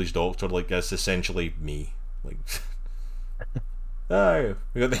Capaldi's Doctor, like that's essentially me. Like, oh,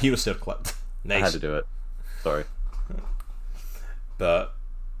 we got the hero stair clipped. Nice. I had to do it. Sorry. But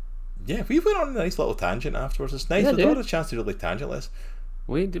yeah, we went on a nice little tangent afterwards. It's nice. Yeah, We've got a chance to really tangentless.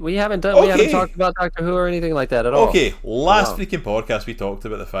 We haven't done. Okay. We haven't talked about Doctor Who or anything like that at all. Okay, last freaking podcast we talked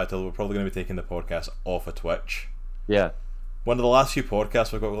about the fact that we're probably going to be taking the podcast off of Twitch. Yeah. One of the last few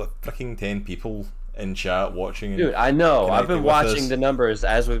podcasts we've got like freaking 10 people in chat watching. Dude, I know. I've been watching the numbers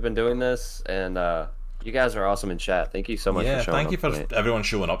as we've been doing this, and you guys are awesome in chat. Thank you so much for showing up. Yeah, thank you for everyone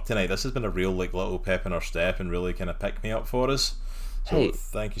showing up tonight. This has been a real like little pep in our step and really kind of pick me up for us. So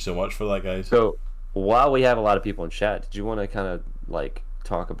thank you so much for that, guys. So while we have a lot of people in chat, did you want to kind of like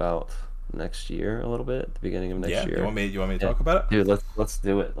talk about next year a little bit at the beginning of next year? You want me to talk about it? Dude, let's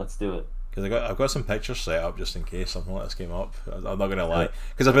do it. Let's do it. Because I've got some pictures set up just in case something like this came up. I'm not gonna lie,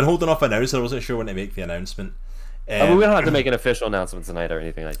 because I've been holding off announcing. I wasn't sure when to make the announcement. I mean, we don't have to make an official announcement tonight or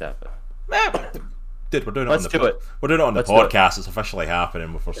anything like that. But dude, we're doing it. We're doing it on the podcast. It's officially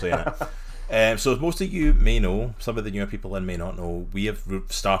happening before saying it. So as most of you may know, some of the newer people in may not know, we have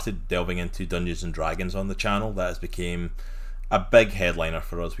started delving into Dungeons and Dragons on the channel. That has become a big headliner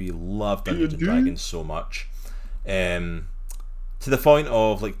for us. We love Dungeons and Dragons so much. To the point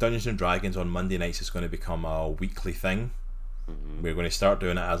of like Dungeons and Dragons on Monday nights is going to become a weekly thing. Mm-hmm. We're going to start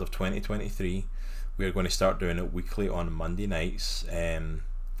doing it as of 2023. We're going to start doing it weekly on Monday nights.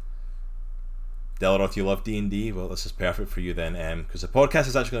 Delaroth, you love D&D? Well, this is perfect for you then, because the podcast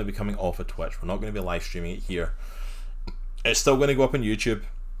is actually going to be coming off of Twitch. We're not going to be live streaming it here. It's still going to go up on YouTube.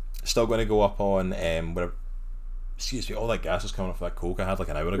 It's still going to go up on where. Excuse me, all that gas is coming off that Coke I had like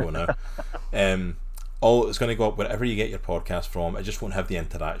an hour ago now. It's going to go up wherever you get your podcast from. It just won't have the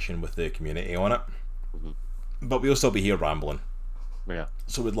interaction with the community on it. Mm-hmm. But we'll still be here rambling. Yeah.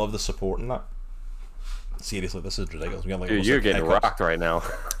 So we'd love the support in that. Seriously, this is ridiculous. Dude, you're getting rocked right now.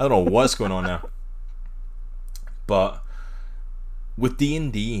 I don't know what's going on now. But with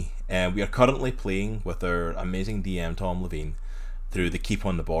D&D, we are currently playing with our amazing DM Tom Levine through the Keep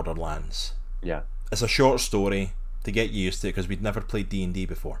on the Borderlands. Yeah. It's a short story to get used to it because we'd never played D&D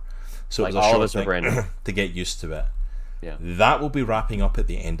before. So like it was a all short of us are brand new. To get used to it. Yeah. That will be wrapping up at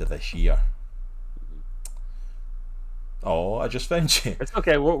the end of this year. Oh, I just found you. It's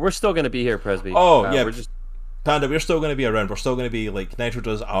okay. We're still going to be here, Presby. Oh, yeah. Panda, we're still going to be around. We're still going to be like Nitro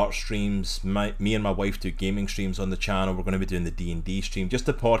does art streams. Me and my wife do gaming streams on the channel. We're going to be doing the D&D stream. Just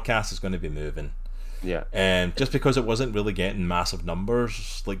the podcast is going to be moving. Yeah. And just because it wasn't really getting massive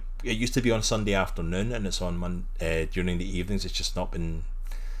numbers, like it used to be on Sunday afternoon and it's on during the evenings. It's just not been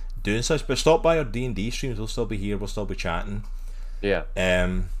doing such. But stop by our D&D streams. We'll still be here. We'll still be chatting. Yeah.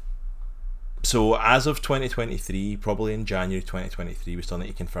 So as of 2023, probably in January 2023, we still need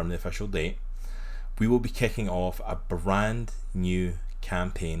to confirm the official date. We will be kicking off a brand new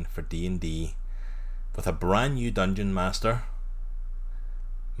campaign for D&D with a brand new dungeon master.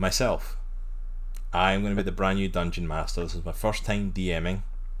 Myself. I'm going to be the brand new dungeon master. This is my first time DMing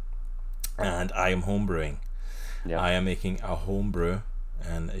and I am homebrewing. Yeah. I am making a homebrew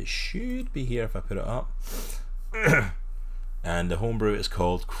and it should be here if I put it up. And the homebrew is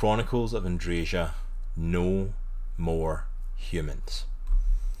called Chronicles of Andrasia No More Humans.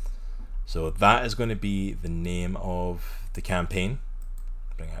 So that is going to be the name of the campaign.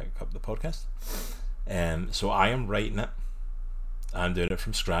 Bring out the podcast. So I am writing it. I'm doing it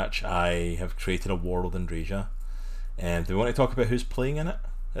from scratch. I have created a world in Andrasia. And do we want to talk about who's playing in it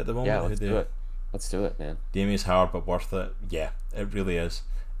at the moment? Yeah, let's do it. Let's do it, man. Game is hard but worth it. Yeah, it really is.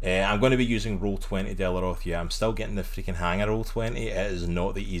 I'm going to be using Roll20 Delaroth. Yeah, I'm still getting the freaking hang of Roll20. It is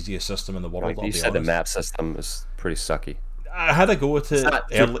not the easiest system in the world. Like you said, the map system is pretty sucky. I had a go at It's it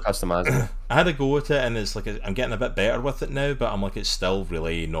not super early. customizable. I had a go at it, and it's like I'm getting a bit better with it now, but I'm like it's still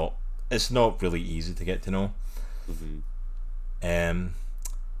really not. It's not really easy to get to know. Hmm. Um,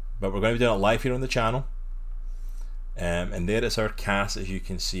 but we're going to be doing it live here on the channel. And there is our cast, as you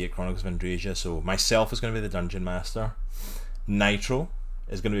can see, at Chronicles of Andrasia. So myself is going to be the Dungeon Master. Nitro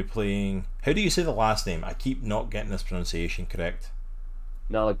is going to be playing. How do you say the last name? I keep not getting this pronunciation correct.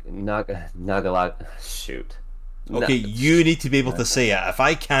 Nagalak. Shoot. Okay, you need to be able to say it. If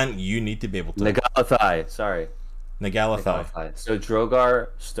I can't, you need to be able to. Nagalathai. Sorry. Nagalathai. Nagalathai. So Drogar,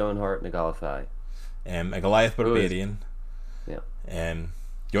 Stoneheart, Nagalathai. A Goliath Who is- Barbarian. Yeah.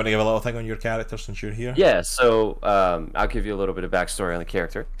 Do you want to give a little thing on your character since you're here? Yeah, so I'll give you a little bit of backstory on the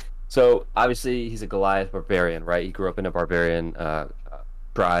character. So obviously he's a Goliath barbarian, right? He grew up in a barbarian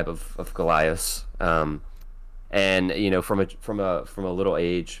tribe of Goliaths, and you know from a little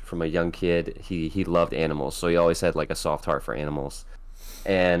age, from a young kid, he loved animals, so he always had like a soft heart for animals.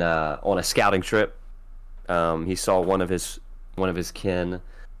 And on a scouting trip, he saw one of his kin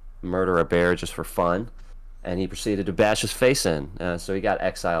murder a bear just for fun, and he proceeded to bash his face in. So he got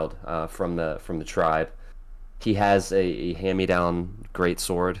exiled from the tribe. He has a hand-me-down great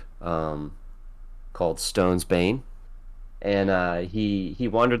sword called Stone's Bane, and he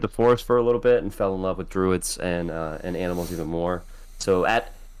wandered the forest for a little bit and fell in love with druids and animals even more. So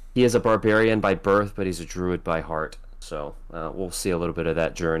he is a barbarian by birth, but he's a druid by heart. So we'll see a little bit of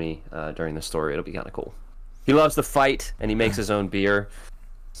that journey during the story. It'll be kind of cool. He loves to fight, and he makes his own beer.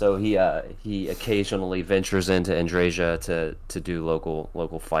 So he occasionally ventures into Andrasia to do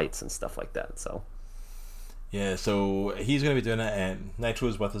local fights and stuff like that. So Yeah, so he's going to be doing it, and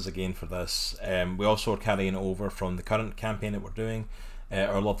Nitro's with us again for this. We also are carrying over from the current campaign that we're doing.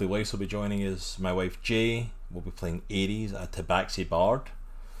 Our lovely wives will be joining us. My wife Jay will be playing Ares, a Tabaxi Bard.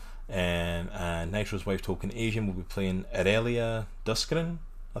 And Nitro's wife Token Asian will be playing Aurelia Duskren,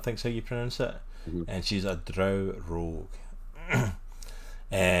 I think's how you pronounce it. And she's a Drow rogue.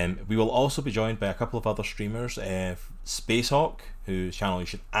 We will also be joined by a couple of other streamers. Spacehawk, whose channel you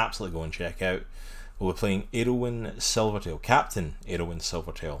should absolutely go and check out, will be playing Erowyn Silvertail, Captain Erowyn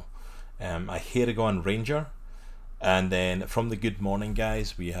Silvertail, a Haragon Ranger. And then from the Good Morning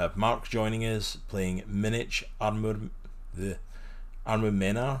guys, we have Mark joining us, playing Minich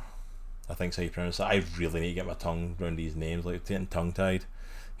Armumenar, I think's how you pronounce it. I really need to get my tongue around these names, like getting tongue-tied.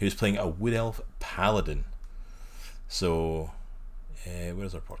 Who's playing a Wood Elf Paladin. So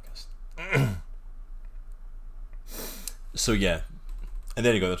where's our podcast? So yeah, and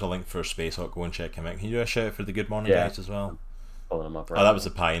there you go. There's a link for Spacehawk. Go and check him out. Can you do a shout out for the Good Morning guys as well? pulling him up right Oh, that now. was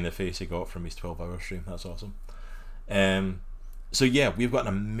the pie in the face he got from his 12-hour stream. That's awesome. So yeah, we've got an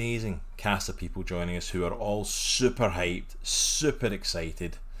amazing cast of people joining us who are all super hyped, super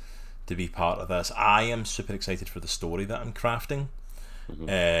excited to be part of this. I am super excited for the story that I'm crafting.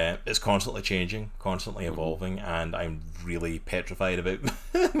 It's constantly changing, constantly evolving, and I'm really petrified about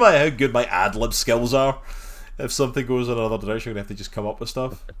how good my ad-lib skills are. If something goes in another direction, I'm going to have to just come up with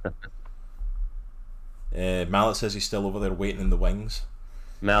stuff. Mallet says he's still over there waiting in the wings.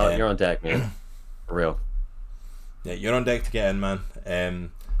 Mallet, you're on deck, man. For real. Yeah, you're on deck to get in, man.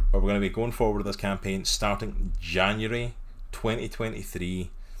 But we're going to be going forward with this campaign starting January 2023.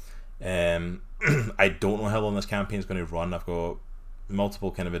 I don't know how long this campaign is going to run. I've got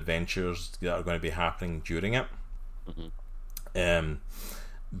multiple kind of adventures that are going to be happening during it.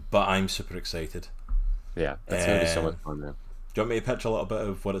 But I'm super excited. Yeah, that's going to be so much fun, man. Do you want me to pitch a little bit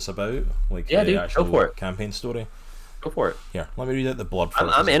of what it's about? Like Yeah, the dude, actual go for it. campaign story? Go for it. Here, let me read out the blood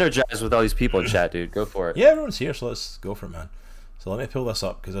first. I'm energized with all these people in chat, dude. Go for it. Yeah, everyone's here, so let's go for it, man. So let me pull this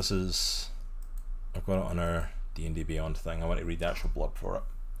up, because this is... I've got it on our D&D Beyond thing. I want to read the actual blood for it.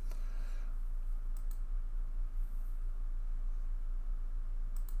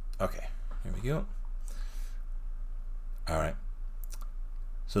 Okay, here we go. Alright.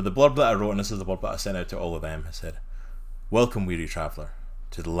 So the blurb that I wrote, and this is the blurb that I sent out to all of them, I said, "Welcome, weary traveller,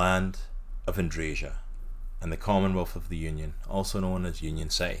 to the land of Andrasia and the Commonwealth of the Union, also known as Union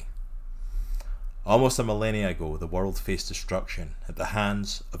City. Almost a millennia ago, the world faced destruction at the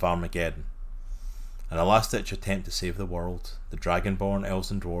hands of Armageddon. In a last-ditch attempt to save the world, the Dragonborn,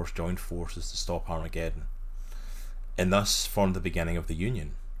 Elves and Dwarves joined forces to stop Armageddon, and thus formed the beginning of the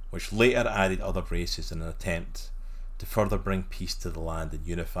Union, which later added other races in an attempt to further bring peace to the land and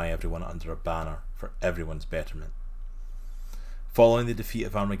unify everyone under a banner for everyone's betterment. Following the defeat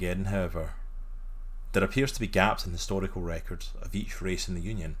of Armageddon, however, there appears to be gaps in historical records of each race in the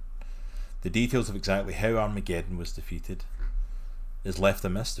Union. The details of exactly how Armageddon was defeated is left a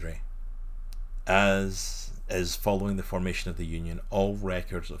mystery, as is following the formation of the Union, all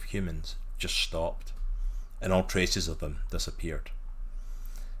records of humans just stopped. and all traces of them disappeared.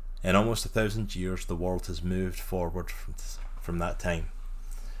 In almost 1,000 years, the world has moved forward from that time.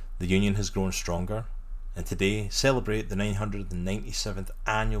 The Union has grown stronger, and today celebrate the 997th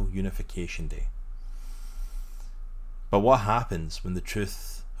Annual Unification Day. But what happens when the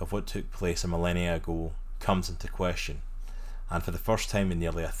truth of what took place a millennia ago comes into question, and for the first time in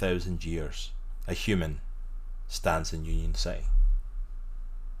nearly 1,000 years, a human stands in Union City?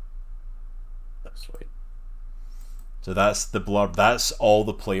 That's sweet. So that's the blurb. That's all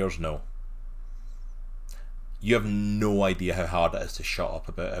the players know. You have no idea how hard it is to shut up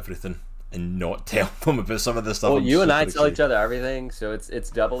about everything and not tell them about some of the stuff. Well, you and I tell each other everything, so it's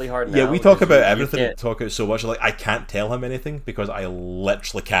doubly hard now. Yeah, we talk about everything. Talk about so much. Like, I can't tell him anything because I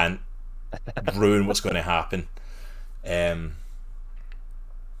literally can't ruin what's going to happen.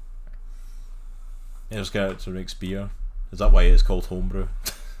 This character makes beer. Is that why it's called homebrew?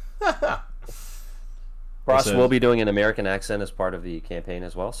 Ross will be doing an American accent as part of the campaign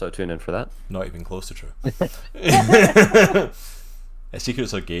as well, so tune in for that. Not even close to true.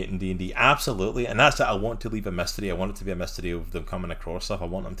 Secrets are gate in D&D, absolutely, and that's it. I want to leave a mystery. I want it to be a mystery of them coming across stuff. I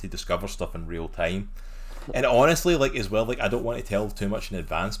want them to discover stuff in real time. And honestly, like, as well, like, I don't want to tell too much in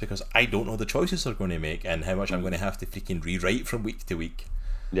advance because I don't know the choices they're going to make and how much I'm going to have to freaking rewrite from week to week.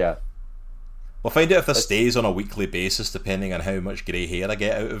 Yeah. We'll find out if this stays on a weekly basis, depending on how much grey hair I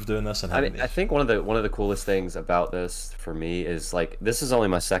get out of doing this. And I think one of the coolest things about this for me is, like, this is only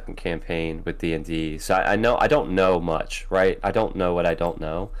my second campaign with D&D, so I know I don't know much, right? I don't know what I don't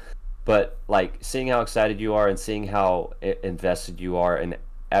know, but like seeing how excited you are and seeing how invested you are in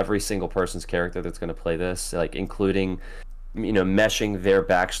every single person's character that's going to play this, like including, you know, meshing their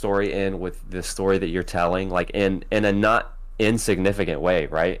backstory in with the story that you're telling, like in a not insignificant way,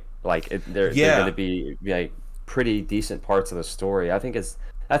 right? Like they're going to be like pretty decent parts of the story. I think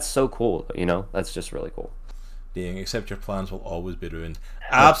that's so cool. You know, that's just really cool. Dang, except your plans will always be ruined.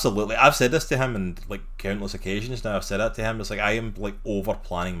 Absolutely, I've said this to him on like countless occasions now. I've said that to him. It's like I am like over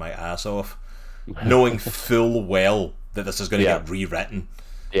planning my ass off, knowing full well that this is going to get rewritten.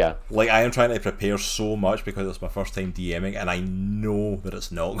 Yeah, like I am trying to prepare so much because it's my first time DMing, and I know that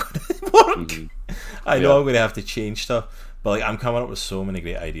it's not going to work. Mm-hmm. I know I'm going to have to change stuff. But like I'm coming up with so many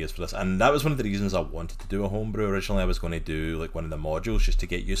great ideas for this, and that was one of the reasons I wanted to do a homebrew. Originally I was going to do like one of the modules just to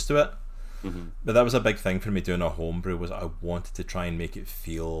get used to it. Mm-hmm. But that was a big thing for me doing a homebrew, was I wanted to try and make it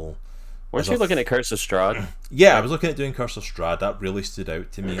feel... Weren't you looking at Curse of Strahd? Yeah, I was looking at doing Curse of Strahd. That really stood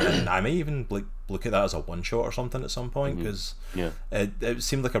out to me, and I may even like look at that as a one shot or something at some point, because it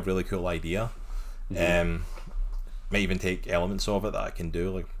seemed like a really cool idea. Mm-hmm. May even take elements of it that I can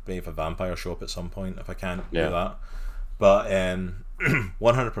do, like maybe a vampire show up at some point if I can't do that. But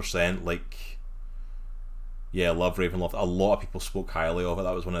 100%, like, yeah, love Ravenloft. A lot of people spoke highly of it.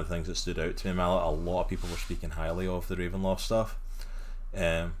 That was one of the things that stood out to me, Mallet. A lot of people were speaking highly of the Ravenloft stuff.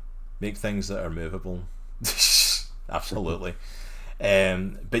 Make things that are movable. Absolutely.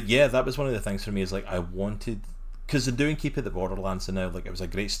 But yeah, that was one of the things for me, is like I wanted, because the doing Keep of the Borderlands and now, like, it was a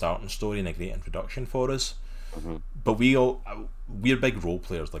great starting story and a great introduction for us. Mm-hmm. But we're big role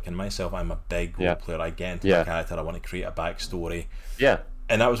players. Like in myself, I'm a big role player. I get into my character, I want to create a backstory. Yeah.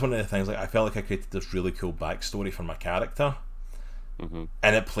 And that was one of the things, like I felt like I created this really cool backstory for my character. Mm-hmm.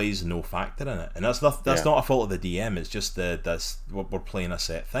 And it plays no factor in it. And that's not a fault of the DM, it's just we're playing a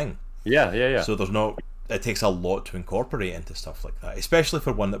set thing. Yeah. So it takes a lot to incorporate into stuff like that. Especially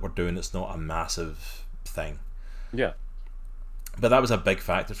for one that we're doing that's not a massive thing. Yeah. But that was a big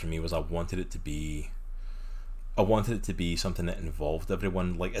factor for me, was I wanted it to be something that involved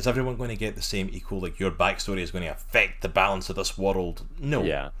everyone. Like, is everyone going to get the same equal, like your backstory is going to affect the balance of this world?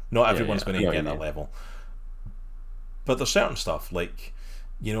 No. Not everyone's going to get that level. But there's certain stuff, like,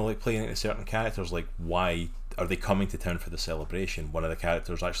 you know, like playing into certain characters, like why are they coming to town for the celebration? One of the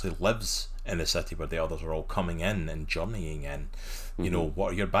characters actually lives in the city where the others are all coming in and journeying in. You know,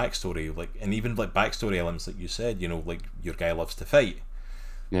 what are your backstory? Like, and even like backstory elements, like you said, you know, like your guy loves to fight.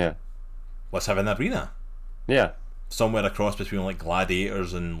 Yeah. Let's have an arena. Yeah. Somewhere a cross between like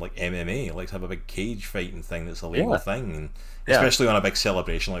gladiators and like MMA. Let's have a big cage fighting thing that's a legal thing. And especially on a big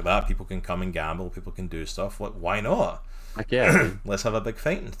celebration like that, people can come and gamble, people can do stuff. Like, why not? Like, let's have a big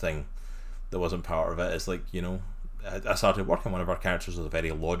fighting thing. That wasn't part of it. It's like, you know, I started working, one of our characters was a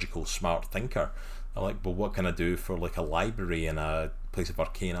very logical, smart thinker. I'm like, but what can I do for like a library and a place of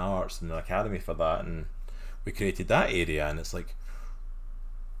arcane arts and an academy for that? And we created that area, and it's like,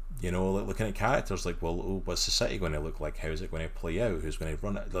 you know, like looking at characters, like, well, what's the city going to look like? How is it going to play out? Who's going to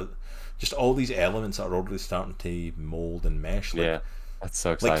run it? Just all these elements that are already starting to mold and mesh. Like, that's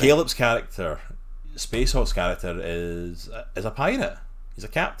so exciting. Like Caleb's character, Spacehawk's character is a pirate. He's a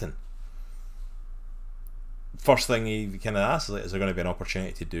captain. first thing he kind of asks, like, is there going to be an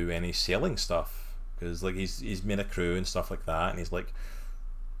opportunity to do any sailing stuff? Because like he's made a crew and stuff like that, and he's like,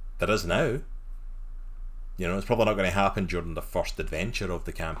 there is now. You know, it's probably not going to happen during the first adventure of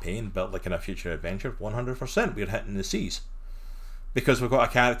the campaign, but like in a future adventure, 100% we're hitting the seas. Because we've got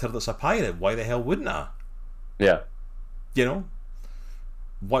a character that's a pirate. Why the hell wouldn't I? Yeah. You know?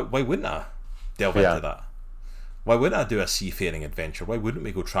 Why wouldn't I delve into that? Why wouldn't I do a seafaring adventure? Why wouldn't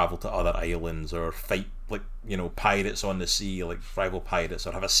we go travel to other islands or fight, like, you know, pirates on the sea, like rival pirates,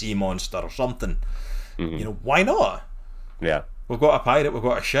 or have a sea monster or something? Mm-hmm. You know, why not? Yeah. We've got a pirate, we've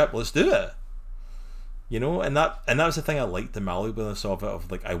got a ship, let's do it. You know, and that was the thing I liked the malleableness of it,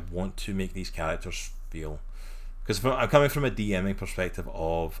 of like, I want to make these characters feel, because I'm coming from a DMing perspective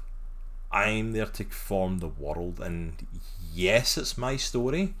of, I'm there to form the world, and yes, it's my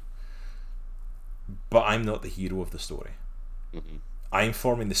story, but I'm not the hero of the story. Mm-hmm. I'm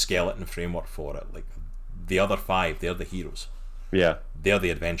forming the skeleton framework for it. Like, the other 5, they're the heroes. Yeah. They're the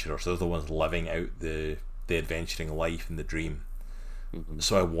adventurers. They're the ones living out the adventuring life and the dream. Mm-hmm.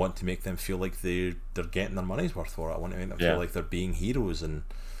 So I want to make them feel like they're getting their money's worth for it. I want to make them feel like they're being heroes. And,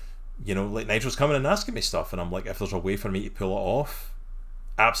 you know, like, Nigel's coming and asking me stuff, and I'm like, if there's a way for me to pull it off,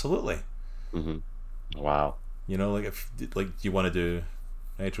 absolutely. Mm-hmm. Wow. You know, like, if, like, do you want to do...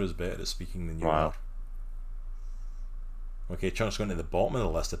 Nitro's better at speaking than you are. Okay, Chunk's going to the bottom of the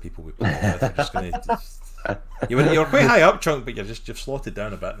list of people we play with. We're just going to... You were quite high up, Chunk, but you've slotted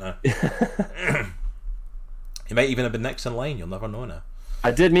down a bit now. You might even have been next in line. You'll never know now. I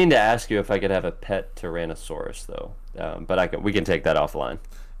did mean to ask you if I could have a pet Tyrannosaurus, though, but we can take that offline.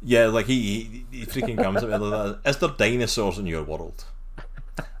 Yeah, like he freaking comes at me like that. Is there dinosaurs in your world?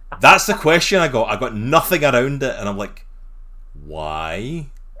 That's the question I got. I got nothing around it, and I'm like, why?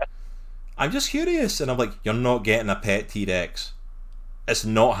 I'm just curious, and I'm like, you're not getting a pet T-Rex. It's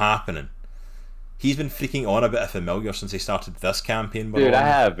not happening. He's been freaking on about a familiar since he started this campaign. Dude, I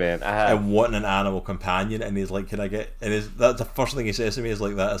have, man. I have. And wanting an animal companion, and he's like, can I get... And that's the first thing he says to me is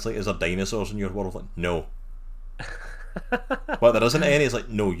like that. It's like, is there dinosaurs in your world? Like, no. But there isn't any. It's like,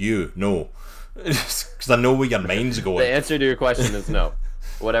 no, no. Because I know where your mind's going. The answer to your question is no.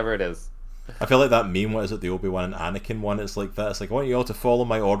 Whatever it is. I feel like that meme, what is it, the Obi-Wan and Anakin one, it's like that. It's like, I want you all to follow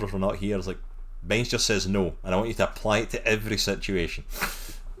my orders, we're not here. It's like, mine just says no, and I want you to apply it to every situation.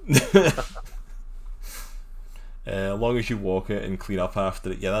 As long as you walk it and clean up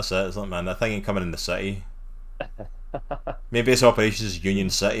after it, yeah, that's it. It's like, man, that thing ain't coming in the city. Main base operations is Union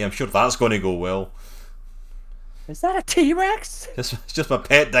City. I'm sure that's going to go well. Is that a T-Rex? It's just my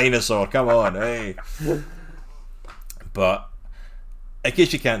pet dinosaur. Come on, hey. But in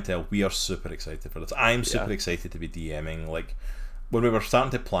case you can't tell, we are super excited for this. I'm super excited to be DMing. Like, when we were starting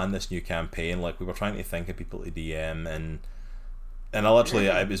to plan this new campaign, like, we were trying to think of people to DM, and I literally,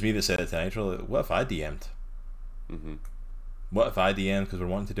 it was me that said it tonight. Like, what if I DM'd? Mm-hmm. What if I DM? Because we're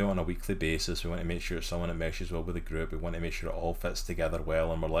wanting to do it on a weekly basis. We want to make sure it's someone that meshes well with the group. We want to make sure it all fits together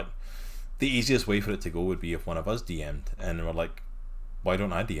well. And we're like, the easiest way for it to go would be if one of us DM'd. And we're like, why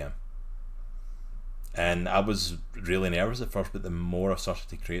don't I DM? And I was really nervous at first, but the more I started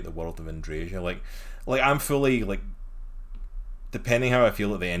to create the world of Andrasia, like I'm fully, like, depending how I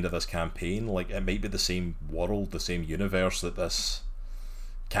feel at the end of this campaign, like, it might be the same world, the same universe that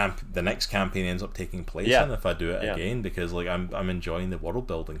the next campaign ends up taking place in if I do it again, because like I'm enjoying the world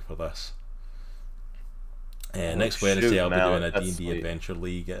building for this. Next Wednesday I'll be doing a D&D Adventure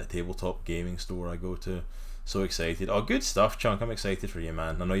League at a tabletop gaming store I go to. So excited. Oh, good stuff, Chunk. I'm excited for you,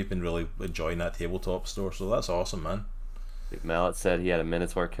 man. I know you've been really enjoying that tabletop store, so that's awesome, man. Mallet said he had a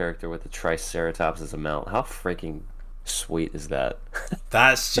Minotaur character with a Triceratops as a mount. How freaking sweet is that?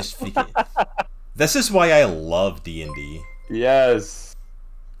 That's just freaking... This is why I love D&D. Yes.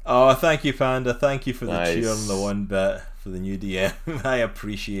 Oh, thank you, Panda. Thank you for the cheer on the one bit for the new DM. I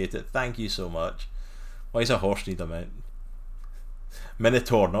appreciate it. Thank you so much. Why does a horse need a mount?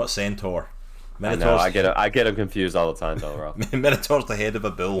 Minotaur, not centaur. Minotaur's... I know. I get them confused all the time, though, Rob. Minotaur's the head of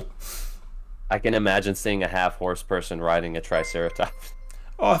a bull. I can imagine seeing a half-horse person riding a Triceratops.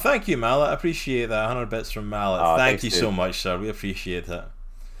 Oh, thank you, Mallet. I appreciate that. 100 bits from Mallet. Oh, thank you so much, sir. We appreciate it.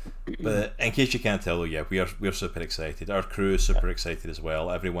 But in case you can't tell, though, yeah, we're super excited. Our crew is super excited as well.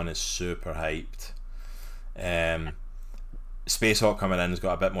 Everyone is super hyped. Spacehawk coming in has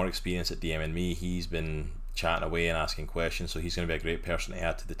got a bit more experience at DMing me. He's been chatting away and asking questions, so he's going to be a great person to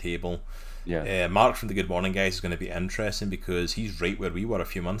add to the table. Yeah. Mark from the Good Morning Guys is going to be interesting because he's right where we were a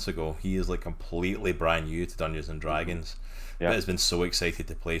few months ago. He is like completely brand new to Dungeons and Dragons, but has been so excited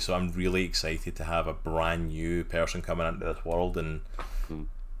to play. So I'm really excited to have a brand new person coming into this world, and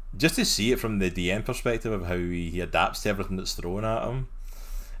just to see it from the DM perspective of how he adapts to everything that's thrown at him.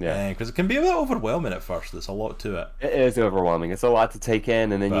 Yeah. Because it can be a bit overwhelming at first. There's a lot to it. It is overwhelming. It's a lot to take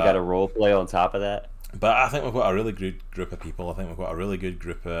in, and then you got to role play on top of that. But I think we've got a really good group of people. I think we've got a really good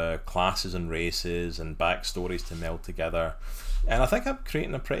group of classes and races and backstories to meld together. And I think I'm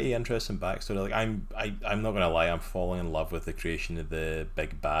creating a pretty interesting backstory. Like I'm not gonna lie, I'm falling in love with the creation of the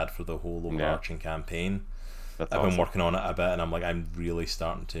big bad for the whole overarching campaign. That's I've awesome. been working on it a bit, and I'm really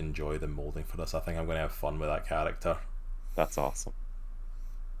starting to enjoy the molding for this. I think I'm gonna have fun with that character. That's awesome.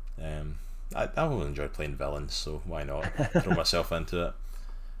 I will enjoy playing villains, so why not throw myself into it?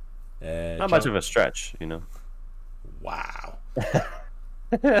 Not much of a stretch, you know. Wow.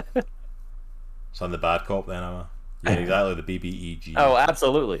 So I'm the bad cop then, am I? Yeah, exactly. The BBEG. Oh,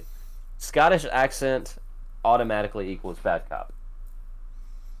 absolutely. Scottish accent automatically equals bad cop.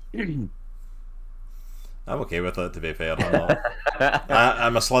 I'm okay with it, to be fair. I'm not.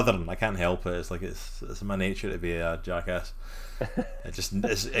 I'm a Slytherin. I can't help it. It's like it's in my nature to be a jackass.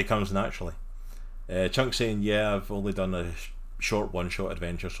 It comes naturally. Chunk saying, yeah, I've only done a short one-shot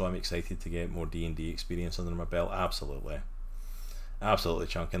adventure, so I'm excited to get more D&D experience under my belt. Absolutely,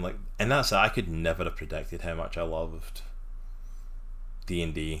 Chunk, and that's it. I could never have predicted how much I loved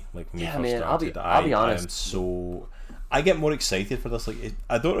D&D. Like when we first started, I'll be honest. I get more excited for this.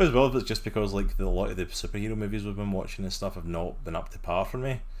 I don't know as well if it's just because like a lot of the superhero movies we've been watching and stuff have not been up to par for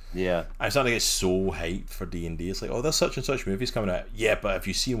me. Yeah. I'm starting to get so hyped for D&D. It's like, oh, there's such and such movies coming out. Yeah, but have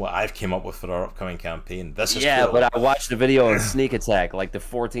you seen what I've came up with for our upcoming campaign? This is cool. But I watched the video on Sneak Attack, like the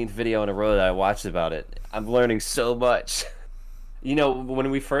 14th video in a row that I watched about it. I'm learning so much. You know, when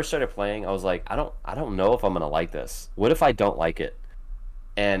we first started playing, I was like, I don't know if I'm gonna like this. What if I don't like it?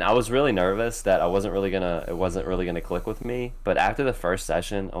 And I was really nervous that it wasn't really gonna click with me. But after the first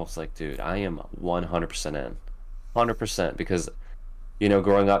session, I was like, dude, I am 100% in, 100%, because you know,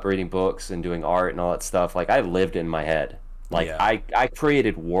 growing up reading books and doing art and all that stuff, like I lived in my head. Like I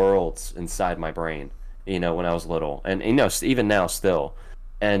created worlds inside my brain, you know, when I was little, and you know, even now still.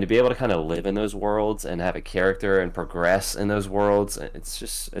 And to be able to kind of live in those worlds and have a character and progress in those worlds,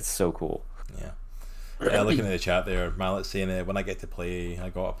 it's so cool. Yeah. Looking at the chat there, Mallet's saying when I get to play, I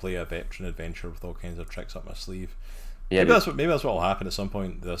got to play a veteran adventure with all kinds of tricks up my sleeve. Yeah, maybe that's what will happen at some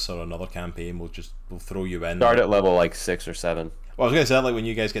point. This or another campaign will throw you in. Start at level like 6 or 7. Well, I was gonna say, like when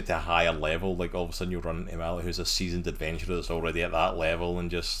you guys get to a higher level, like all of a sudden you'll run into Mallet, who's a seasoned adventurer that's already at that level, and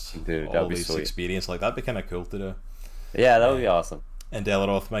just all these experience. Like that'd be kind of cool to do. Yeah, that would be awesome. And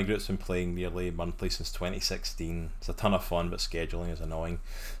Delaroth, my group's been playing nearly monthly since 2016. It's a ton of fun, but scheduling is annoying.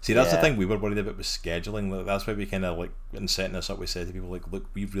 See, that's the thing we were worried about with scheduling. Like, that's why we kind of like, in setting this up, we said to people like, look,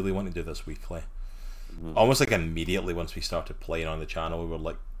 we really want to do this weekly. Almost like immediately once we started playing on the channel, we were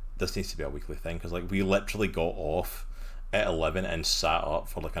like, this needs to be a weekly thing, because like we literally got off at 11 and sat up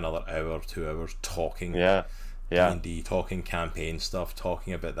for like another hour, 2 hours talking D&D, talking campaign stuff,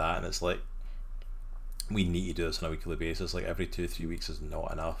 talking about that, and it's like, we need to do this on a weekly basis. Like every 2-3 weeks is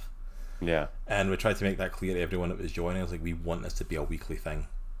not enough. Yeah. And we tried to make that clear to everyone that was joining us. Like, we want this to be a weekly thing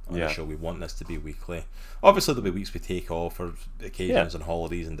on the show. We want this to be weekly. Obviously there'll be weeks we take off for occasions and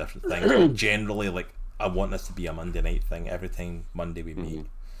holidays and different things, but generally, like, I want this to be a Monday night thing every time Monday we meet.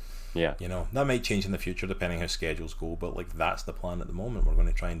 Yeah. You know, that might change in the future depending how schedules go, but like that's the plan at the moment. We're going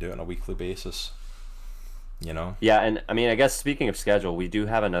to try and do it on a weekly basis. You know? Yeah, and I mean, I guess speaking of schedule, we do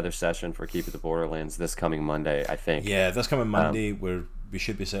have another session for Keep It the Borderlands this coming Monday, I think. Yeah, this coming Monday, we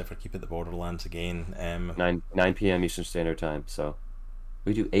should be set for Keep It the Borderlands again. 9 p.m. Eastern Standard Time. So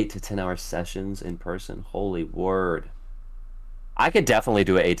we do 8 to 10 hour sessions in person. Holy word! I could definitely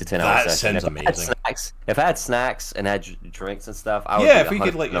do an 8 to 10 hour session. That sounds amazing. If I had snacks and had drinks and stuff, I would. Yeah, if we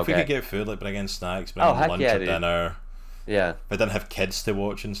could get food, like bring in snacks, bring in lunch or dinner. Yeah. If I didn't have kids to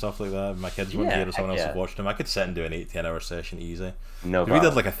watch and stuff like that, if my kids weren't here or someone else was watching them, I could sit and do an 8-10 hour session easy. No problem. We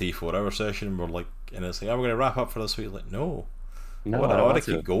did like a 3-4 hour session, and we're like, and it's like, oh, we're gonna wrap up for this week. Like, no, I want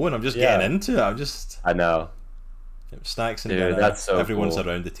to keep going. I'm just getting into it. I know. Snacks and dinner. That's so everyone's cool.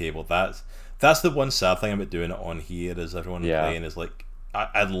 around the table. That's the one sad thing about doing it on here is everyone playing is like,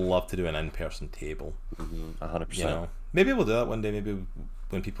 I'd love to do an in-person table. 100%. You know, maybe we'll do that one day. Maybe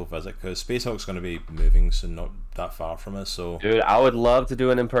when people visit, because Spacehawk's going to be moving soon, not that far from us. So, dude, I would love to do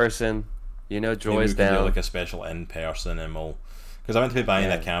an in person. You know, Joy's down. Do like a special in person, and because I meant to be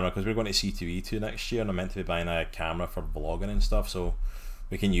buying a camera because we're going to C2E2 next year, and I meant to be buying a camera for vlogging and stuff, so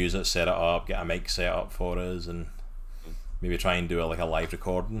we can use it, set it up, get a mic set up for us, and maybe try and do like a live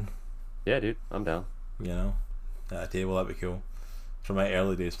recording. Yeah, dude, I'm down. You know, at a table, that'd be cool. From my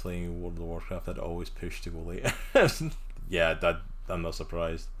early days playing World of Warcraft, I'd always push to go later. Yeah, I'm not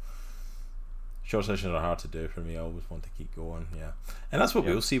surprised. Short sessions are hard to do for me. I always want to keep going, yeah. And that's what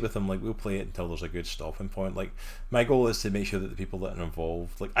we'll see with them. Like, we'll play it until there's a good stopping point. Like, my goal is to make sure that the people that are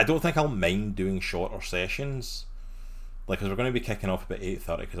involved, like, I don't think I'll mind doing shorter sessions. Like, because we're going to be kicking off about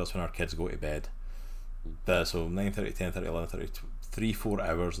 8:30, because that's when our kids go to bed. So 9:30, 10:30, 11:30, 3-4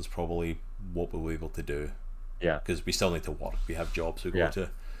 hours is probably what we'll be able to do. Yeah. Because we still need to work. We have jobs we go to.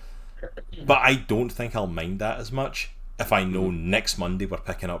 But I don't think I'll mind that as much if I know next Monday we're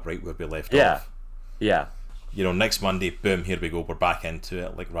picking up right where we left off. Yeah. You know, next Monday, boom, here we go, we're back into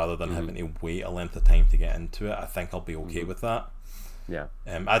it. Like, rather than having to wait a length of time to get into it, I think I'll be okay with that. Yeah.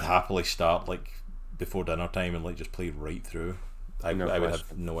 I'd happily start, like, before dinner time and, like, just play right through. I would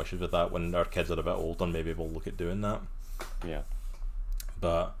have no issues with that. When our kids are a bit older, maybe we'll look at doing that. Yeah.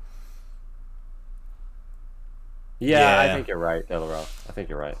 But... Yeah, I think you're right, Delaro. I think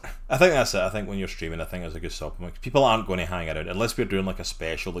you're right. I think that's it. I think when you're streaming, I think it's a good stopping point. People aren't going to hang around, unless we're doing, like, a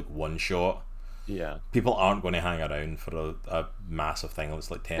special, like, one-shot. Yeah. People aren't going to hang around for a massive thing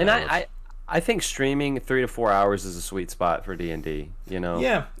that's like 10 and hours. I think streaming 3 to 4 hours is a sweet spot for D&D, you know?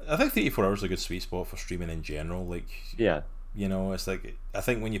 Yeah, I think 3 to 4 hours is a good sweet spot for streaming in general. Like, yeah. You know, it's like, I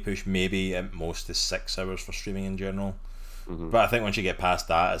think when you push maybe at most to 6 hours for streaming in general. But I think once you get past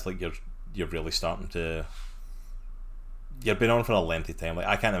that, it's like you're really starting to... You've been on for a lengthy time. Like,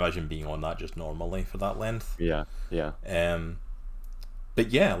 I can't imagine being on that just normally for that length. Yeah. But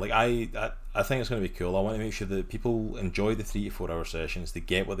yeah, like I think it's going to be cool. I want to make sure that people enjoy the 3 to 4 hour sessions. They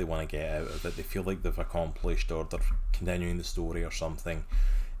get what they want to get out of it. They feel like they've accomplished, or they're continuing the story or something.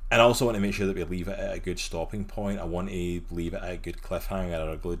 And I also want to make sure that we leave it at a good stopping point. I want to leave it at a good cliffhanger, or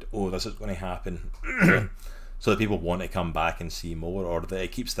a good, oh, this is going to happen, so that people want to come back and see more, or that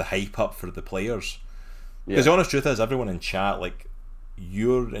it keeps the hype up for the players. Because the honest truth is, everyone in chat, like,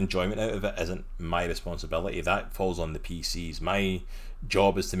 your enjoyment out of it isn't my responsibility. That falls on the PCs. My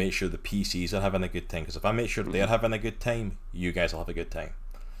job is to make sure the PCs are having a good time, because if I make sure they're having a good time, you guys will have a good time.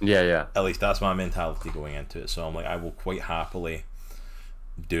 Yeah. At least that's my mentality going into it. So I'm like, I will quite happily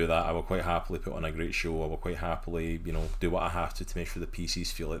do that. I will quite happily put on a great show. I will quite happily, you know, do what I have to make sure the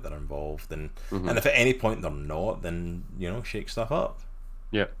PCs feel like they're involved. And if at any point they're not, then, you know, shake stuff up.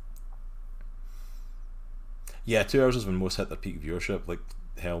 Yeah, 2 hours is when most hit their peak viewership. Like,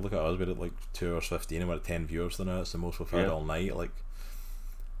 hell, look at us, we're at like 2 hours 15 and we're at 10 viewers now. It's the most we've had all night. Like,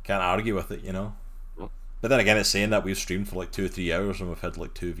 can't argue with it, you know. But then again, it's saying that we've streamed for like 2 or 3 hours and we've had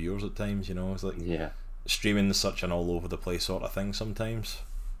like 2 viewers at times, you know. It's like, streaming is such an all over the place sort of thing sometimes.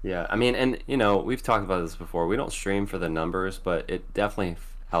 Yeah, I mean, and you know, we've talked about this before. We don't stream for the numbers, but it definitely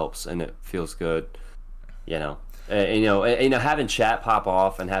helps and it feels good, you know. Having chat pop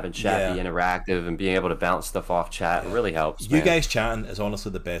off and having chat be interactive and being able to bounce stuff off chat really helps. You guys chatting is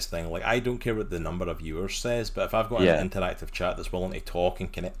honestly the best thing. Like, I don't care what the number of viewers says, but if I've got an interactive chat that's willing to talk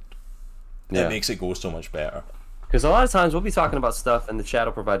and connect, it makes it go so much better. Because a lot of times we'll be talking about stuff and the chat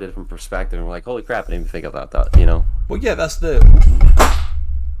will provide a different perspective, and we're like, holy crap, I didn't even think about that, you know? Well, yeah, that's the...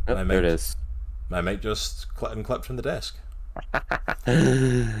 there it is. My mic just clipped from the desk.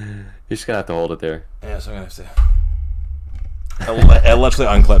 You're just going to have to hold it there. Yeah, so I'm going to have to... It literally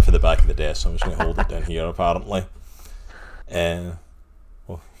unclipped for the back of the desk, so I'm just going to hold it down here, apparently. I'll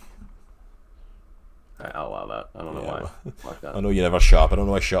allow that. I don't know why. Like that. I know you never shut up. I don't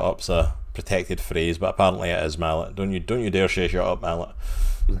know why shut up's a protected phrase, but apparently it is, Mallet. Don't you dare say shut up, Mallet.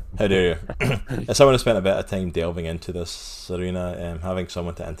 How dare you? As someone who spent a bit of time delving into this arena, having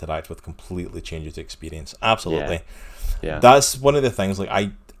someone to interact with completely changes the experience. Absolutely. Yeah. That's one of the things,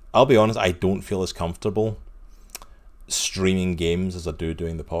 like, I'll be honest, I don't feel as comfortable streaming games as I do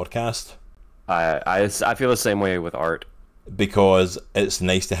doing the podcast. I feel the same way with art. Because it's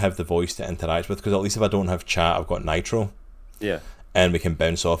nice to have the voice to interact with, because at least if I don't have chat, I've got Nitro. Yeah. And we can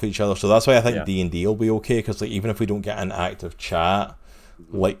bounce off each other. So that's why I think D&D will be okay, because like, even if we don't get an active chat,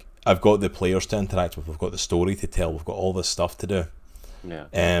 like, I've got the players to interact with, we've got the story to tell, we've got all this stuff to do.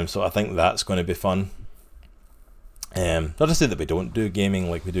 Yeah. So I think that's going to be fun. Not to say that we don't do gaming,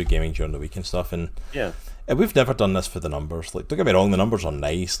 like we do gaming during the week and stuff, and we've never done this for the numbers. Like, don't get me wrong, the numbers are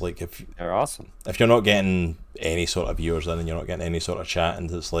nice. Like, if they're awesome, if you're not getting any sort of viewers in and you're not getting any sort of chat, and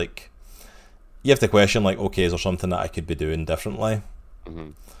it's like, you have to question, like, okay, is there something that I could be doing differently?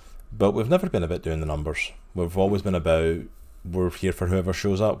 But we've never been about doing the numbers. We've always been about, we're here for whoever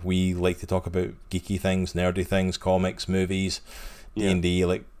shows up. We like to talk about geeky things, nerdy things, comics, movies, D&D.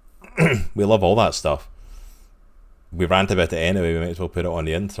 Like, we love all that stuff. We rant about it anyway, we might as well put it on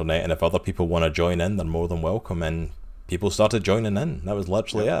the internet, and if other people want to join in, they're more than welcome, and people started joining in. That was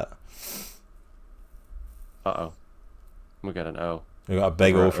literally it. Uh-oh. We got an O. We got a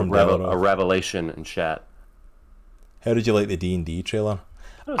big O from Delaro. A revelation in chat. How did you like the D&D trailer?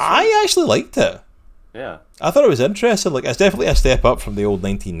 I actually liked it. Yeah. I thought it was interesting. Like, it's definitely a step up from the old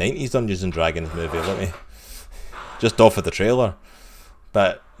 1990s Dungeons and Dragons movie. Let me just off of the trailer.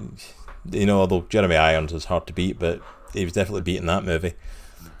 But, you know, although Jeremy Irons is hard to beat, but he was definitely beating that movie.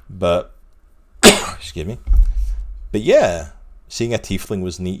 But, excuse me. But yeah, seeing a tiefling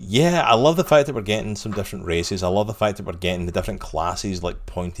was neat. Yeah, I love the fact that we're getting some different races. I love the fact that we're getting the different classes, like,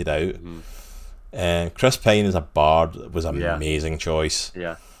 pointed out. Chris Pine as a bard was an amazing choice.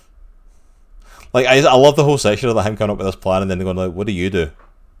 Yeah. Like, I love the whole section of him coming up with this plan and then going like, what do you do?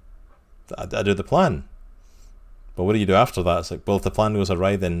 I do the plan. But what do you do after that? It's like, well, if the plan goes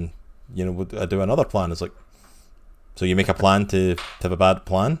awry, then, you know, I do another plan. It's like, so you make a plan to have a bad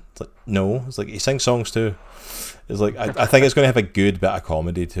plan? It's like, no. It's like, he sings songs too. It's like, I think it's going to have a good bit of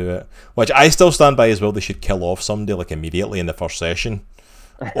comedy to it. Which I still stand by as well. They should kill off somebody, like, immediately in the first session.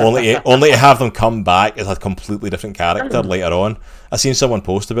 only to have them come back as a completely different character later on. I seen someone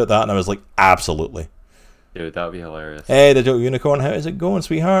post about that and I was like, absolutely. Dude, that would be hilarious. Hey, Digital Unicorn, how is it going,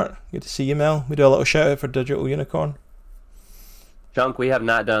 sweetheart? Good to see you, Mel. We do a little shout out for Digital Unicorn. Chunk, we have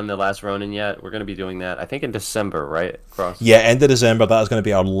not done The Last Ronin yet. We're going to be doing that, I think, in December, right? Yeah, end of December. That is going to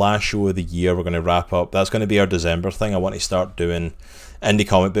be our last show of the year. We're going to wrap up. That's going to be our December thing. I want to start doing indie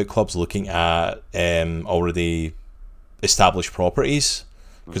comic book clubs looking at already established properties.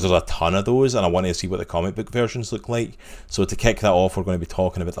 Because there's a ton of those, and I want to see what the comic book versions look like. So to kick that off, we're going to be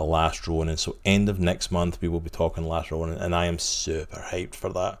talking about The Last Ronin. So end of next month, we will be talking Last Ronin, and I am super hyped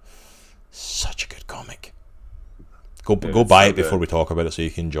for that. Such a good comic. Go buy it before we talk about it so you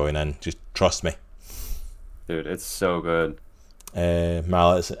can join in. Just trust me. Dude, it's so good.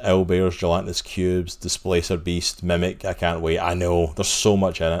 Mallets, Owlbears, Gelatinous Cubes, Displacer Beast, Mimic. I can't wait. I know. There's so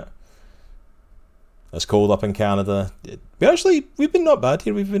much in it. It's cold up in Canada. We've been not bad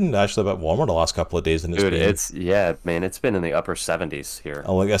here. We've been actually a bit warmer the last couple of days than it's been. Dude, it's been in the upper 70s here.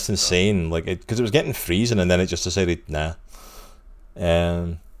 Oh, like, that's insane. Like, because it was getting freezing, and then it just decided, nah.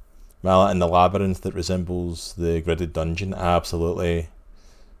 Mallet in the labyrinth that resembles the gridded dungeon. Absolutely.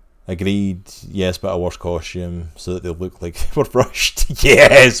 Agreed. Yes, but a worse costume so that they look like they were rushed.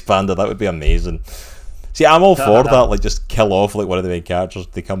 Yes, Panda, that would be amazing. See, I'm all for that. Like, just kill off like one of the main characters.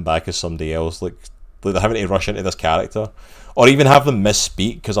 They come back as somebody else. Like they're having to rush into this character, or even have them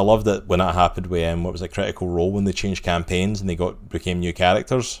misspeak. Because I loved it when that happened with what was it, Critical Role, when they changed campaigns and they became new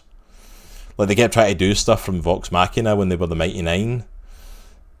characters. Like they kept trying to do stuff from Vox Machina when they were the Mighty Nine,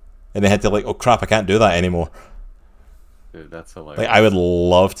 and they had to like, oh crap, I can't do that anymore. Dude, that's hilarious. Like, I would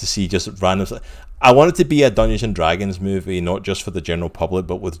love to see just random stuff. I want it to be a Dungeons and Dragons movie, not just for the general public,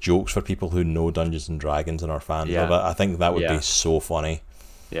 but with jokes for people who know Dungeons and Dragons and are fans of it. I think that would be so funny.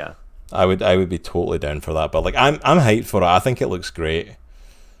 Yeah. I would be totally down for that. But like, I'm hyped for it. I think it looks great.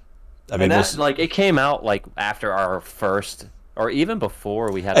 I mean, like, it came out like after our first, or even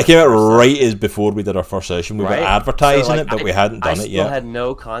before we had. It came out right as before we did our first session. We were advertising it, but we hadn't done it yet. I still had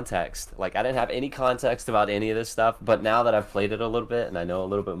no context. Like, I didn't have any context about any of this stuff. But now that I've played it a little bit and I know a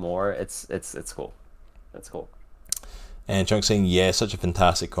little bit more, it's cool. It's cool. And Chunk saying, yeah, such a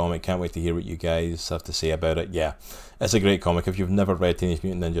fantastic comic. Can't wait to hear what you guys have to say about it. Yeah, it's a great comic. If you've never read Teenage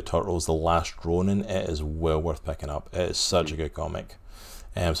Mutant Ninja Turtles: The Last Ronin, it is well worth picking up. It is such a good comic.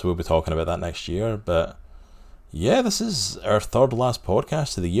 So we'll be talking about that next year. But yeah, this is our third last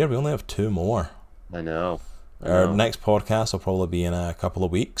podcast of the year. We only have 2 more. I know. Our next podcast will probably be in a couple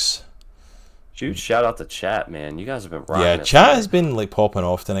of weeks. Huge shout out to chat, man. You guys have been rocking. Yeah, chat has been like popping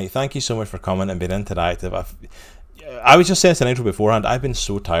off tonight. Thank you so much for coming and being interactive. I was just saying to Nigel beforehand, I've been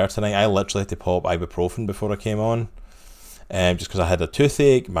so tired tonight. I literally had to pop ibuprofen before I came on, just because I had a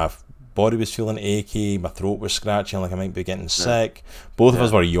toothache. My body was feeling achy. My throat was scratching like I might be getting sick. Both of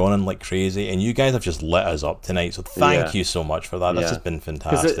us were yawning like crazy, and you guys have just lit us up tonight. So thank you so much for that. This has been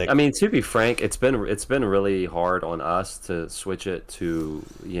fantastic. I mean, to be frank, it's been really hard on us to switch it to,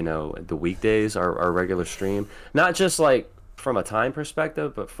 you know, the weekdays, our regular stream. Not just like from a time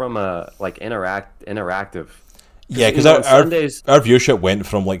perspective, but from a like interactive. Yeah, because our viewership went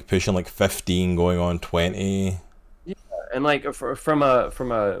from like pushing like 15 going on 20. Yeah, and like from a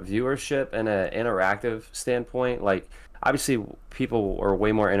viewership and an interactive standpoint, like obviously people are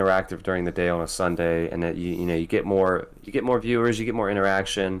way more interactive during the day on a Sunday, and that you get more viewers, you get more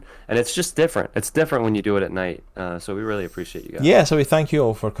interaction, and it's just different. It's different when you do it at night. So we really appreciate you guys. Yeah, so we thank you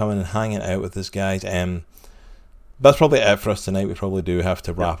all for coming and hanging out with us, guys. That's probably it for us tonight. We probably do have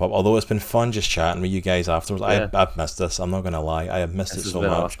to wrap up. Although it's been fun just chatting with you guys afterwards. I've missed this. I'm not going to lie. I have missed it so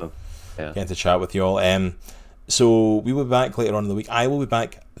much. Awesome. Yeah. Getting to chat with you all. So we will be back later on in the week. I will be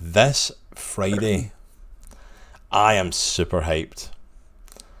back this Friday. I am super hyped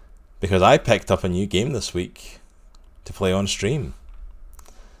because I picked up a new game this week to play on stream.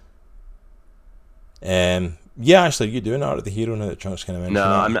 Yeah, actually, you doing Art of the Hero now that Chunk's kind of mentioned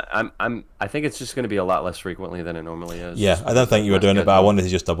No, that? I'm not. I think it's just going to be a lot less frequently than it normally is. Yeah, I don't think you were doing it, but I wanted to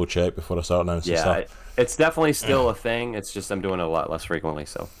just double check before I start announcing stuff. It's definitely still a thing. It's just I'm doing it a lot less frequently.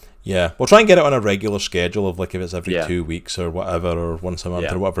 So yeah, we'll try and get it on a regular schedule of like if it's every 2 weeks or whatever, or once a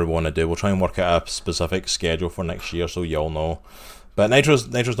month or whatever we want to do. We'll try and work out a specific schedule for next year so you all know. But Nitro's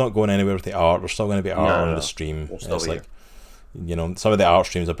not going anywhere with the art. There's still going to be art on the stream. It's like, you know, some of the art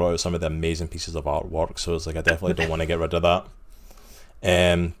streams have brought out some of the amazing pieces of artwork, so it's like I definitely don't want to get rid of that.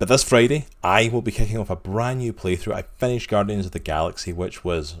 But this Friday, I will be kicking off a brand new playthrough. I finished Guardians of the Galaxy, which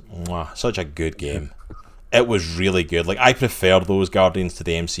was such a good game. It was really good. Like, I prefer those Guardians to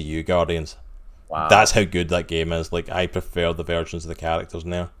the MCU Guardians. Wow. That's how good that game is. Like, I prefer the versions of the characters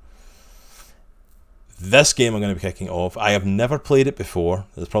now. This game I'm going to be kicking off, I have never played it before.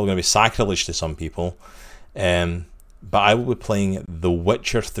 It's probably going to be sacrilege to some people. But I will be playing The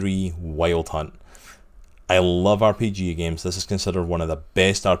Witcher 3 Wild Hunt. I love RPG games. This is considered one of the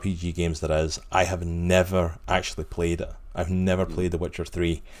best RPG games there is. I have never actually played it. I've never played The Witcher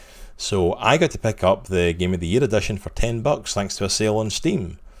 3. So I got to pick up the Game of the Year edition for $10 thanks to a sale on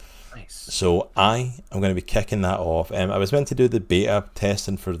Steam. Nice. So I am going to be kicking that off. I was meant to do the beta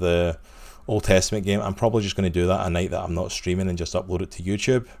testing for the Old Testament game. I'm probably just going to do that a night that I'm not streaming and just upload it to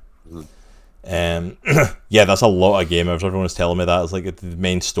YouTube. Yeah, that's a lot of game hours. Everyone's telling me that. It's like the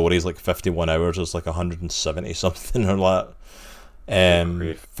main story is like 51 hours. It's like 170 something or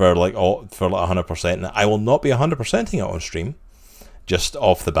that. For like 100%. And I will not be 100%ing it on stream. Just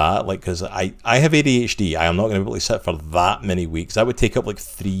off the bat, like, because I have ADHD. I am not going to be able to sit for that many weeks. That would take up like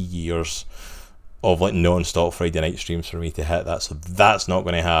 3 years of like non-stop Friday night streams for me to hit that. So that's not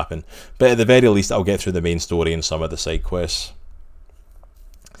going to happen. But at the very least, I'll get through the main story and some of the side quests.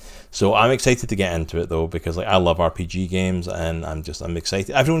 So I'm excited to get into it though, because like I love RPG games and I'm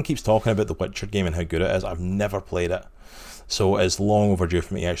excited. Everyone keeps talking about the Witcher game and how good it is. I've never played it. So it's long overdue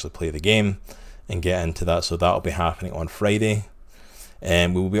for me to actually play the game and get into that. So that'll be happening on Friday.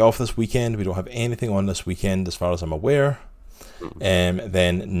 And we will be off this weekend. We don't have anything on this weekend as far as I'm aware.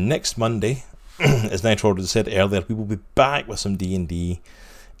 Then next Monday, as Nitro already said earlier, we will be back with some D&D.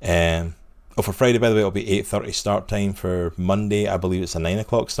 For Friday, by the way, it'll be 8:30 start time. For Monday, I believe it's a 9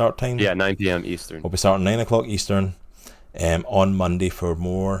 o'clock start time. Yeah, 9 p.m. Eastern. We'll be starting 9 o'clock Eastern on Monday for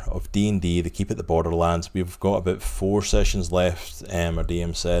more of D&D, the Keep It the Borderlands. We've got about 4 sessions left, our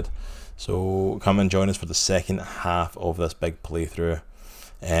DM said. So come and join us for the second half of this big playthrough.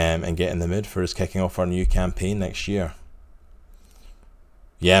 And get in the mood for us kicking off our new campaign next year.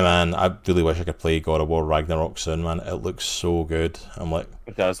 Yeah, man, I really wish I could play God of War Ragnarok soon, man. It looks so good. I'm like,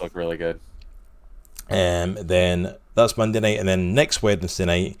 it does look really good. Then that's Monday night, and then next Wednesday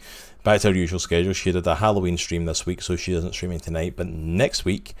night, back to our usual schedule. She did a Halloween stream this week, so she isn't streaming tonight. But next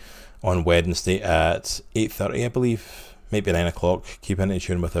week on Wednesday at 8:30, I believe. Maybe 9 o'clock. Keep in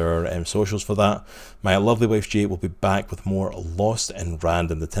tune with our socials for that. My lovely wife Jade will be back with more Lost in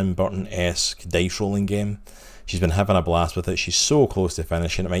Random, the Tim Burton-esque dice rolling game. She's been having a blast with it. She's so close to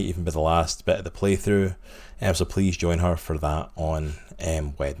finishing. It might even be the last bit of the playthrough. So please join her for that on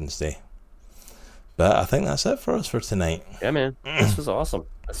Wednesday. But I think that's it for us for tonight. Yeah, man. This was awesome.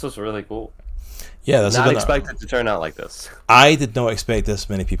 This was really cool. Yeah, that's not expected to turn out like this. I did not expect this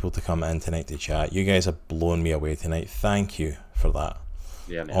many people to come in tonight to chat. You guys have blown me away tonight. Thank you for that.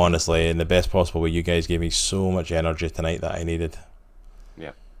 Yeah, man. Honestly, in the best possible way. You guys gave me so much energy tonight that I needed.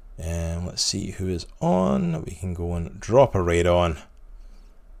 Yeah. Let's see who is on. We can go and drop a raid on.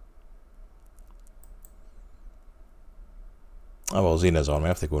 Oh well, Xena's on. We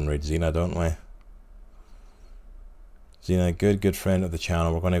have to go and raid Xena, don't we? Xena, good friend of the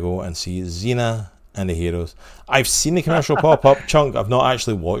channel. We're going to go and see Xena and the Heroes. I've seen the commercial pop up, Chunk. I've not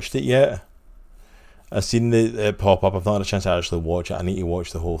actually watched it yet. I've seen the pop up. I've not had a chance to actually watch it. I need to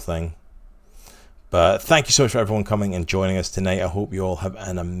watch the whole thing. But thank you so much for everyone coming and joining us tonight. I hope you all have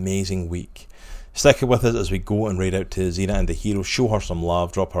an amazing week. Stick with us as we go and raid out to Xena and the Heroes. Show her some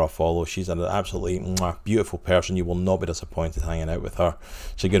love. Drop her a follow. She's an absolutely beautiful person. You will not be disappointed hanging out with her.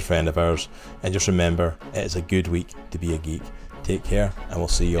 She's a good friend of ours. And just remember, it is a good week to be a geek. Take care, and we'll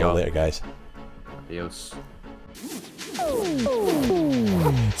see you all later, guys. Adios. Zero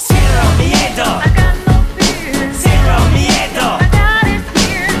miedo. Zero miedo.